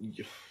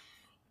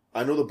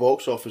 I know the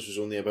box office was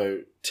only about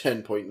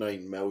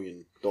 $10.9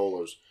 million,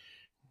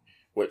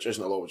 which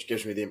isn't a lot, which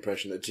gives me the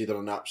impression that it's either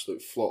an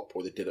absolute flop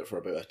or they did it for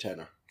about a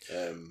tenner.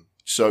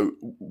 So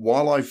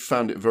while I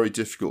found it very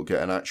difficult to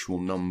get an actual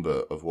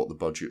number of what the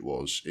budget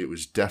was, it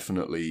was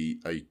definitely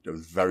a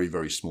very,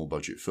 very small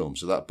budget film.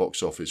 So that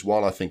box office,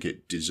 while I think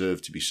it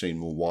deserved to be seen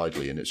more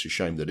widely, and it's a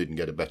shame they didn't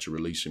get a better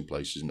release in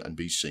places and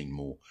be seen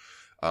more,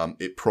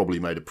 it probably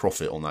made a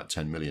profit on that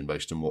 10 million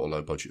based on what a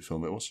low budget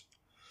film it was.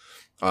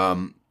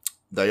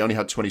 They only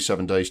had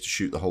 27 days to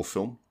shoot the whole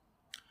film.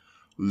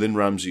 Lynn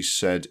Ramsey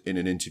said in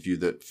an interview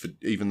that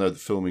even though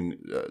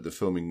the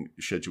filming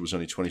schedule was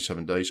only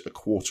 27 days, a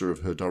quarter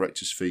of her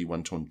director's fee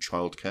went on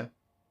childcare.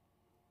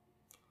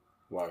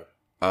 Wow.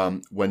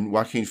 When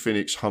Joaquin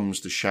Phoenix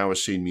hums the shower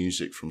scene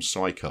music from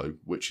Psycho,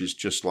 which is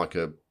just like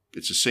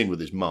it's a scene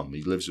with his mum.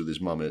 He lives with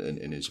his mum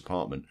in his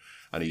apartment,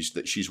 and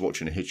she's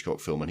watching a Hitchcock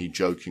film, and he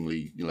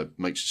jokingly,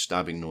 makes a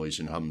stabbing noise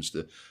and hums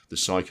the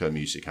Psycho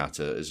music at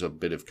her as a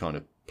bit of kind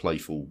of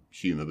playful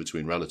humour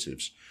between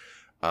relatives.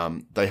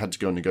 They had to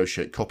go and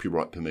negotiate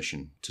copyright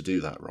permission to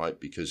do that, right?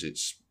 Because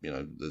it's,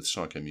 the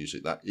Psycho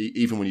music, that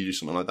even when you do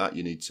something like that,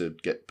 you need to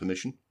get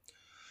permission.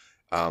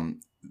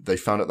 They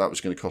found out that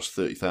was going to cost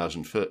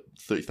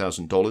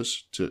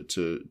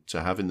 $30,000 to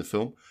have in the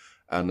film,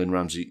 and Lynn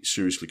Ramsey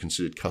seriously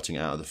considered cutting it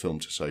out of the film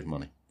to save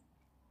money.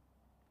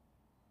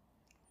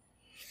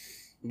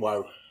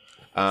 Wow.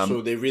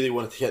 So they really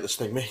wanted to get this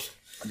thing made.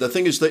 The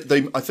thing is,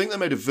 I think they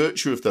made a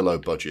virtue of their low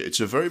budget. It's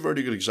a very,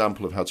 very good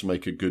example of how to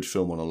make a good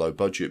film on a low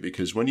budget,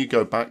 because when you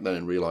go back then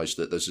and realise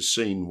that there's a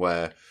scene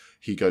where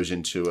he goes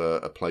into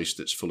a place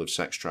that's full of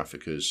sex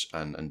traffickers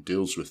and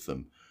deals with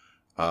them,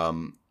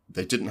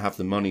 they didn't have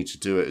the money to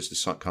do it as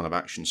this kind of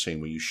action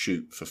scene where you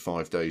shoot for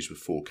 5 days with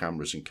 4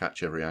 cameras and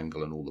catch every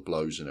angle and all the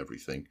blows and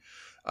everything.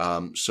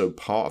 So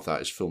part of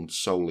that is filmed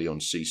solely on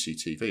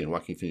CCTV, and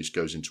Joaquin Phoenix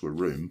goes into a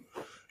room,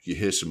 you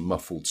hear some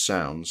muffled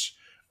sounds,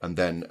 and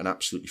then an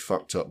absolutely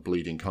fucked up,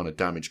 bleeding, kind of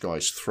damaged guy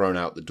is thrown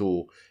out the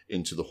door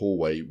into the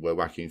hallway where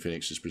Joaquin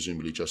Phoenix has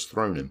presumably just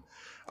thrown him.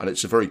 And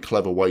it's a very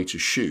clever way to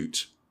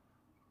shoot,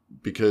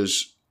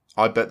 because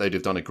I bet they'd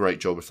have done a great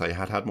job if they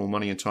had had more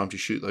money and time to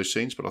shoot those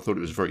scenes, but I thought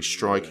it was very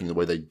striking the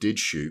way they did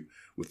shoot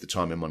with the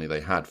time and money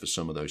they had for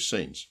some of those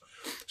scenes,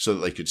 so that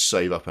they could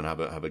save up and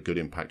have a good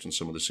impact on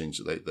some of the scenes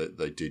that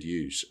they did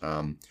use.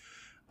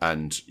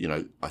 And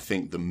I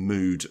think the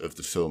mood of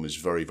the film is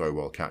very, very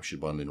well captured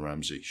by Lynn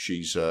Ramsey.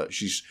 She's a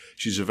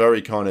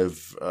very kind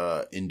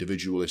of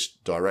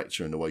individualist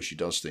director in the way she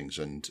does things,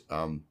 and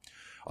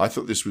I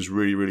thought this was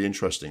really, really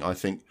interesting. I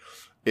think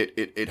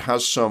it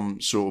has some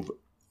sort of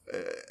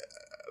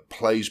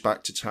plays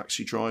back to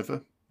Taxi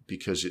Driver,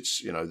 because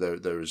it's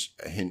there is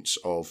hints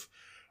of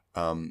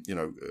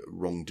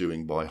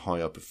wrongdoing by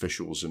high up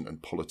officials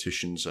and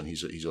politicians, and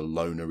he's a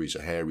loner, he's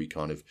a hairy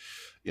kind of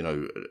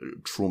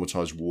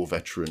traumatized war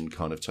veteran,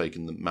 kind of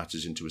taking the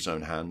matters into his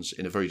own hands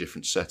in a very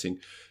different setting,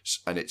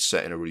 and it's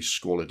set in a really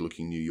squalid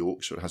looking New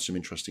York, so it has some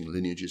interesting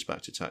lineages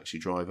back to Taxi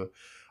Driver.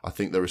 I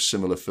think there are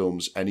similar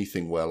films,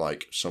 anything where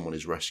like someone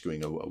is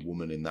rescuing a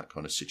woman in that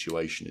kind of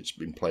situation. It's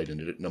been played in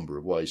a number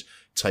of ways.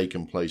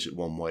 Taken plays it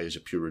one way as a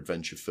pure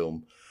adventure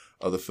film.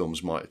 Other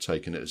films might have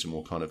taken it as a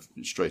more kind of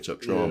straight up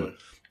drama. Yeah.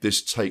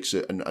 This takes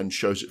it and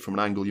shows it from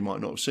an angle you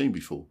might not have seen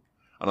before.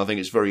 And I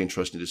think it's very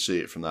interesting to see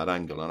it from that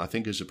angle. And I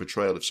think as a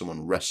portrayal of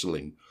someone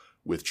wrestling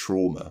with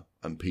trauma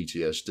and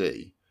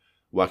PTSD,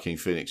 Joaquin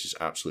Phoenix is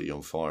absolutely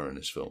on fire in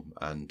this film.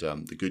 And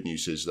the good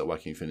news is that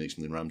Joaquin Phoenix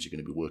and Lynn Ramsey are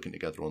going to be working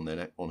together on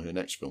her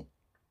next film.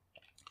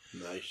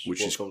 Nice. What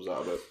comes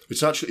out of it?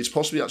 It's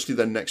possibly actually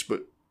their next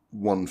but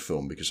one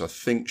film, because I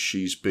think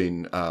she's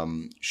been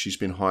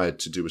hired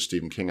to do a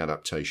Stephen King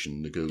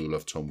adaptation, The Girl Who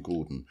Loved Tom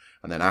Gordon,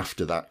 and then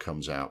after that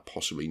comes out,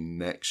 possibly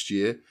next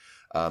year,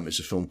 is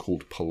a film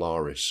called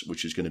Polaris,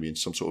 which is going to be in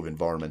some sort of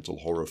environmental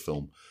horror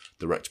film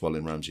directed by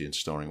Lynn Ramsey and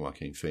starring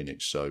Joaquin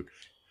Phoenix. So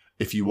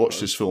if you watch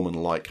this film and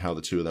like how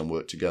the two of them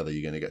work together,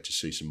 you're going to get to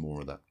see some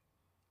more of that.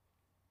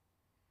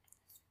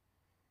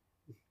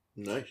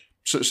 Nice.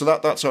 So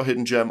that's our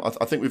hidden gem.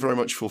 I think we very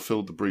much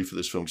fulfilled the brief of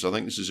this film, because I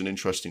think this is an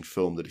interesting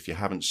film that if you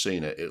haven't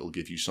seen it, it'll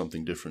give you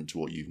something different to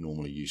what you've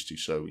normally used to.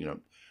 So,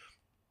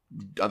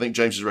 I think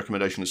James's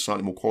recommendation is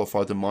slightly more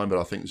qualified than mine, but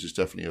I think this is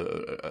definitely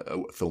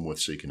a film worth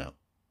seeking out.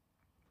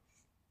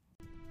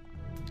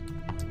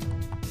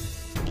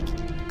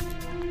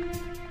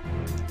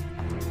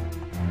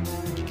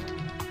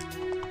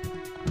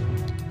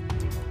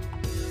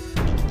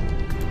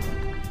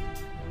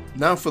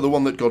 Now for the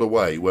one that got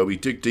away, where we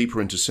dig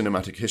deeper into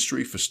cinematic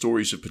history for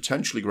stories of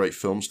potentially great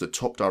films that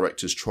top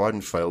directors tried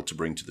and failed to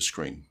bring to the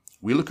screen.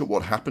 We look at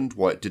what happened,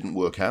 why it didn't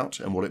work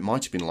out, and what it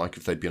might have been like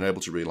if they'd been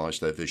able to realise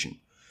their vision.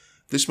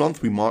 This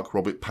month we mark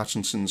Robert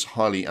Pattinson's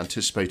highly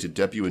anticipated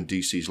debut in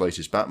DC's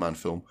latest Batman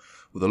film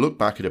with a look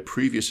back at a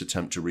previous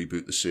attempt to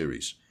reboot the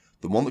series.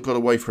 The one that got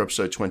away for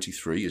episode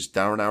 23 is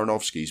Darren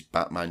Aronofsky's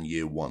Batman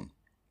Year One.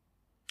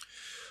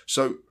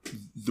 So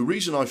the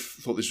reason I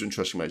thought this was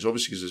interesting, mate, is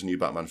obviously because there's a new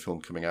Batman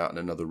film coming out and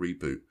another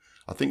reboot.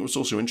 I think what's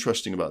also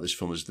interesting about this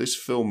film is this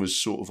film was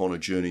sort of on a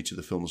journey to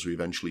the films we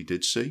eventually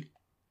did see,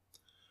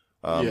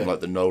 like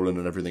the Nolan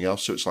and everything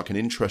else. So it's like an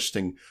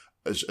interesting,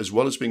 as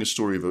well as being a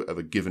story of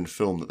a given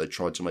film that they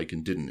tried to make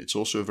and didn't, it's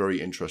also a very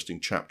interesting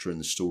chapter in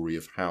the story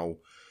of how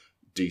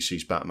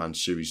DC's Batman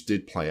series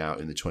did play out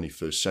in the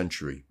 21st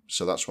century.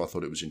 So that's why I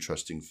thought it was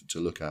interesting to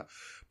look at.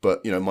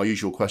 But, my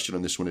usual question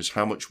on this one is,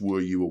 how much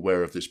were you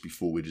aware of this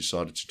before we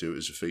decided to do it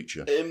as a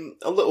feature?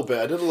 A little bit.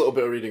 I did a little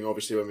bit of reading,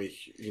 obviously, when we,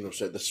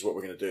 said this is what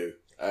we're going to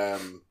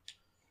do.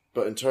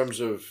 But in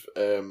terms of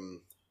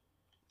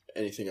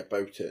anything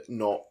about it,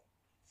 not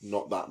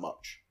that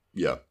much.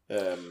 Yeah.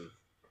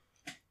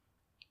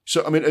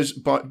 So, I mean, as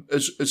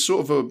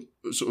sort of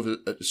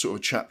a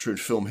chapter in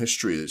film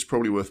history, it's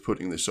probably worth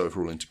putting this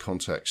overall into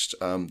context.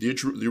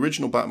 The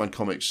original Batman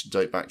comics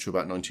date back to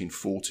about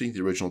 1940,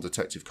 the original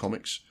Detective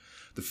Comics.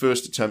 The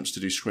first attempts to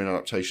do screen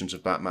adaptations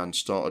of Batman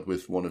started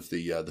with one of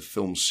the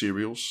film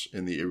serials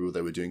in the era where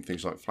they were doing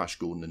things like Flash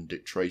Gordon and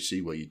Dick Tracy,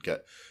 where you'd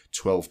get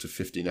 12 to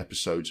 15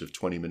 episodes of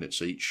 20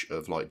 minutes each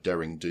of like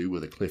Daring Do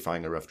with a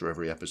cliffhanger after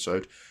every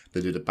episode.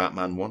 They did a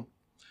Batman one.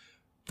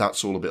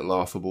 That's all a bit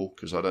laughable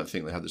because I don't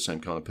think they had the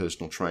same kind of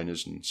personal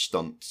trainers and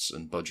stunts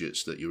and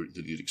budgets that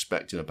you'd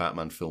expect in a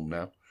Batman film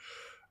now.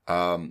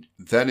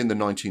 Then in the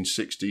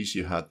 1960s,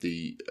 you had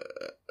the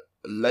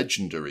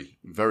legendary,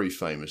 very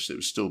famous, it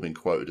was still being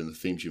quoted and the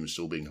theme tune was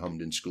still being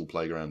hummed in school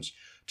playgrounds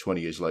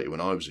 20 years later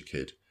when I was a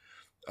kid,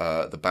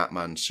 the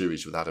Batman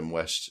series with Adam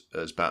West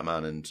as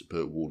Batman and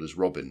Burt Ward as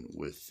Robin,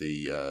 with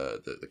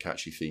the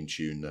catchy theme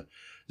tune, the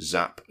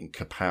zap and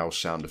kapow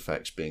sound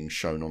effects being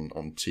shown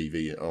on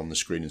TV, on the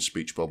screen in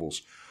speech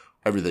bubbles.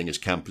 Everything as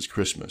camp as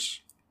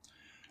Christmas.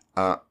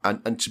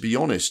 And to be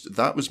honest,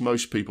 that was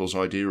most people's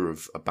idea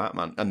of a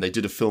Batman, and they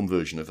did a film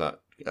version of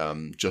that,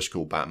 just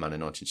called Batman in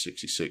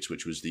 1966,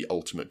 which was the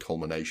ultimate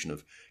culmination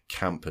of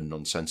camp and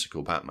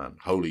nonsensical Batman,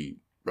 holy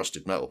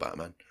rusted metal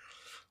Batman,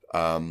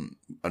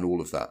 and all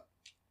of that.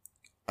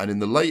 And in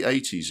the late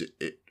 80s,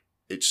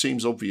 it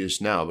seems obvious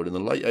now, but in the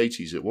late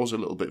 80s, it was a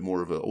little bit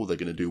more of they're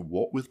going to do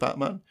what with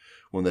Batman?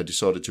 When they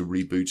decided to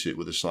reboot it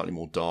with a slightly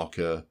more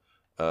darker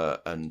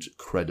and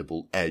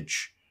credible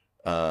edge,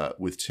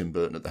 with Tim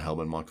Burton at the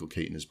helm and Michael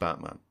Keaton as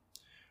Batman.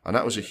 And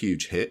that was a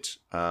huge hit.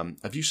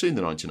 Have you seen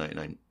the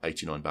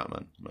 1989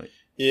 Batman, mate?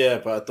 Yeah,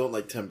 but I don't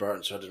like Tim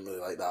Burton, so I didn't really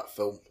like that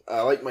film.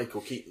 I like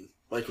Michael Keaton.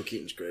 Michael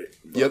Keaton's great.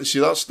 Yeah, see,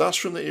 that's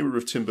from the era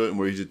of Tim Burton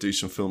where he did do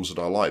some films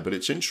that I like. But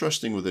it's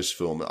interesting with this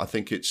film. I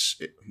think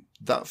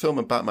that film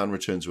and Batman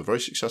Returns were very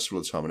successful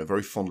at the time and are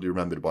very fondly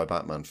remembered by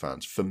Batman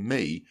fans. For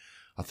me,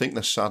 I think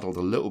they're saddled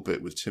a little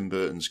bit with Tim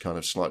Burton's kind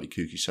of slightly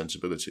kooky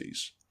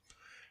sensibilities.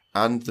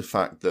 And the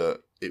fact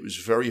that it was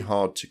very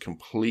hard to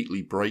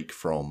completely break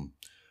from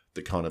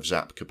the kind of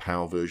Zap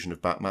Kapow version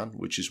of Batman,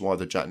 which is why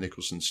the Jack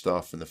Nicholson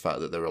stuff and the fact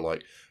that there are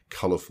like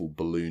colourful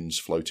balloons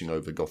floating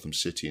over Gotham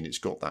City, and it's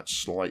got that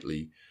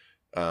slightly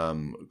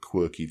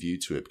quirky view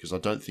to it, because I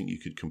don't think you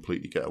could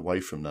completely get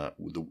away from that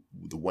with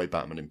the way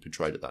Batman had been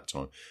portrayed at that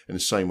time, in the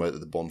same way that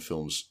the Bond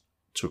films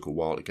took a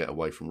while to get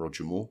away from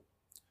Roger Moore.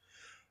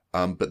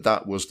 But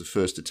that was the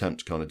first attempt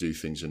to kind of do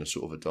things in a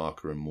sort of a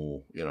darker and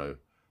more,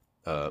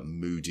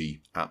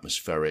 moody,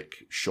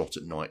 atmospheric, shot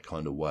at night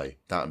kind of way.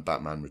 That and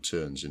Batman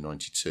Returns in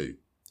 92.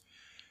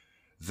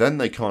 Then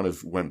they kind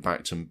of went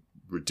back to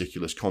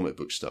ridiculous comic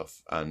book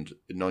stuff. And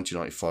in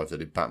 1995, they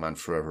did Batman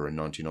Forever. In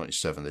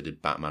 1997, they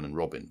did Batman and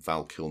Robin.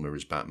 Val Kilmer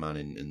is Batman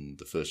in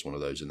the first one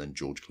of those, and then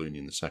George Clooney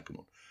in the second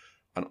one.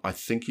 And I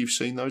think you've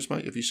seen those,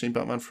 mate. Have you seen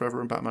Batman Forever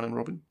and Batman and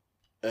Robin?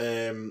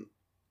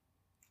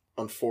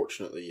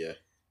 Unfortunately, yeah.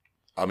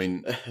 I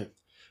mean,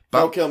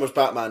 Val Kilmer's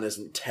Batman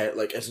isn't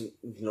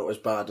as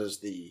bad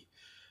as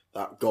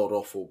that god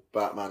awful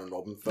Batman and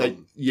Robin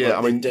film.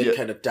 They did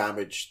kind of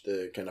damage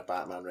the kind of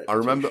Batman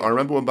reputation. I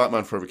remember when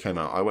Batman Forever came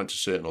out. I went to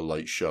see it on a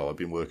late show. I'd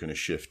been working a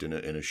shift in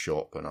a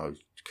shop, and I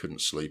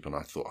couldn't sleep. And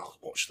I thought, I'll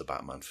watch the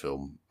Batman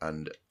film,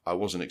 and I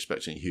wasn't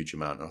expecting a huge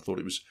amount. And I thought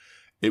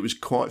it was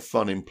quite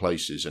fun in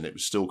places, and it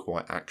was still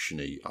quite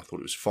actiony. I thought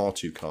it was far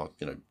too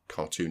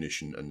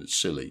cartoonish and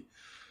silly.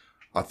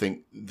 I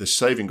think the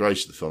saving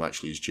grace of the film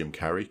actually is Jim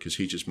Carrey, because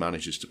he just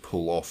manages to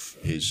pull off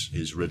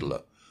his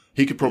Riddler.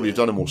 He could probably have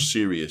done a more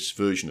serious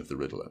version of the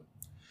Riddler.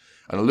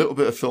 And a little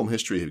bit of film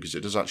history here, because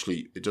it does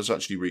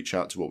actually reach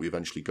out to what we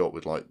eventually got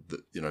with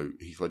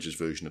Heath Ledger's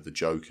version of the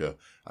Joker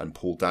and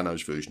Paul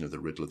Dano's version of the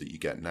Riddler that you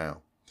get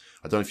now.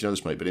 I don't know if you know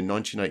this, mate, but in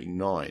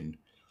 1989,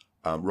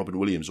 Robin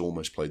Williams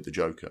almost played the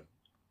Joker.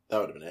 That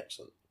would have been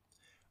excellent.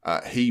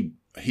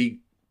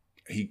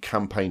 He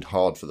campaigned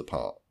hard for the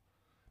part,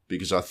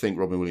 because I think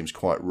Robin Williams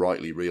quite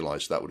rightly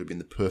realised that would have been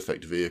the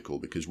perfect vehicle,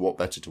 because what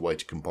better way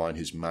to combine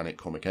his manic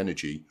comic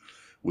energy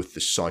with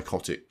the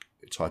psychotic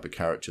type of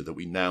character that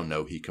we now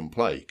know he can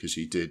play, because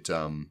he did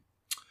 1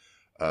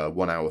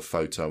 Hour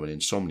Photo and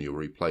Insomnia,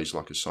 where he plays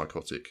like a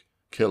psychotic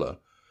killer,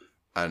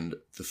 and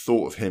the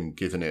thought of him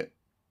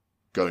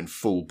going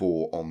full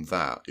bore on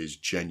that is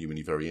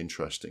genuinely very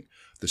interesting.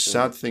 The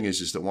sad thing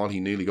is that while he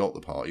nearly got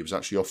the part, he was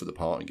actually offered the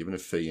part and given a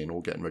fee and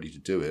all getting ready to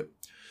do it.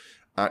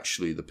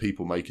 Actually, the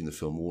people making the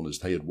film warned us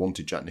they had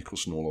wanted Jack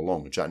Nicholson all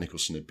along. Jack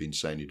Nicholson had been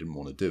saying he didn't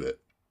want to do it.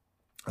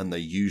 And they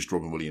used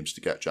Robin Williams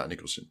to get Jack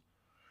Nicholson,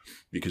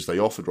 because they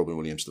offered Robin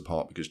Williams the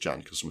part because Jack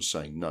Nicholson was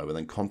saying no, and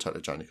then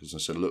contacted Jack Nicholson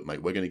and said, look,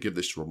 mate, we're going to give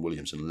this to Robin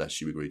Williams unless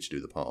you agree to do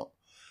the part.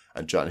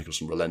 And Jack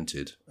Nicholson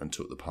relented and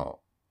took the part.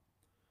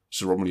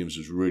 So Robin Williams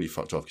was really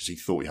fucked off because he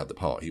thought he had the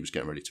part. He was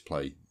getting ready to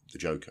play the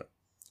Joker.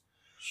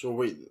 So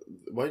wait,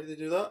 why did they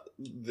do that?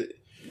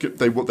 Jack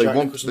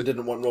Nicholson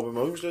didn't want Robin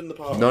Williams doing the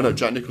part? No,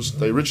 Jack Nicholson.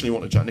 They originally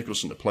wanted Jack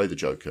Nicholson to play the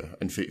Joker,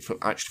 and for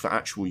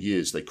actual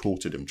years they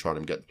courted him, tried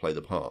him to play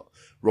the part.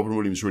 Robin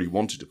Williams really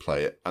wanted to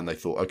play it, and they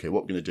thought, okay,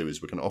 what we're going to do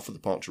is we're going to offer the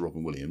part to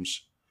Robin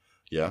Williams,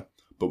 yeah,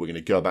 but we're going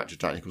to go back to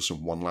Jack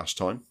Nicholson one last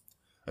time.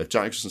 If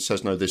Jack Nicholson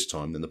says no this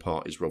time, then the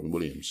part is Robin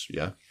Williams,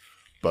 yeah.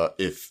 But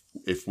if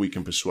we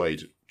can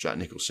persuade Jack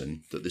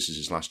Nicholson that this is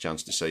his last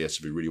chance to say yes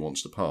if he really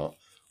wants the part,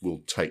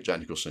 we'll take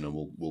Jack Nicholson and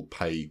we'll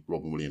pay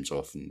Robin Williams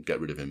off and get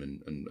rid of him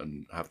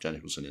and have Jack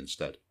Nicholson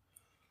instead.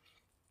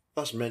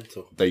 That's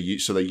mental. They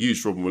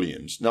used Robin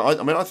Williams. Now, I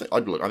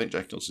think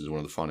Jack Nicholson is one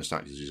of the finest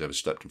actors who's ever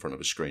stepped in front of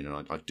a screen, and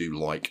I do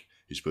like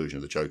his version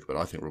of the Joker, but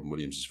I think Robin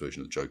Williams'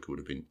 version of the Joker would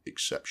have been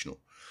exceptional.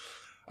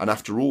 And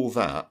after all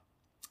that,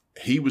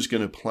 he was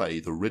going to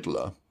play the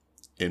Riddler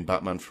in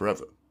Batman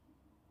Forever.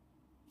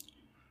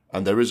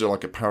 And there is a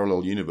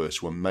parallel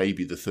universe where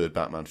maybe the third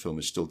Batman film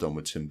is still done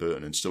with Tim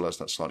Burton and still has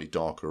that slightly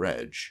darker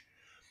edge.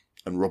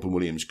 And Robin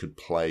Williams could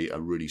play a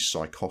really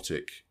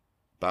psychotic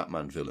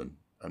Batman villain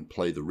and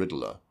play the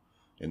Riddler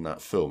in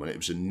that film. And it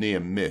was a near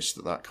miss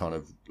that kind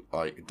of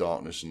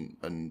darkness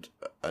and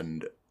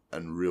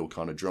real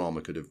kind of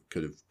drama could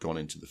have gone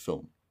into the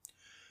film.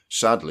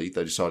 Sadly,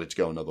 they decided to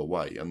go another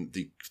way. And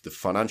the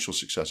financial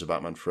success of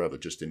Batman Forever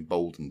just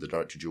emboldened the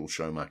director Joel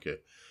Schumacher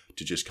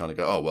to just kind of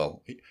go, oh,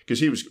 well, because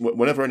he was,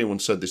 whenever anyone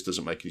said this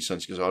doesn't make any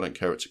sense, he goes, I don't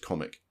care, it's a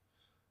comic.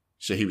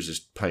 So he was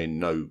just paying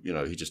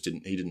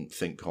he didn't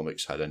think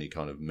comics had any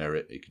kind of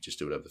merit. He could just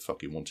do whatever the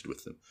fuck he wanted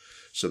with them.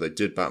 So they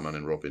did Batman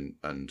and Robin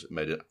and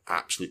made an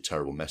absolute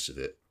terrible mess of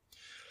it.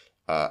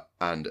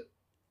 And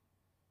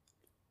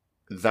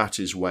that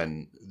is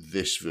when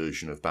this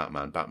version of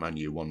Batman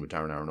Year One with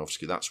Darren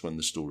Aronofsky, that's when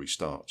the story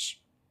starts.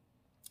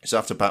 It's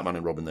after Batman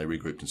and Robin, they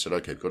regrouped and said,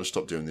 okay, we've got to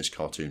stop doing this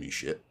cartoony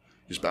shit.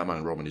 Because Batman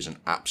and Robin is an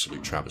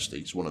absolute travesty.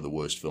 It's one of the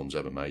worst films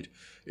ever made.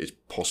 It's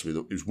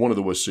one of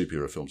the worst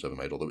superhero films ever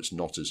made. Although it's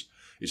not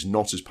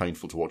as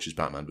painful to watch as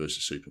Batman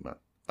versus Superman,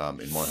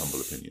 in my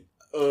humble opinion.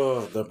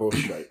 Oh, they're both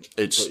shite.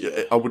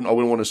 I wouldn't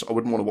want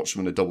to watch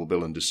them in a double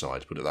bill and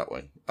decide. Put it that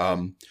way.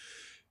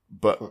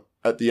 But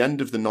at the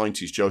end of the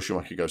 90s, Joel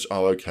Schumacher goes,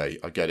 "Oh, okay,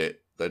 I get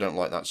it. They don't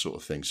like that sort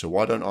of thing. So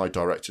why don't I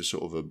direct a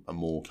sort of a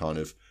more kind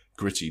of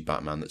gritty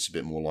Batman that's a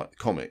bit more like the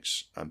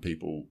comics?" And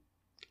people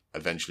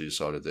eventually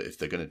decided that if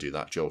they're going to do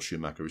that, Joel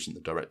Schumacher isn't the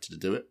director to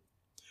do it.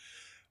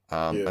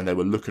 And they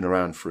were looking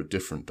around for a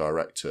different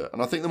director.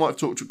 And I think they might have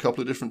talked to a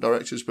couple of different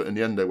directors, but in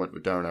the end they went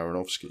with Darren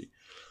Aronofsky.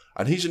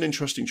 And he's an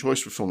interesting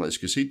choice for a film like this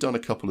because he'd done a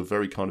couple of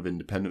very kind of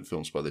independent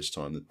films by this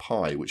time. The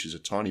Pie, which is a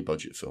tiny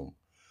budget film.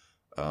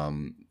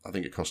 I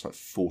think it cost like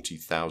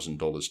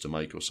 $40,000 to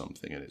make or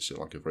something, and it's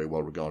like a very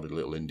well-regarded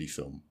little indie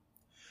film.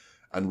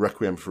 And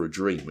Requiem for a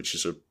Dream, which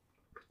is a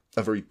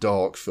very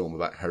dark film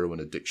about heroin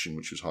addiction,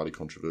 which was highly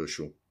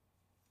controversial.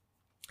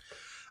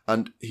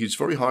 And he's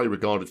very highly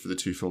regarded for the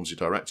two films he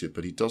directed,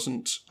 but he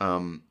doesn't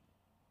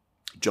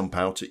jump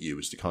out at you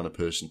as the kind of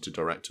person to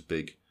direct a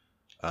big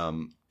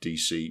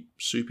DC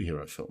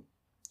superhero film.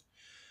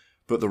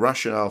 But the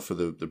rationale for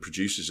the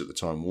producers at the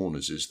time,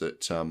 Warner's, is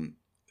that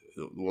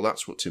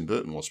that's what Tim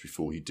Burton was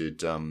before he did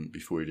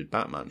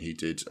Batman. He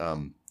did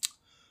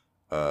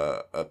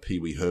a Pee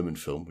Wee Herman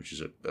film, which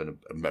is an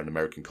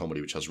American comedy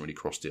which hasn't really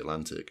crossed the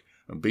Atlantic,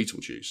 and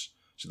Beetlejuice.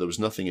 So there was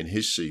nothing in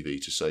his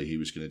CV to say he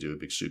was going to do a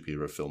big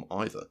superhero film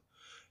either.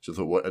 So I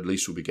thought, well, at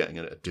least we'll be getting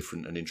a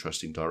different and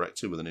interesting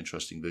director with an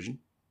interesting vision.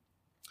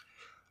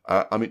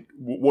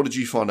 What did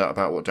you find out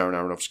about what Darren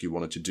Aronofsky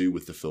wanted to do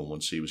with the film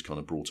once he was kind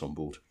of brought on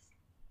board?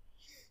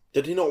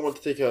 Did he not want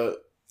to take a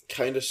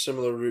kind of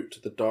similar route to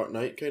the Dark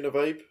Knight kind of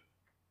vibe?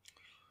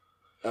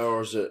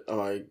 Or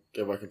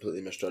have I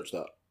completely misjudged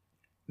that?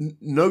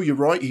 No, you're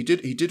right. He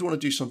did want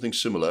to do something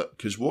similar,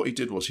 because what he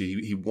did was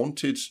he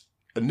wanted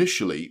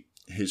initially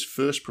his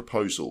first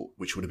proposal,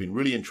 which would have been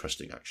really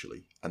interesting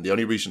actually. And the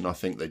only reason I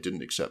think they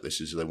didn't accept this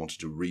is they wanted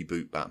to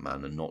reboot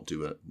Batman and not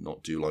do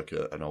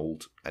an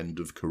old end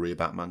of career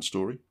Batman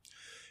story.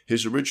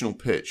 His original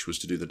pitch was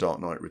to do The Dark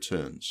Knight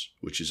Returns,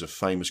 which is a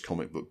famous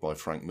comic book by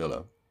Frank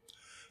Miller.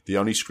 The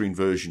only screen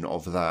version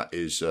of that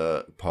is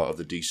part of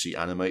the DC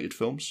animated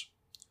films,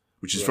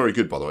 which is very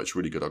good, by the way. It's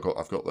really good. I've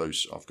got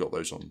those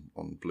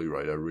on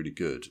Blu-ray. They're really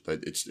good.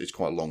 It's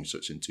quite long, so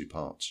it's in two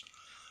parts.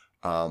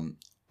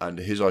 And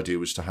his idea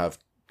was to have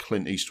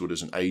Clint Eastwood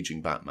as an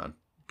aging Batman,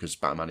 because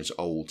Batman is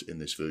old in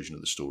this version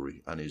of the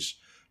story and is,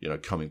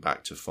 coming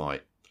back to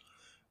fight.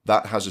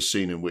 That has a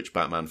scene in which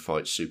Batman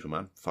fights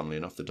Superman, funnily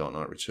enough, The Dark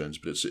Knight Returns,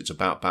 but it's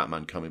about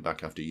Batman coming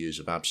back after years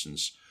of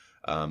absence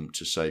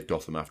to save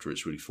Gotham after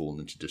it's really fallen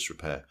into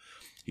disrepair.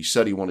 He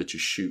said he wanted to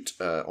shoot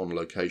on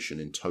location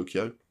in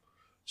Tokyo,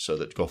 so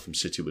that Gotham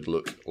City would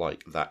look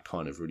like that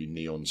kind of really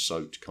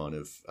neon-soaked kind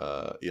of,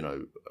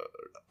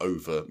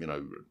 over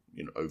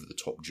the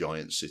top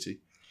giant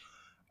city.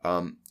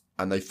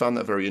 And they found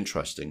that very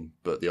interesting,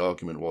 but the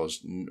argument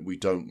was, we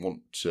don't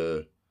want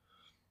to...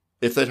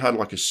 If they'd had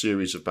like a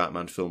series of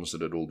Batman films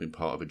that had all been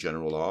part of a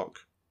general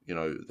arc,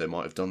 they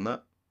might have done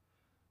that.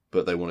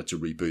 But they wanted to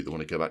reboot, they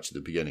want to go back to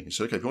the beginning. And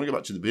so, okay, if you want to go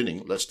back to the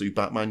beginning, let's do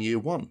Batman Year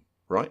One,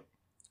 right?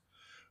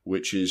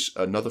 Which is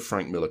another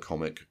Frank Miller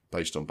comic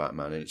based on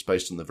Batman, and it's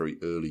based on the very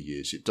early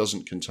years. It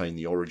doesn't contain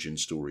the origin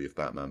story of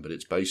Batman, but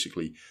it's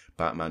basically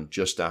Batman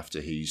just after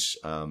he's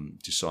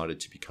decided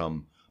to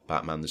become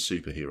Batman the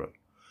superhero.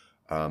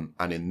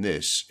 And in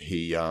this,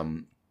 he's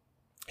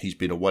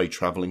been away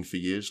travelling for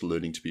years,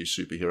 learning to be a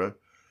superhero,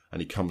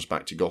 and he comes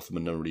back to Gotham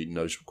and nobody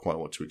knows quite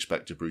what to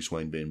expect of Bruce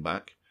Wayne being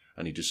back,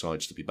 and he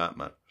decides to be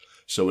Batman.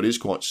 So it is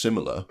quite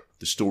similar,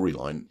 the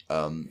storyline,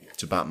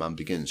 to Batman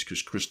Begins,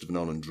 because Christopher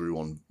Nolan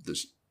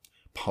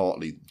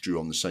partly drew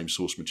on the same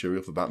source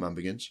material for Batman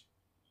Begins.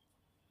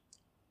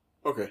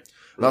 Okay.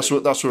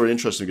 Right. That's very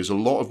interesting, because a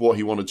lot of what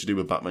he wanted to do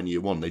with Batman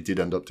Year One, they did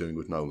end up doing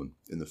with Nolan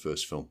in the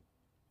first film.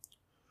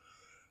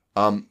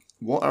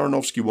 What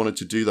Aronofsky wanted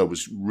to do, though,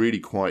 was really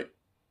quite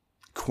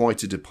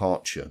a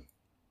departure.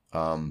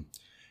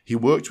 He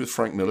worked with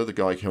Frank Miller, the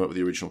guy who came up with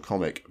the original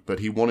comic, but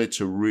he wanted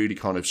to really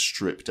kind of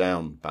strip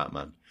down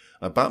Batman.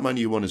 Batman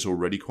Year One is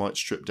already quite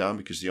stripped down,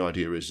 because the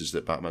idea is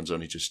that Batman's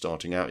only just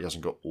starting out. He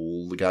hasn't got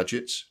all the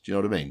gadgets. Do you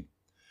know what I mean?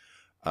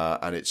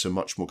 And it's a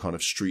much more kind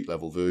of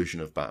street-level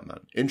version of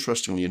Batman.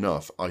 Interestingly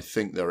enough, I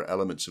think there are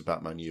elements of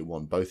Batman Year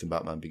One, both in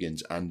Batman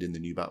Begins and in the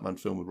new Batman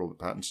film with Robert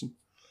Pattinson.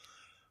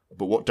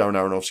 But what Darren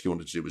Aronofsky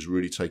wanted to do was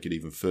really take it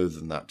even further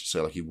than that, to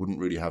say like he wouldn't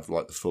really have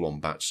like the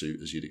full-on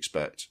Batsuit as you'd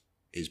expect.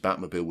 His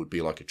Batmobile would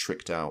be like a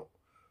tricked-out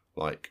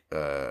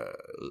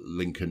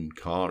Lincoln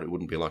car. It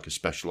wouldn't be like a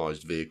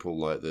specialised vehicle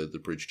like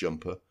the Bridge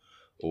Jumper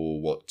or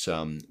what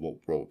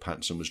Robert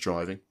Pattinson was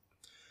driving.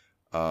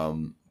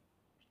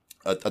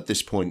 At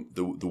this point,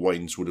 the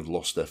Waynes would have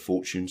lost their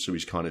fortune, so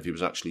he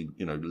was actually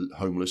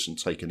homeless and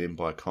taken in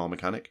by a car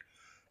mechanic.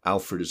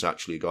 Alfred is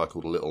actually a guy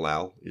called Little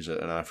Al. He's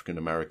an African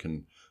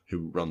American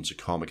who runs a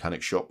car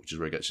mechanic shop, which is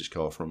where he gets his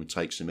car from, and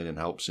takes him in and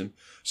helps him.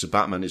 So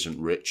Batman isn't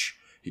rich.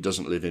 He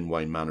doesn't live in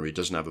Wayne Manor. He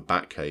doesn't have a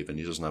Batcave, and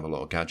he doesn't have a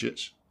lot of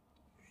gadgets.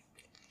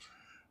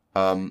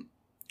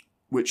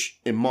 Which,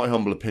 in my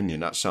humble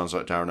opinion, that sounds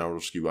like Darren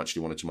Aronofsky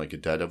actually wanted to make a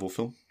Daredevil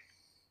film.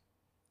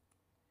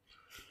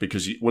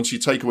 Because once you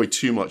take away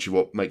too much of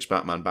what makes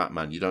Batman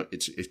Batman, you don't.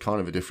 It's kind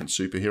of a different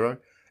superhero.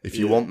 If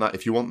you want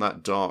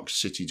that dark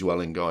city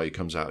dwelling guy who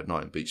comes out at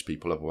night and beats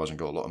people up, who hasn't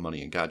got a lot of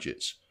money and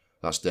gadgets,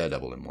 that's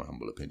Daredevil, in my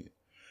humble opinion.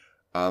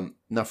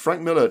 Now,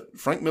 Frank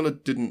Miller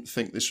didn't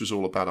think this was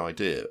all a bad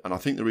idea, and I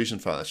think the reason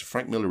for that is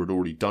Frank Miller had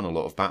already done a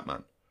lot of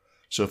Batman.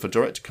 So if a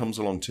director comes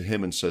along to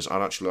him and says,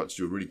 I'd actually like to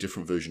do a really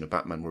different version of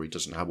Batman where he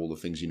doesn't have all the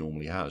things he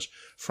normally has,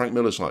 Frank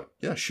Miller's like,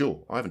 yeah,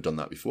 sure, I haven't done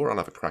that before, I'll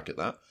have a crack at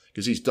that.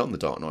 Because he's done The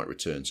Dark Knight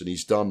Returns, and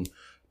he's done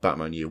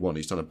Batman Year One,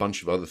 he's done a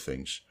bunch of other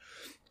things.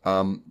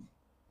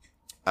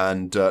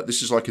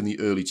 This is like in the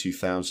early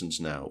 2000s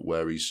now,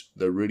 where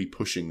they're really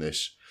pushing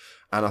this.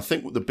 And I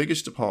think the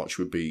biggest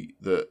departure would be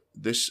that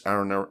this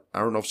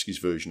Aronofsky's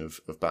version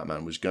of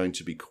Batman was going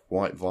to be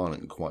quite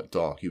violent and quite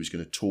dark. He was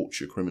going to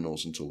torture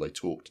criminals until they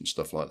talked and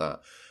stuff like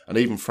that. And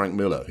even Frank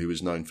Miller, who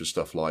was known for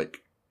stuff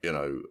like,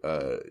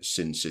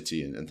 Sin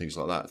City and things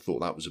like that,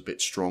 thought that was a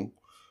bit strong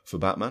for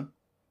Batman.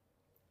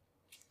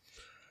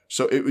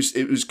 So it was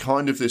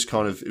going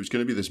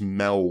to be this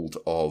meld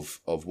of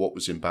what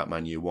was in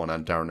Batman Year One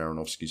and Darren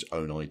Aronofsky's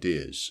own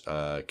ideas.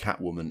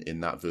 Catwoman in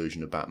that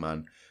version of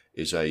Batman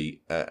is an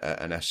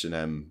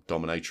S&M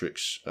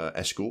dominatrix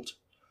escort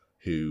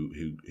who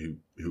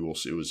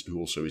also is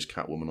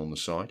Catwoman on the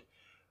side,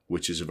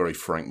 which is a very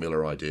Frank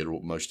Miller idea.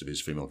 Most of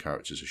his female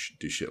characters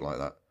do shit like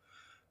that.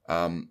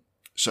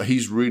 So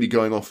he's really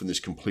going off in this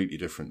completely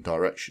different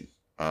direction.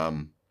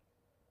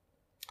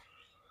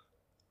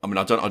 I mean,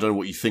 I don't know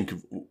what you think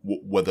of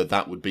whether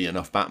that would be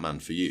enough Batman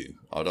for you.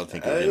 I don't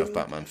think it would be enough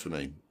Batman for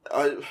me.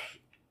 I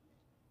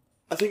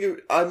think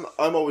I'm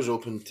always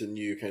open to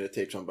new kind of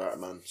takes on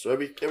Batman. So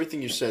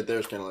everything you said there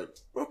is kind of like,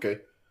 okay,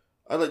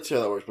 I'd like to see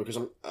how that works, because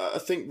I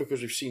think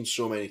because we've seen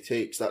so many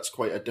takes, that's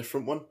quite a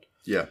different one.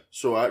 Yeah.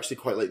 So I actually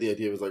quite like the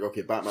idea of like,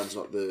 okay, Batman's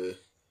not the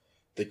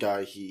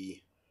guy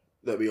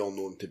that we all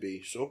know him to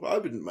be. So I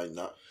wouldn't mind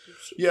that.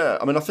 Yeah,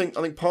 I mean, I think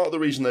part of the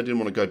reason they didn't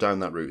want to go down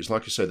that route is,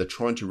 like I say, they're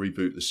trying to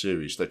reboot the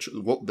series.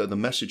 The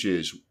message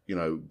is,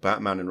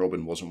 Batman and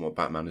Robin wasn't what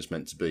Batman is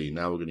meant to be.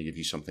 Now we're going to give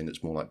you something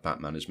that's more like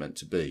Batman is meant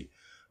to be,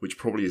 which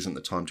probably isn't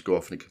the time to go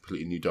off in a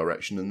completely new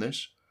direction than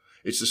this.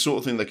 It's the sort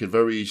of thing they could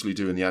very easily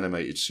do in the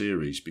animated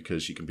series,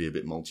 because you can be a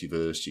bit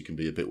multiverse, you can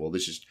be a bit,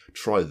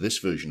 try this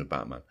version of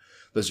Batman.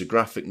 There's a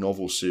graphic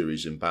novel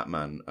series in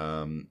Batman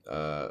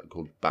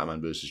called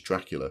Batman vs.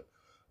 Dracula.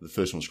 The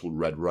first one's called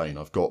Red Rain.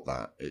 I've got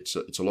that. It's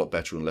a lot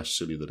better and less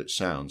silly than it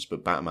sounds,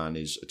 but Batman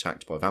is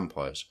attacked by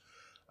vampires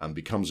and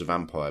becomes a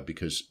vampire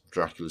because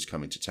Dracula's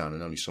coming to town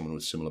and only someone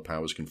with similar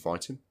powers can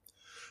fight him.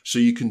 So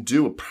you can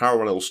do a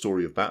parallel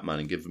story of Batman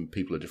and give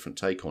people a different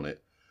take on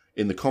it.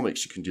 In the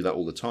comics, you can do that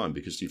all the time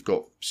because you've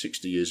got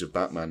 60 years of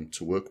Batman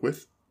to work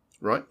with,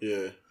 right?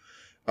 Yeah.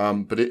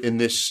 But in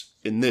this,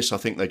 I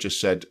think they just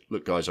said,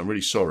 look, guys, I'm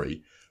really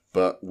sorry,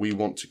 but we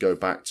want to go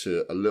back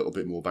to a little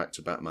bit more back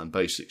to Batman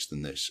basics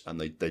than this, and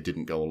they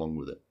didn't go along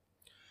with it.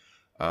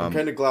 I'm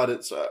kind of glad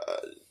it's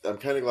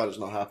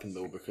not happened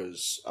though,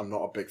 because I'm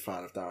not a big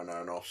fan of Darren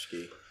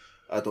Aronofsky.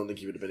 I don't think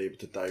he would have been able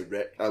to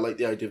direct. I like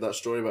the idea of that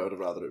story, but I would have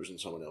rather it was in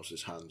someone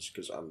else's hands.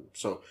 I'm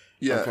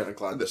kind of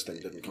glad this thing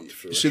didn't come to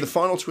fruition. See, the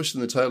final twist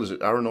in the tale is that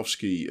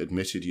Aronofsky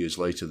admitted years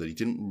later that he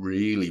didn't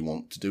really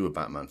want to do a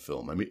Batman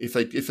film. I mean, if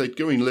they'd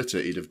greenlit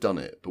it, he'd have done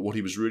it. But what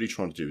he was really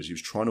trying to do is he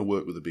was trying to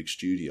work with a big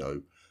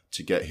studio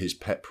to get his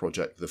pet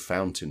project, The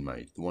Fountain,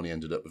 made. The one he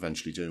ended up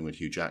eventually doing with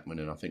Hugh Jackman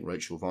and I think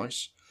Rachel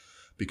Weisz.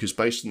 Because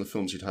based on the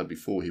films he'd had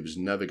before, he was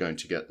never going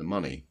to get the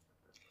money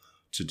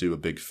to do a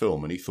big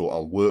film, and he thought,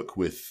 I'll work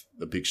with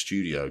a big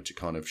studio to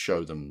kind of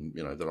show them,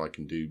 that I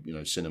can do,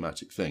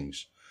 cinematic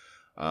things.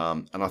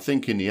 And I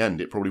think in the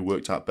end, it probably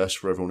worked out best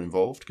for everyone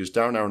involved, because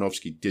Darren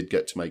Aronofsky did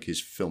get to make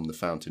his film The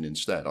Fountain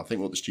instead. I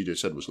think what the studio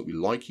said was, look, we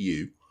like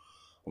you,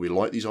 and we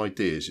like these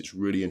ideas, it's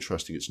really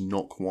interesting, it's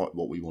not quite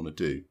what we want to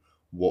do.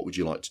 What would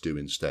you like to do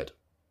instead?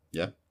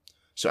 Yeah?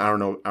 So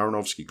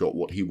Aronofsky got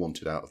what he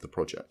wanted out of the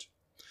project.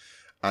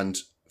 And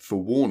for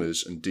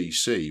Warner's and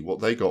DC, what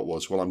they got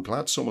was, well, I'm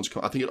glad someone's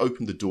come. I think it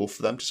opened the door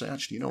for them to say,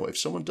 actually, if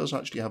someone does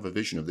actually have a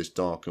vision of this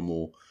darker,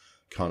 more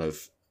kind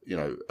of,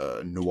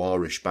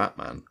 noirish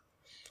Batman,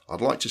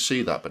 I'd like to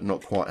see that, but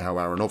not quite how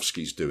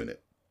Aronofsky's doing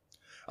it.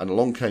 And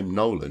along came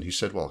Nolan, who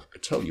said, well, I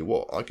tell you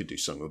what, I could do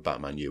something with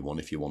Batman Year One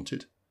if you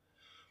wanted.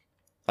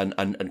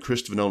 And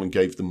Christopher Nolan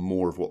gave them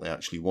more of what they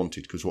actually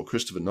wanted, because what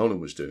Christopher Nolan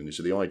was doing is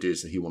the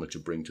ideas that he wanted to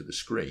bring to the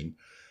screen,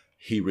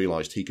 he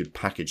realised he could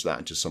package that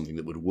into something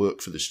that would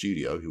work for the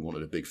studio, who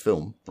wanted a big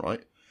film,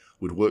 right?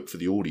 Would work for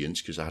the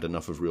audience because it had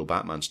enough of real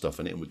Batman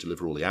stuff in it and would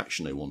deliver all the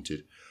action they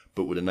wanted,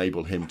 but would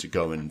enable him to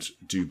go and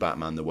do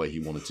Batman the way he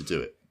wanted to do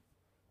it.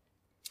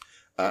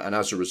 And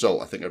as a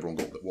result, I think everyone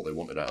got what they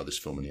wanted out of this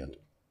film in the end.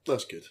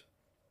 That's good.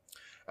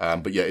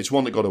 But yeah, it's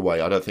one that got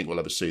away. I don't think we'll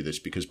ever see this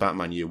because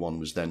Batman Year One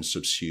was then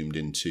subsumed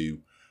into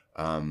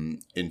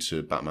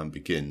into Batman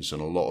Begins,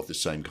 and a lot of the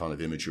same kind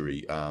of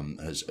imagery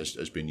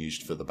has been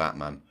used for the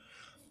Batman.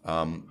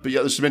 But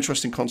yeah, there's some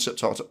interesting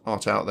concept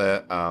art out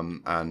there,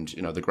 and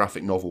the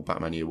graphic novel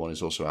Batman Year One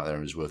is also out there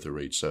and is worth a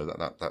read. So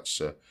that's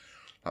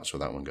where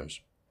that one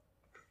goes.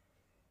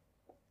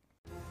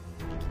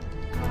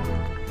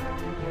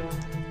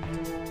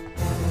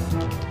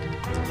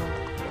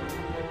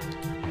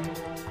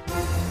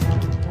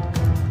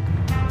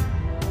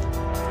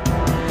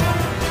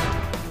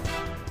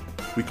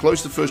 We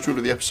close the first rule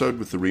of the episode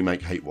with the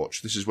Remake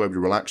Hatewatch. This is where we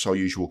relax our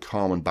usual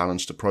calm and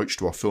balanced approach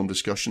to our film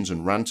discussions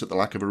and rant at the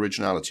lack of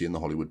originality in the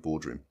Hollywood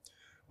boardroom.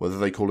 Whether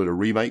they call it a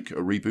remake, a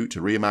reboot, a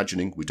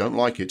reimagining, we don't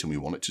like it and we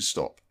want it to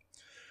stop.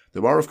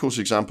 There are of course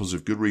examples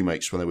of good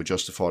remakes when they were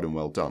justified and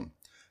well done.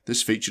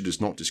 This feature does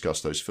not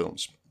discuss those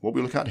films. What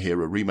we look at here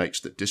are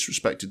remakes that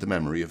disrespected the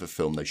memory of a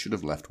film they should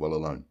have left well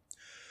alone.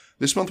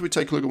 This month we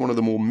take a look at one of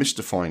the more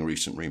mystifying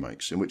recent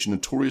remakes, in which a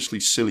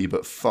notoriously silly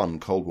but fun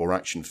Cold War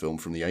action film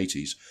from the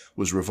 80s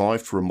was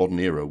revived for a modern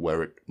era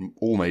where it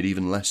all made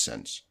even less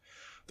sense.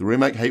 The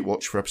Remake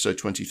Hatewatch for episode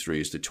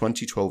 23 is the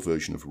 2012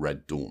 version of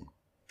Red Dawn.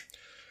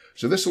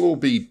 So this will all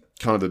be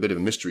kind of a bit of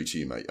a mystery to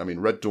you, mate. I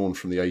mean, Red Dawn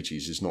from the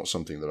 80s is not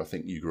something that I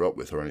think you grew up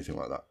with or anything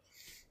like that.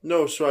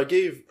 No, so I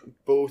gave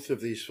both of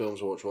these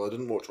films a watch. Well, I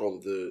didn't watch all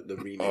of the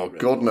remake. Oh,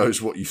 God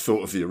knows what you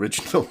thought of the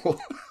original.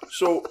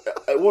 So,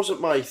 it wasn't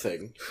my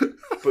thing,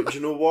 but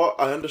you know what?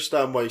 I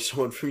understand why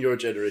someone from your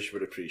generation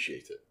would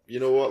appreciate it.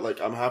 You know what?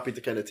 Like, I'm happy to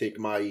kind of take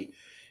my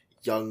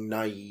young,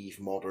 naive,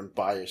 modern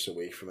bias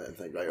away from it and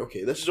think, right,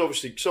 okay, this is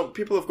obviously... Some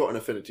people have got an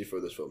affinity for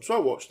this film. So I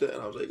watched it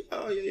and I was like,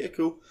 oh, yeah,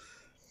 cool.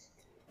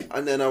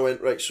 And then I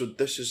went, right, so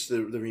this is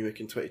the remake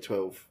in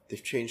 2012.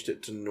 They've changed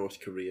it to North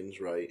Koreans,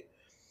 right?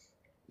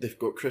 They've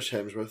got Chris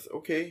Hemsworth.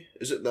 Okay.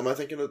 Am I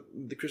thinking of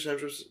the Chris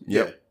Hemsworth?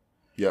 Yep.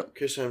 Yeah. Yep.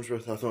 Chris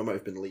Hemsworth, I thought it might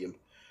have been Liam.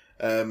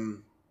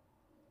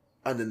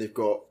 And then they've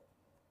got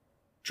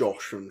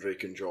Josh from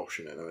Drake and Josh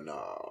in it. And I went,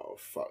 oh,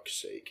 fuck's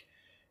sake.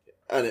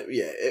 And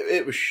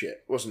it was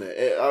shit, wasn't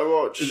it? I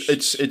watched...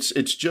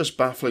 It's just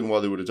baffling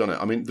why they would have done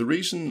it. I mean, the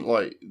reason,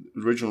 like,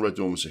 the original Red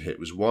Dawn was a hit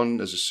was, one,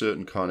 there's a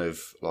certain kind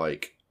of,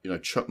 like...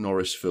 Chuck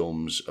Norris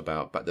films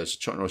about... There's a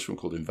Chuck Norris film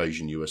called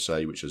Invasion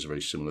USA, which is a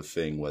very similar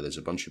thing, where there's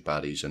a bunch of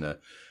baddies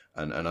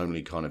and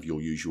only kind of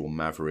your usual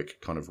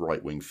maverick kind of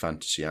right-wing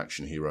fantasy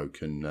action hero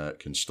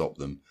can stop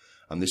them.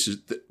 And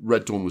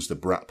Red Dawn was the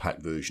Brat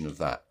Pack version of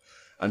that.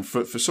 And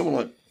for someone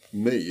like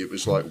me, it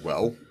was like,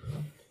 well,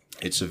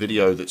 it's a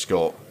video that's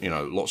got,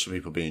 lots of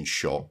people being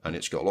shot, and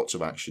it's got lots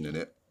of action in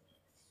it.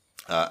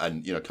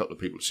 And, a couple of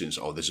people have seen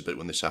it, there's a bit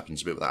when this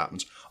happens, a bit when that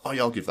happens. Oh,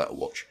 yeah, I'll give that a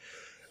watch.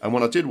 And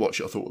when I did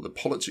watch it, I thought, well, the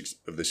politics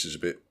of this is a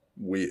bit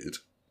weird.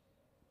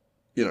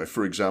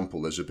 For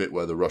example, there's a bit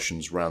where the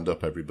Russians round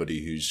up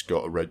everybody who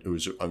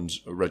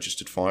owns a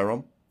registered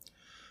firearm.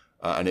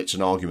 And it's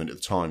an argument at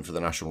the time for the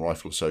National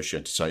Rifle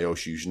Association to say, you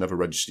should never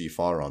register your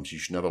firearms. You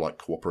should never,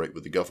 cooperate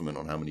with the government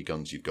on how many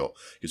guns you've got.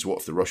 Because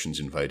what if the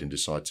Russians invade and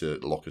decide to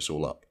lock us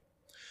all up?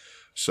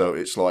 So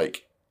it's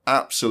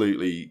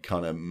absolutely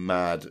kind of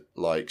mad,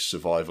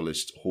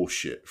 survivalist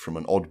horseshit from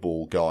an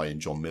oddball guy in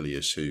John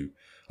Milius who...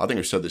 I think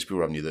I've said this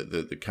before, haven't you?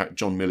 The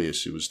John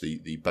Milius, who was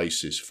the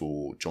basis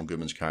for John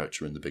Goodman's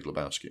character in The Big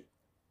Lebowski.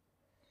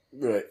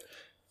 Right.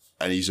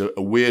 And he's a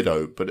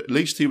weirdo, but at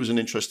least he was an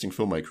interesting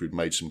filmmaker who'd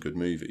made some good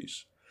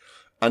movies.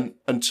 And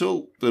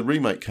until the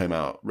remake came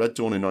out, Red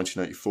Dawn in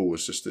 1984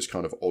 was just this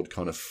kind of odd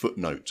kind of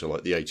footnote to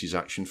the 80s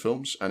action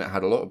films, and it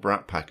had a lot of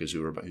brat packers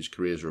whose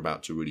careers were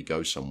about to really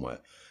go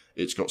somewhere.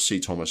 It's got C.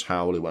 Thomas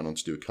Howell, who went on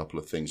to do a couple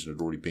of things and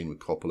had already been with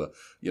Coppola.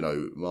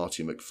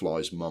 Marty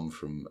McFly's mum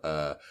from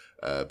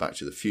Back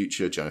to the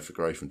Future, Jennifer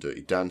Grey from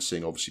Dirty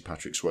Dancing, obviously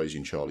Patrick Swayze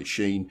and Charlie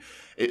Sheen.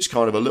 It's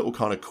kind of a little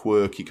kind of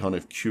quirky, kind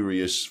of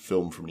curious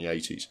film from the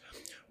 80s.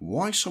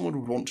 Why someone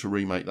would want to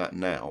remake that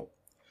now,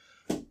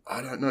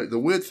 I don't know. The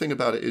weird thing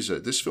about it is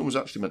that this film was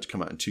actually meant to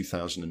come out in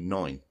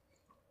 2009.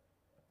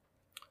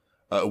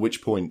 At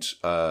which point,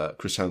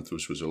 Chris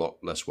Hemsworth was a lot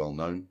less well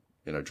known.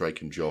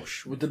 Drake and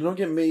Josh. Well, did it not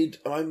get made?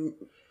 Am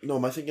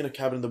I thinking of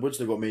Cabin in the Woods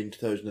that got made in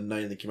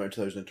 2009 and then came out in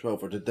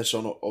 2012? Or did this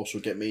not also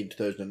get made in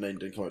 2009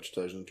 and then come out in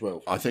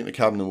 2012? I think the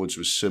Cabin in the Woods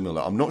was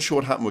similar. I'm not sure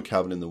what happened with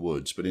Cabin in the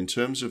Woods, but in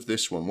terms of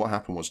this one, what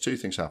happened was two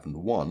things happened.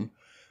 One,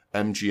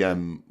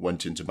 MGM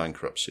went into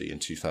bankruptcy in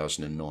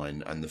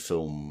 2009 and the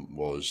film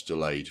was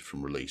delayed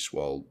from release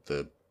while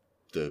the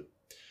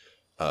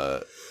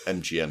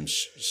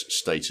MGM's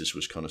status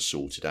was kind of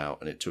sorted out,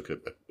 and it took a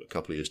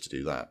couple of years to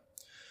do that.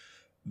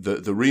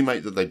 The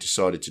remake that they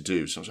decided to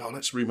do, so I was like,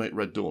 let's remake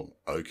Red Dawn.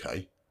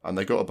 Okay. And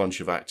they got a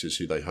bunch of actors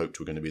who they hoped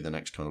were going to be the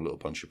next kind of little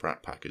bunch of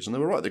brat packers. And they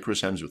were right that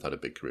Chris Hemsworth had a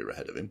big career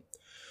ahead of him,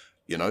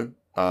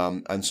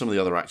 and some of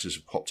the other actors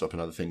have popped up in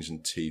other things in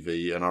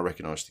TV, and I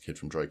recognised the kid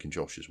from Drake and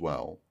Josh as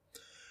well.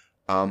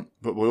 But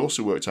what we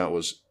also worked out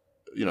was,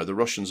 the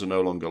Russians are no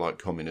longer like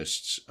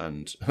communists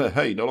and,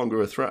 hey, no longer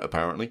a threat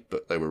apparently,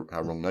 but they were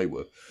how wrong they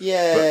were.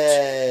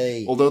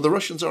 Yay! But, although the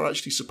Russians are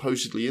actually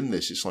supposedly in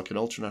this, it's like an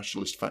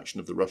ultranationalist faction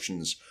of the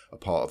Russians are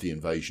part of the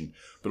invasion,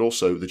 but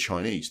also the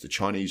Chinese. The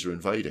Chinese are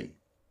invading.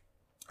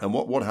 And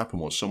what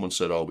happened was someone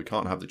said, we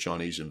can't have the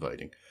Chinese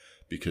invading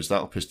because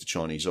that'll piss the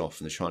Chinese off,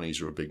 and the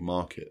Chinese are a big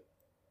market.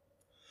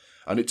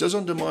 And it does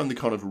undermine the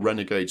kind of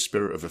renegade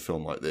spirit of a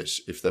film like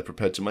this if they're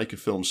prepared to make a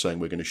film saying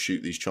we're going to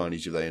shoot these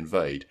Chinese if they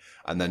invade,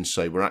 and then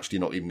say we're actually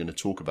not even going to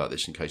talk about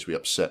this in case we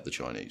upset the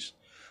Chinese.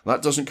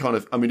 That doesn't kind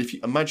of... I mean, if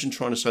you imagine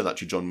trying to say that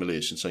to John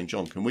Milius and saying,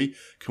 John, can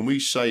we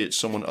say it's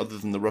someone other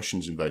than the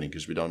Russians invading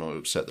because we don't want to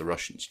upset the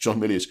Russians?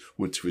 John Milius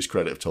would, to his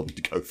credit, have told them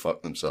to go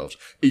fuck themselves.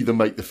 Either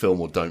make the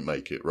film or don't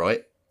make it,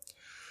 right?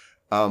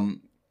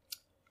 And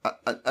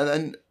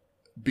then...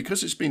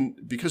 Because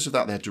of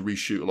that, they had to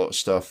reshoot a lot of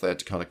stuff. They had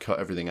to kind of cut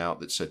everything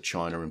out that said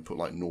China and put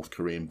like North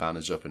Korean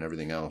banners up and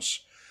everything else.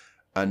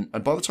 And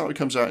by the time it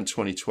comes out in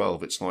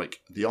 2012, it's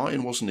like the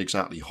iron wasn't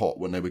exactly hot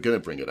when they were going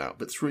to bring it out.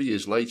 But 3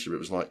 years later, it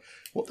was like,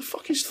 what the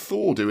fuck is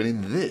Thor doing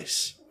in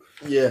this?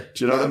 Yeah.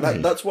 Do you know what I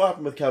mean? That's what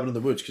happened with Cabin in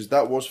the Woods, because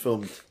that was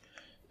filmed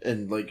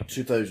in like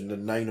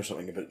 2009 or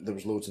something, but there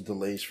was loads of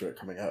delays for it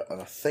coming out,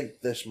 and I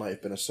think this might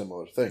have been a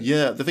similar thing.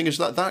 Yeah, the thing is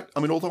that I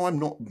mean, although I'm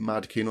not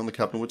mad keen on the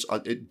Cabin in the Woods,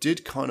 it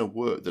did kind of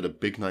work that a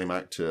big name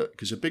actor,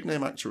 because a big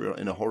name actor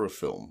in a horror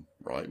film,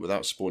 right,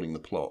 without spoiling the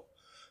plot,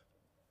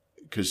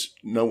 because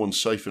no one's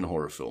safe in a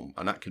horror film,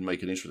 and that can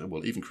make it interesting.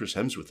 Well, even Chris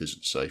Hemsworth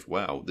isn't safe.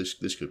 Wow,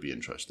 this could be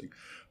interesting,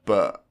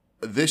 but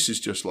this is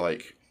just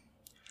like.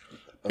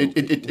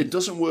 It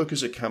doesn't work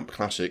as a camp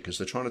classic because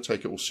they're trying to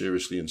take it all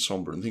seriously and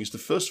somber. And the thing is, the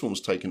first one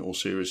was taken all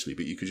seriously,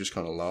 but you could just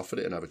kind of laugh at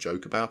it and have a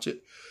joke about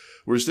it.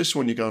 Whereas this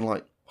one, you're going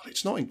like, well,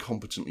 it's not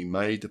incompetently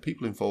made. The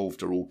people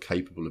involved are all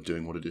capable of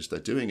doing what it is they're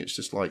doing. It's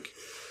just like,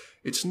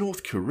 it's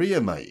North Korea,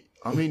 mate.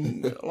 I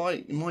mean,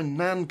 like, my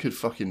nan could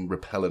fucking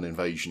repel an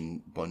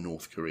invasion by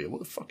North Korea. What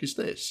the fuck is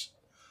this?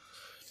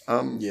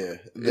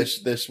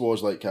 This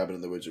was like Cabin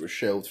in the Woods. It was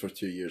shelved for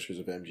 2 years because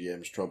of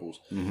MGM's troubles.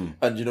 Mm-hmm.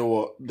 And you know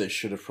what? They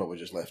should have probably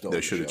just left it on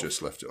the shelf. They should have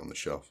just left it on the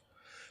shelf.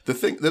 The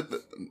thing that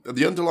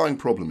the underlying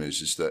problem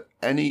is that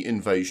any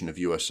invasion of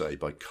USA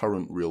by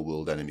current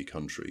real-world enemy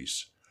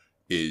countries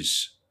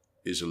is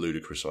a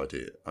ludicrous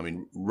idea. I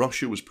mean,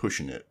 Russia was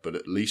pushing it, but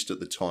at least at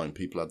the time,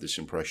 people had this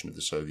impression of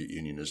the Soviet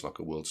Union as like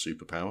a world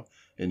superpower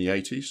in the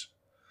 80s.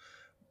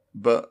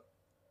 But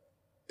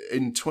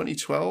in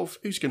 2012,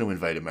 who's going to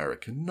invade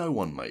America? No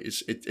one,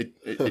 mate.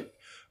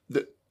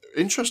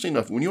 Interesting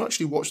enough, when you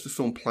actually watch the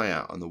film play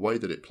out and the way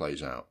that it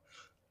plays out,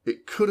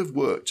 it could have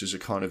worked as a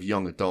kind of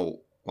young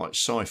adult, like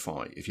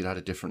sci-fi, if you'd had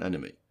a different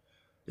enemy.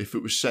 If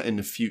it was set in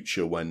the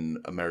future when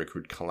America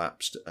had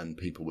collapsed and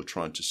people were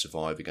trying to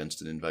survive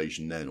against an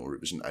invasion then, or it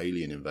was an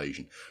alien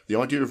invasion. The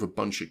idea of a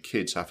bunch of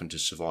kids having to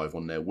survive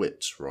on their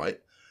wits, right?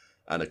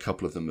 And a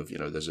couple of them have,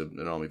 there's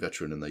an army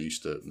veteran and they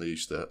used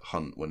to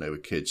hunt when they were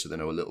kids, so they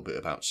know a little bit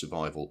about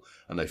survival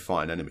and they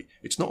fight an enemy.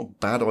 It's not a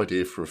bad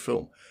idea for a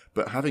film,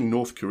 but having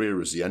North Korea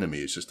as the enemy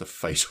is just a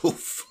fatal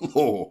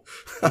flaw.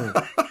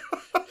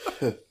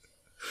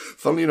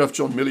 Funnily enough,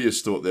 John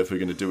Milius thought that if we're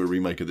going to do a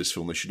remake of this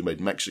film, they should have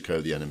made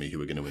Mexico the enemy who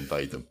were going to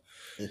invade them.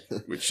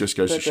 Which just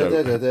goes to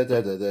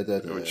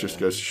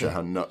show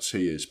how nuts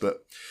he is.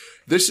 But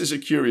this is a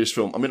curious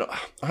film. I mean,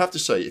 I have to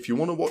say, if you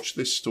want to watch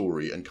this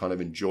story and kind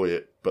of enjoy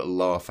it but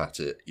laugh at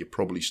it, you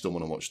probably still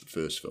want to watch the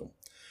first film.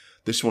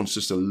 This one's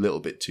just a little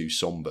bit too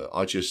somber.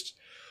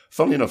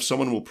 Funnily enough,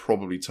 someone will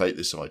probably take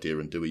this idea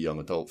and do a young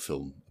adult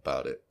film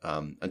about it.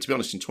 And to be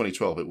honest, in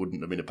 2012, it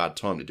wouldn't have been a bad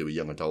time to do a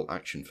young adult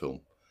action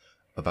film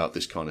about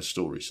this kind of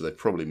story, so they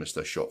probably missed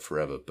their shot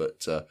forever.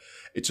 But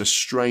it's a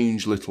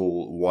strange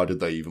little, why did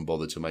they even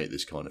bother to make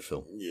this kind of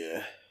film?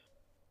 Yeah.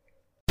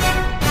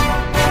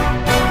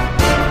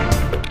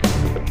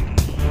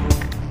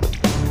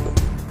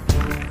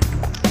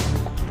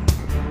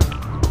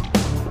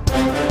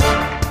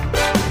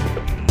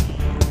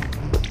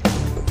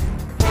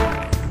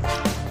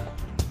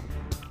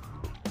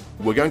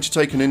 We're going to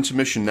take an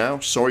intermission now.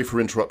 Sorry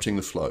for interrupting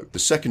the flow. The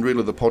second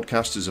reel of the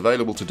podcast is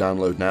available to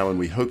download now, and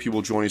we hope you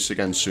will join us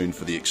again soon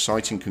for the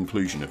exciting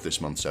conclusion of this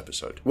month's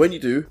episode. When you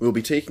do, we'll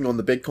be taking on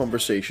the big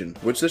conversation,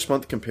 which this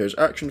month compares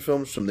action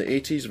films from the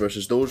 80s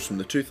versus those from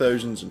the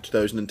 2000s and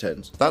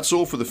 2010s. That's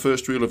all for the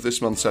first reel of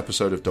this month's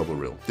episode of Double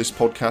Reel. This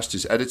podcast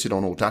is edited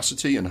on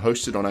Audacity and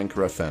hosted on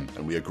Anchor FM,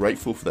 and we are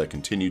grateful for their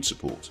continued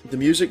support. The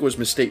music was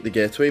Mistake the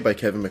Getaway by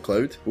Kevin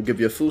MacLeod. We'll give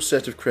you a full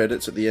set of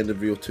credits at the end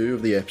of reel 2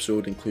 of the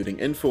episode, including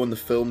info on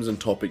the films and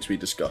topics we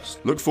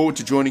discussed. Look forward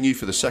to joining you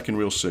for the second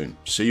reel soon.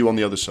 See you on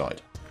the other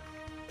side.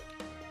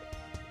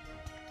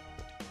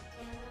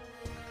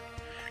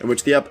 In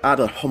which the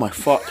oh my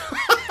fuck.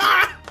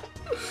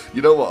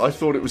 You know what? I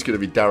thought it was going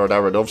to be Darren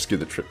Aronofsky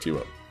that tripped you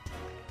up.